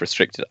terms of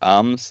restricted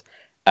arms,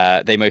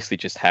 they mostly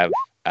just have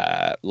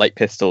light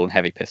pistol and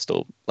heavy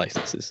pistol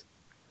licenses.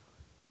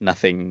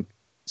 Nothing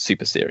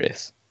super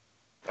serious.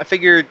 I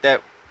figured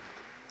that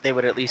they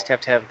would at least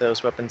have to have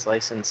those weapons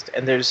licensed,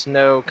 and there's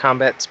no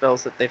combat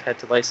spells that they've had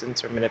to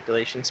license or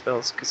manipulation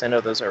spells, because I know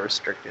those are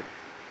restricted.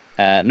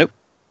 Nope.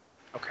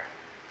 Okay.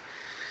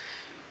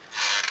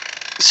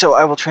 So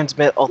I will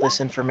transmit all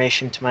this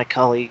information to my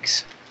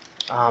colleagues.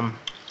 The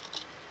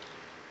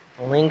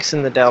lynx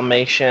and the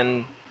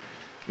Dalmatian,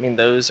 I mean,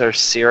 those are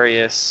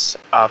serious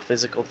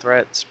physical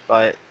threats,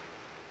 but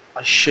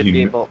I should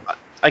be able...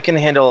 I can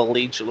handle a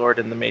liege lord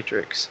in the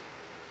Matrix.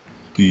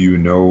 Do you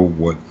know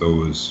what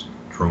those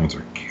drones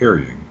are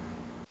carrying?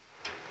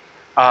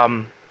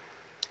 Let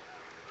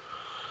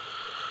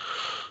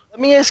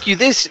me ask you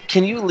this.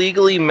 Can you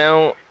legally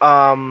mount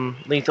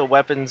lethal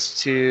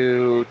weapons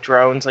to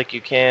drones like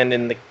you can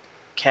in the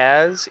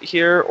CAS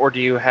here, or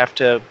do you have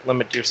to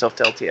limit yourself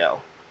to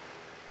LTL?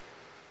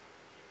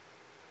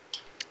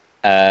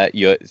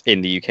 You're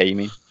in the UK, you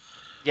mean?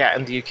 Yeah,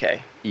 in the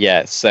UK.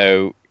 Yeah,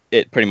 so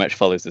it pretty much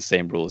follows the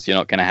same rules. You're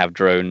not going to have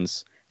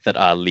drones that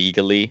are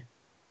legally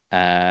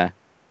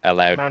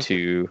allowed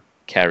to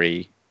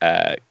carry,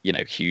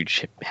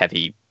 huge,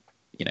 heavy,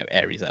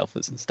 Ares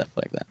alphas and stuff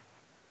like that.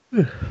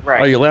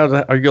 Right. Are you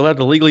allowed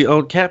to legally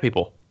own cat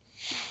people?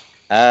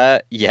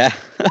 Yeah,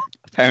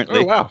 apparently.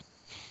 Oh wow.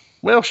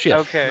 Well, shit.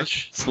 Okay.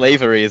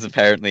 Slavery is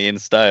apparently in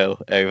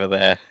style over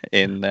there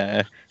in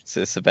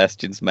Sir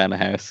Sebastian's manor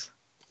house.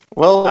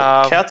 Well,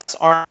 cats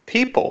aren't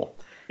people.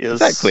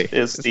 Exactly.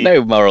 Is There's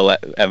no moral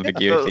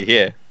ambiguity Yeah,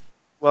 here.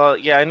 Well,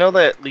 yeah, I know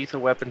that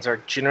lethal weapons are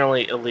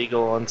generally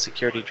illegal on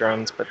security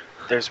drones, but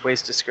there's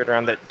ways to skirt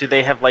around that. Do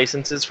they have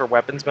licenses for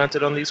weapons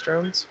mounted on these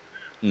drones?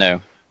 No.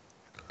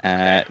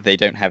 They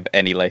don't have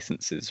any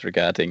licenses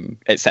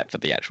except for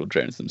the actual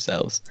drones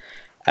themselves,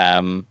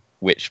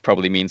 which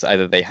probably means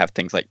either they have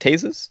things like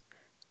tasers,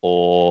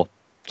 or,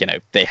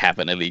 they have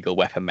an illegal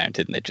weapon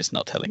mounted and they're just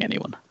not telling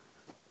anyone.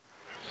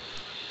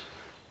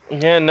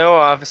 Yeah, no,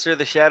 officer.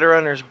 The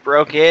Shadowrunners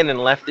broke in and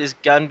left this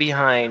gun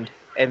behind,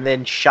 and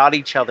then shot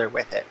each other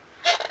with it.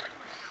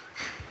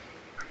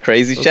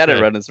 Crazy Okay.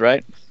 Shadowrunners,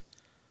 right?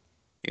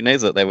 Who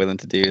knows what they're willing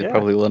to do? Yeah, They're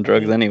probably all on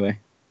drugs anyway.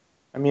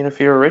 I mean, if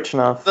you're rich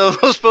enough.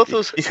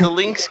 The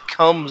Lynx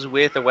comes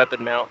with a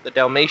weapon mount. The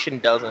Dalmatian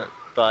doesn't,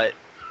 but,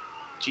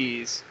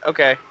 geez.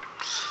 Okay.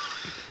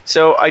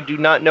 So I do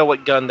not know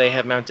what gun they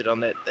have mounted on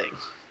that thing.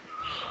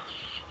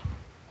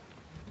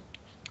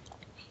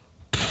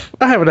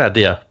 I have an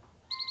idea.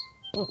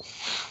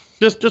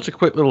 Just a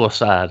quick little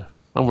aside.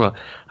 I'm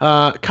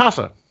gonna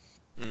Kasa.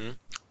 Mhm.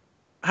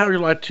 How would you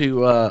like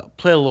to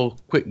play a little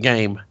quick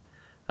game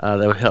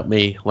that would help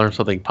me learn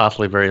something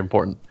possibly very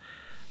important?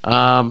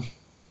 I'm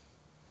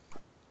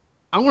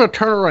going to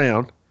turn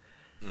around,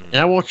 and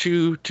I want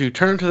you to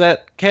turn to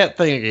that cat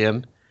thing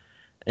again,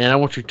 and I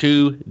want you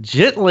to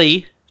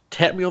gently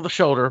tap me on the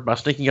shoulder by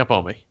sneaking up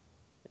on me.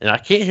 And I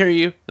can't hear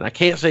you, and I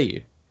can't see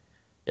you.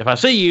 If I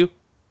see you,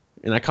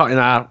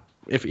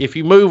 if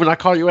you move and I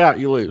call you out,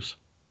 you lose. Does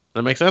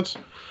that make sense?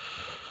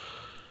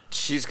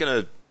 She's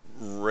gonna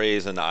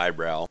raise an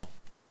eyebrow.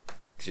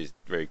 She's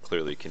very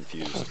clearly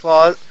confused.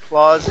 Claws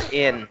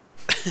in.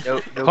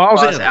 No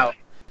claws in. out.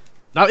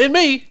 Not in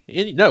me.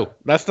 No,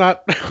 that's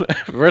not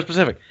very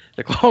specific.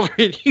 The claws are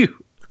in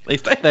you. They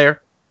stay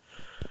there.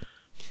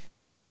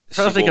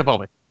 Try to sneak up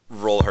on me.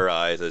 Roll her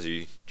eyes as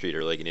you treat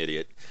her like an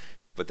idiot,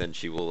 but then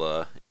she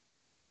will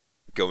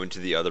go into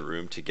the other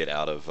room to get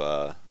out of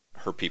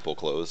her people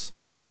clothes,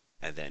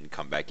 and then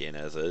come back in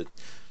as a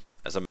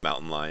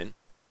mountain lion.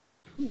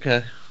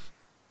 Okay.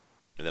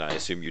 And then I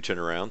assume you turn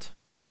around.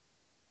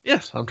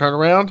 Yes, I'm turning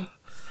around.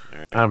 All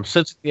right. I'm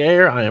sensing the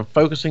air. I am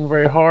focusing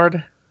very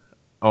hard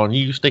on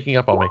you sneaking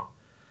up on me.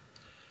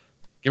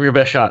 Give me your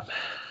best shot.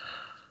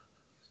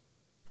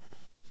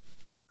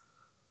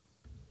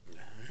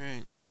 All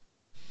right.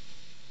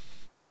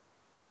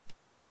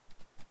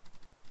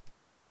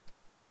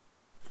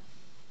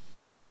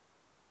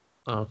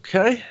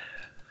 Okay.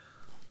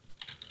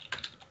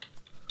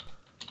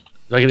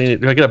 Do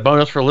I get a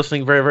bonus for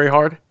listening very, very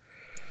hard?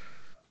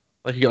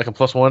 Like you get like a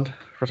 +1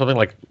 for something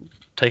like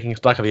taking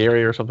stock of the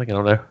area or something? I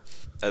don't know.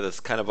 That's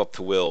kind of up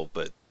to Will,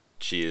 but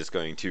she is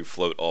going to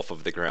float off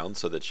of the ground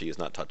so that she is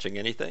not touching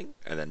anything,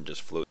 and then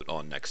just float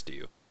on next to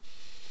you.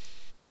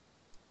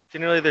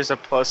 Generally, there's a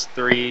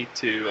 +3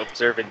 to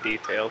observe in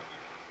detail.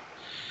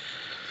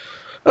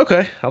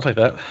 Okay, I'll take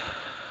that.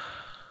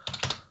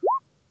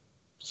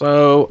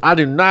 So I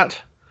do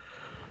not.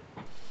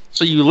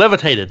 So you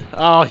levitated.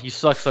 Oh, you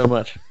suck so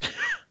much.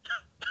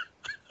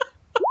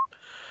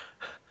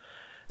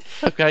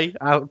 Okay,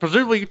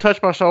 presumably you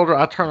touch my shoulder.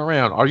 I turn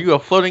around. Are you a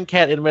floating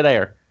cat in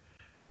midair?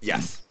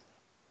 Yes.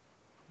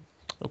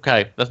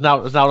 Okay, that's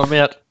not what I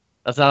meant.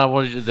 That's not what I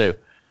wanted you to do.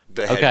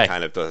 The head Okay.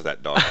 kind of does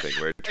that dog thing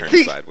where it turns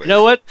think- sideways. You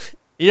know what?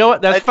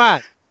 That's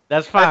fine.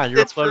 That's fine. You're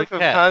a That's floating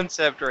proof of cat.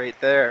 concept right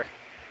there.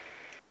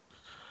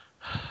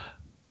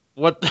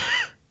 What?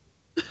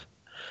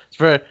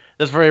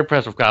 That's very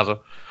impressive, Kasa.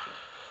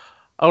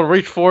 I'll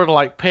reach forward to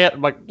like pet.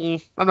 I'm like, I'm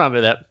not gonna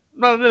do that. I'm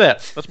not gonna do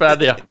that. That's a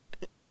bad idea.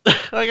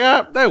 Like,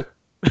 no.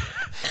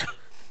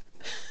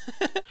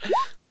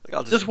 Like,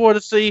 I'll Just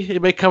wanted to see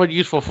it may come in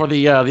useful for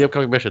the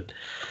upcoming mission.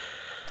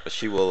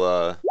 She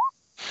will.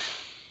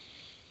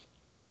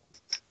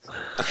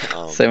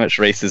 So much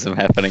racism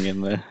happening in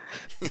the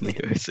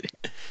OC.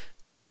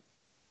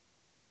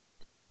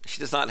 She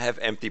does not have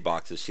empty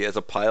boxes. She has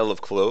a pile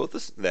of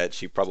clothes that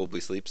she probably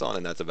sleeps on,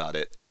 and that's about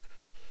it.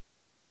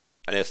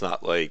 And it's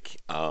not like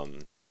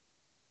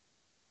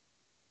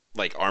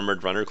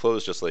armored runner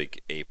clothes, just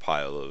like a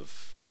pile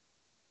of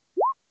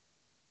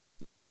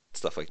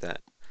stuff like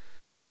that.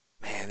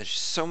 Man, there's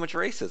just so much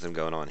racism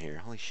going on here.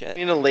 Holy shit.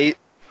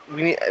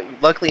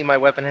 Luckily, my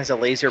weapon has a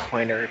laser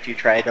pointer. If you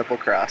try a double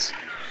cross.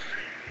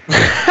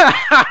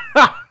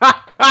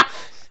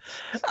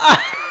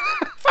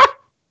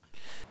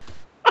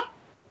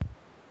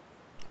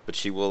 But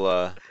she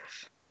will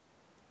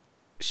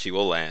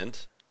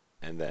land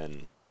and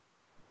then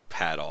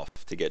pad off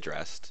to get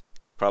dressed.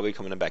 Probably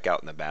coming back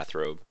out in the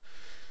bathrobe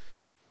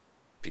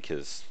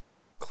because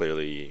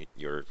clearly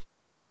you're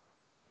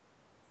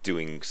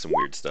doing some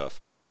weird stuff.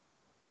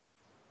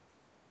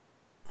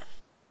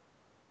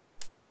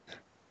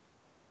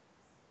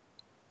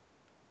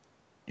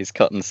 Is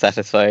Cotton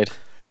satisfied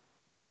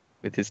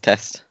with his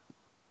test?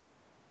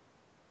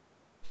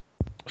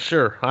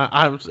 Sure.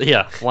 I'm.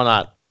 Yeah. Why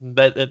not?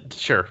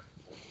 Sure.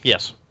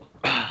 Yes.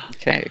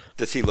 Okay.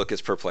 Does he look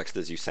as perplexed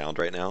as you sound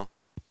right now?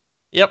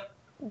 Yep.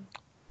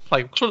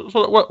 Like, so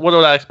what would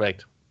I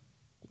expect?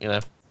 You know.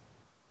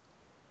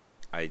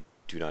 I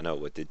do not know.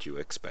 What did you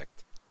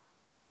expect?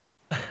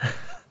 For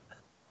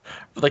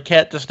the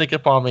cat to sneak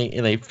up on me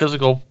in a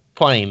physical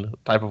plane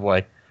type of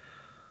way.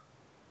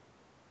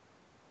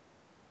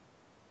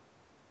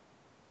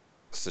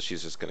 So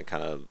she's just gonna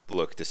kind of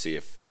look to see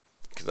if,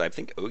 because I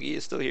think Ogie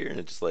is still here, and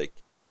it's just like,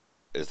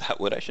 is that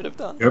what I should have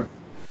done? Yep.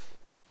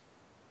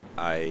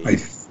 I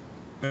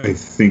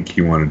think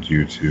he wanted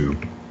you to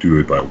do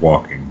it by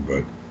walking,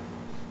 but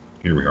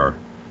here we are.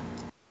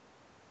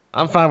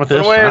 I'm fine with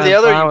this. One way or the I'm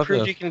other, fine you with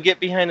proved this. you can get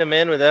behind a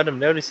man without him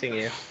noticing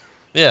you.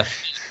 Yeah.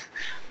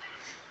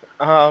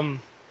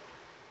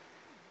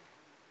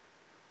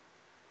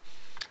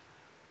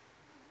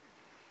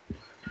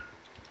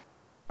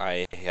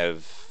 I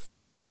have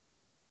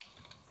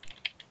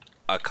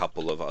a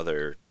couple of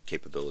other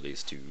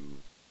capabilities to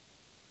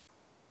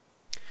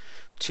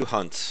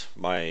hunt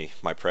my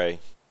prey.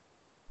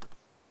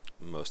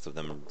 Most of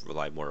them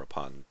rely more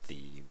upon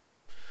the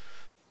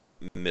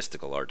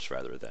mystical arts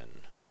rather than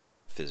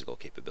physical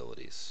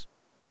capabilities.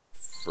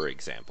 For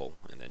example,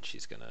 and then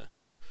she's gonna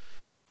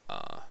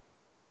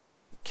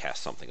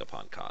cast something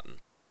upon Cotton.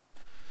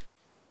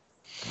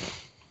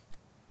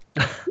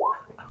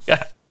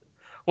 Yeah.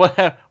 What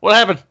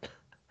happened?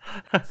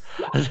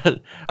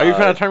 Are you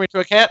trying to turn me into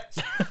a cat?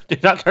 Do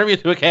not turn me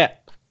into a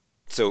cat.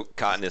 So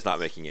Cotton is not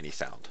making any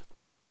sound.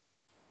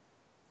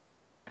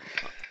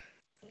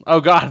 Oh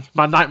God,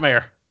 my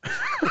nightmare.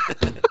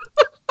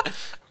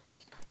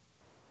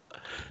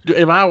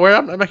 Am I aware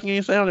I'm not making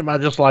any sound? Am I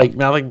just like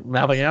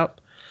mouthing out?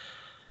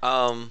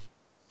 So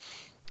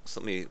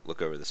let me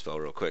look over the spell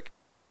real quick.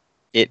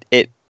 It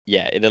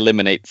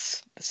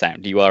eliminates the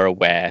sound. You are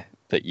aware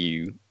that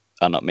you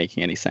are not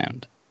making any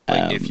sound.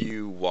 Like if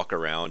you walk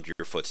around,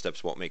 your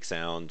footsteps won't make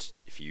sound.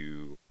 If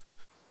you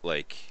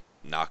like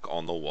knock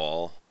on the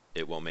wall,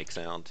 it won't make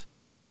sound.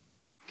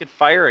 You could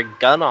fire a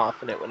gun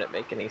off and it wouldn't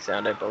make any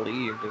sound, I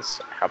believe,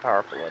 is how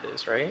powerful it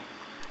is, right?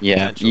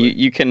 Yeah,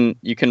 Potentially.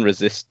 you can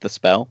resist the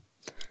spell.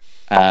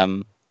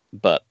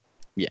 But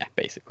yeah,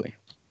 basically.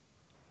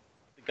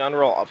 The gun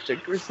roll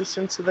object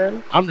resistance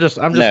then? I'm just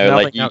No, mouthing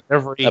like out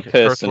every a person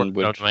curse word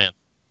would- known to man.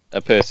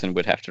 A person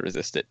would have to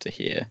resist it to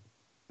hear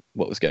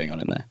what was going on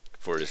in there.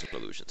 For it is an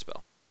illusion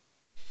spell.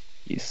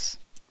 Yes.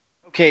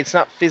 Okay, it's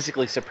not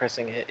physically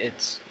suppressing it,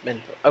 it's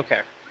mental.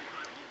 Okay.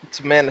 It's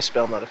a mana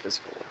spell, not a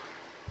physical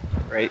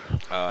one. Right?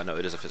 No,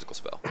 it is a physical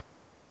spell.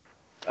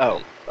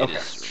 Oh, It okay.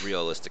 is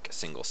realistic,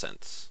 single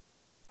sense.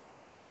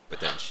 But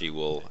then she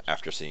will,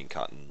 after seeing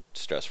Cotton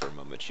stress for a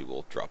moment, she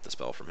will drop the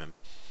spell from him.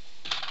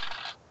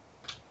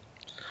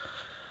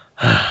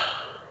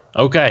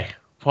 Okay.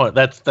 Point.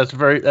 That's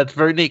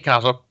very neat,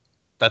 Kasa.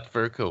 That's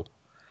very cool.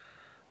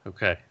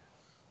 Okay.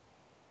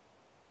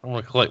 I'm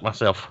gonna collect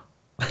myself.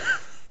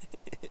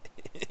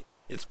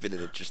 It's been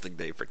an interesting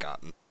day for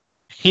Cotton.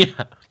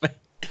 Yeah.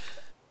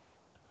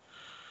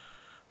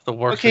 The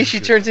worst. Okay, she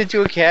turns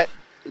into a cat.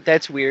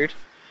 That's weird.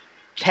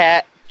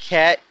 Cat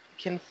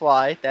can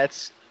fly.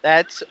 That's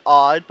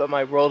odd, but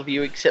my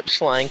worldview accepts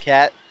flying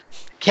cat.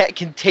 Cat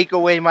can take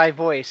away my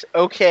voice.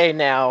 Okay,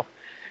 now,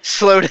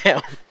 slow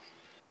down.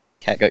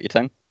 Cat got your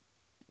tongue?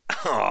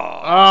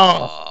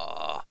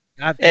 Oh.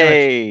 God damn it.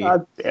 Hey!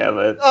 God damn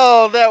it.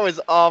 Oh, that was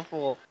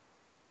awful.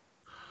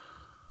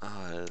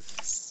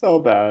 So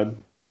bad.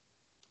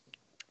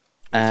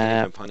 We can't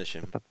Uh, even punish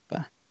him.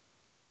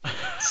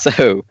 So,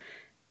 Sure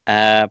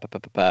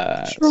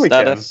we can.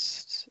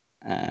 Stardust.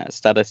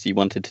 Stardust, you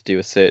wanted to do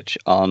a search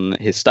on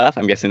his staff.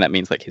 I'm guessing that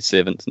means like his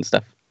servants and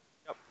stuff.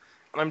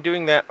 And I'm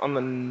doing that on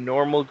the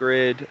normal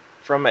grid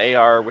from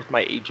AR with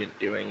my agent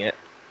doing it.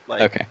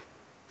 Like, Okay.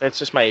 That's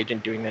just my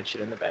agent doing that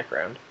shit in the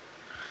background.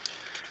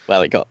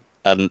 Well, it got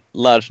a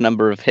large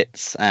number of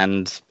hits,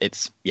 and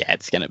it's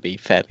going to be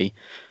fairly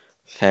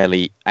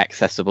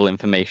accessible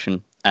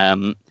information.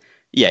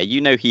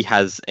 You know he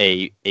has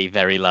a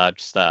very large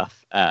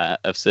staff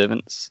of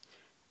servants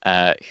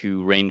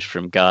who range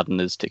from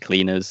gardeners to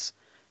cleaners.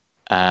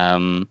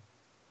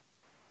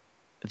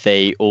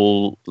 They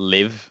all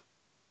live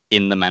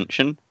in the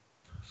mansion,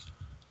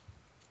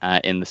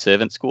 in the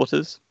servants'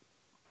 quarters,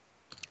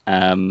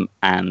 and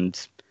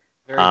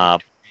Very Uh,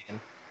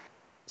 Victorian.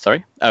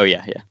 sorry. Oh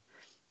yeah.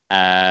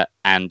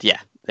 And yeah,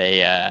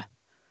 they're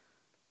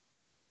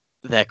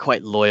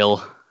quite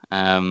loyal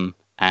and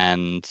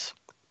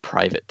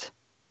private.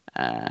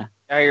 Hire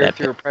they're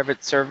through a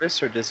private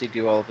service, or does he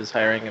do all of his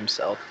hiring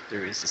himself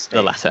through his estate?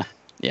 The latter.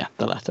 Yeah,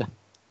 the latter.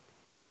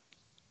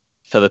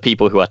 For the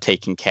people who are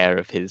taking care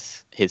of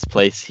his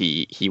place,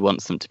 he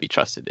wants them to be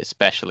trusted,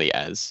 especially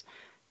as,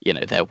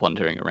 they're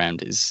wandering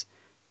around his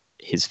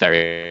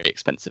very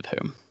expensive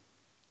home.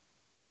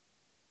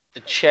 The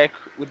check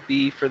would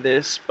be for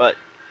this, but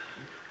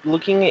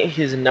looking at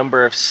his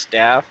number of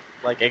staff,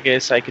 like I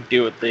guess I could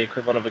do it the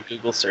equivalent of a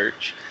Google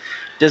search.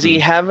 Does he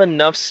have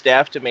enough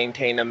staff to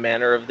maintain a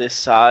manor of this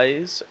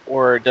size,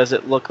 or does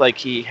it look like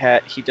he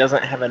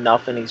doesn't have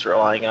enough and he's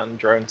relying on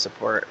drone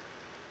support?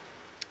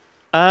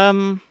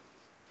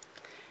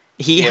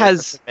 He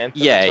has,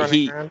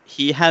 he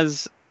he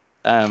has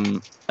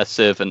a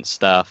servant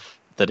staff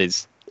that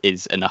is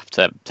enough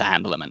to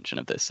handle a mansion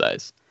of this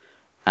size.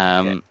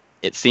 Okay.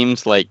 It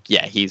seems like,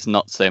 he's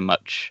not so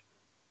much,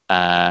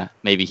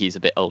 maybe he's a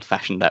bit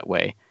old-fashioned that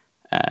way,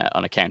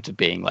 on account of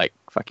being like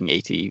fucking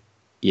 80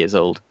 years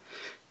old,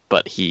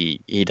 but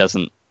he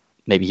doesn't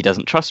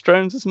trust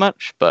drones as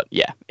much, but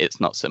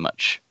it's not so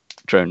much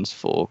drones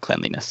for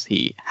cleanliness.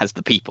 He has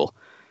the people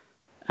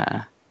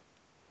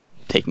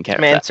taking care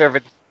of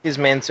that. His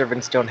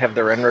manservants don't have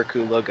the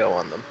Renraku logo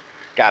on them.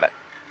 Got it.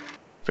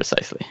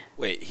 Precisely.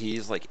 Wait,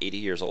 he's like 80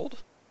 years old?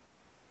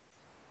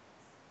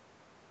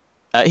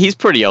 He's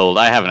pretty old.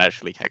 I haven't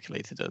actually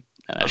calculated an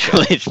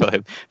actual age for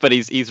him, but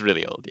he's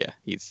really old. Yeah,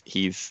 he's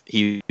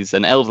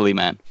an elderly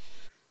man.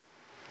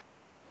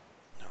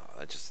 No,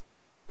 it's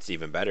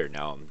even better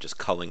now. I'm just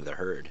culling the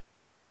herd.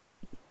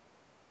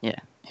 Yeah,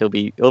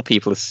 all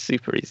people are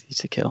super easy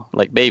to kill,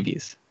 like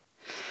babies.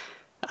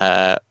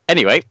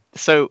 Anyway,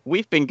 so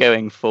we've been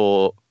going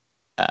for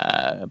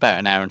about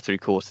an hour and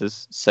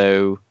 3/4.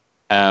 So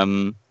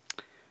I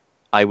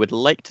would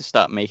like to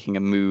start making a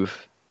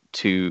move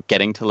to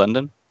getting to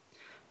London.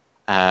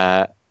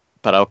 But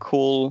I'll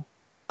call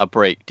a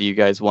break. Do you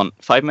guys want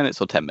 5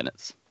 minutes or 10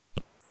 minutes?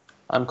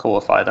 I'm cool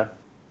with either.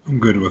 I'm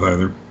good with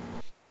either.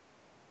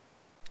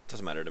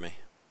 Doesn't matter to me.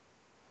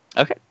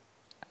 Okay.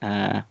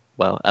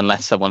 Well,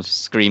 unless someone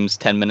screams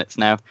 10 minutes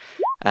now,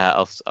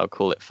 I'll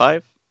call it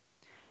 5.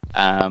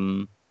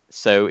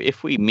 So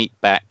if we meet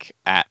back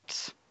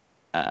at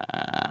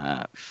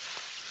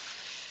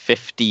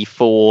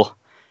 54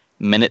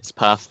 minutes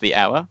past the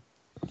hour,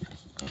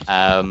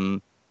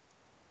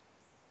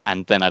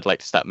 and then I'd like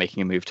to start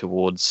making a move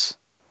towards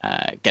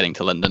getting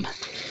to London.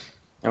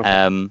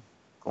 Okay.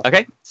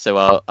 Okay,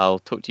 so I'll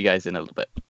talk to you guys in a little bit.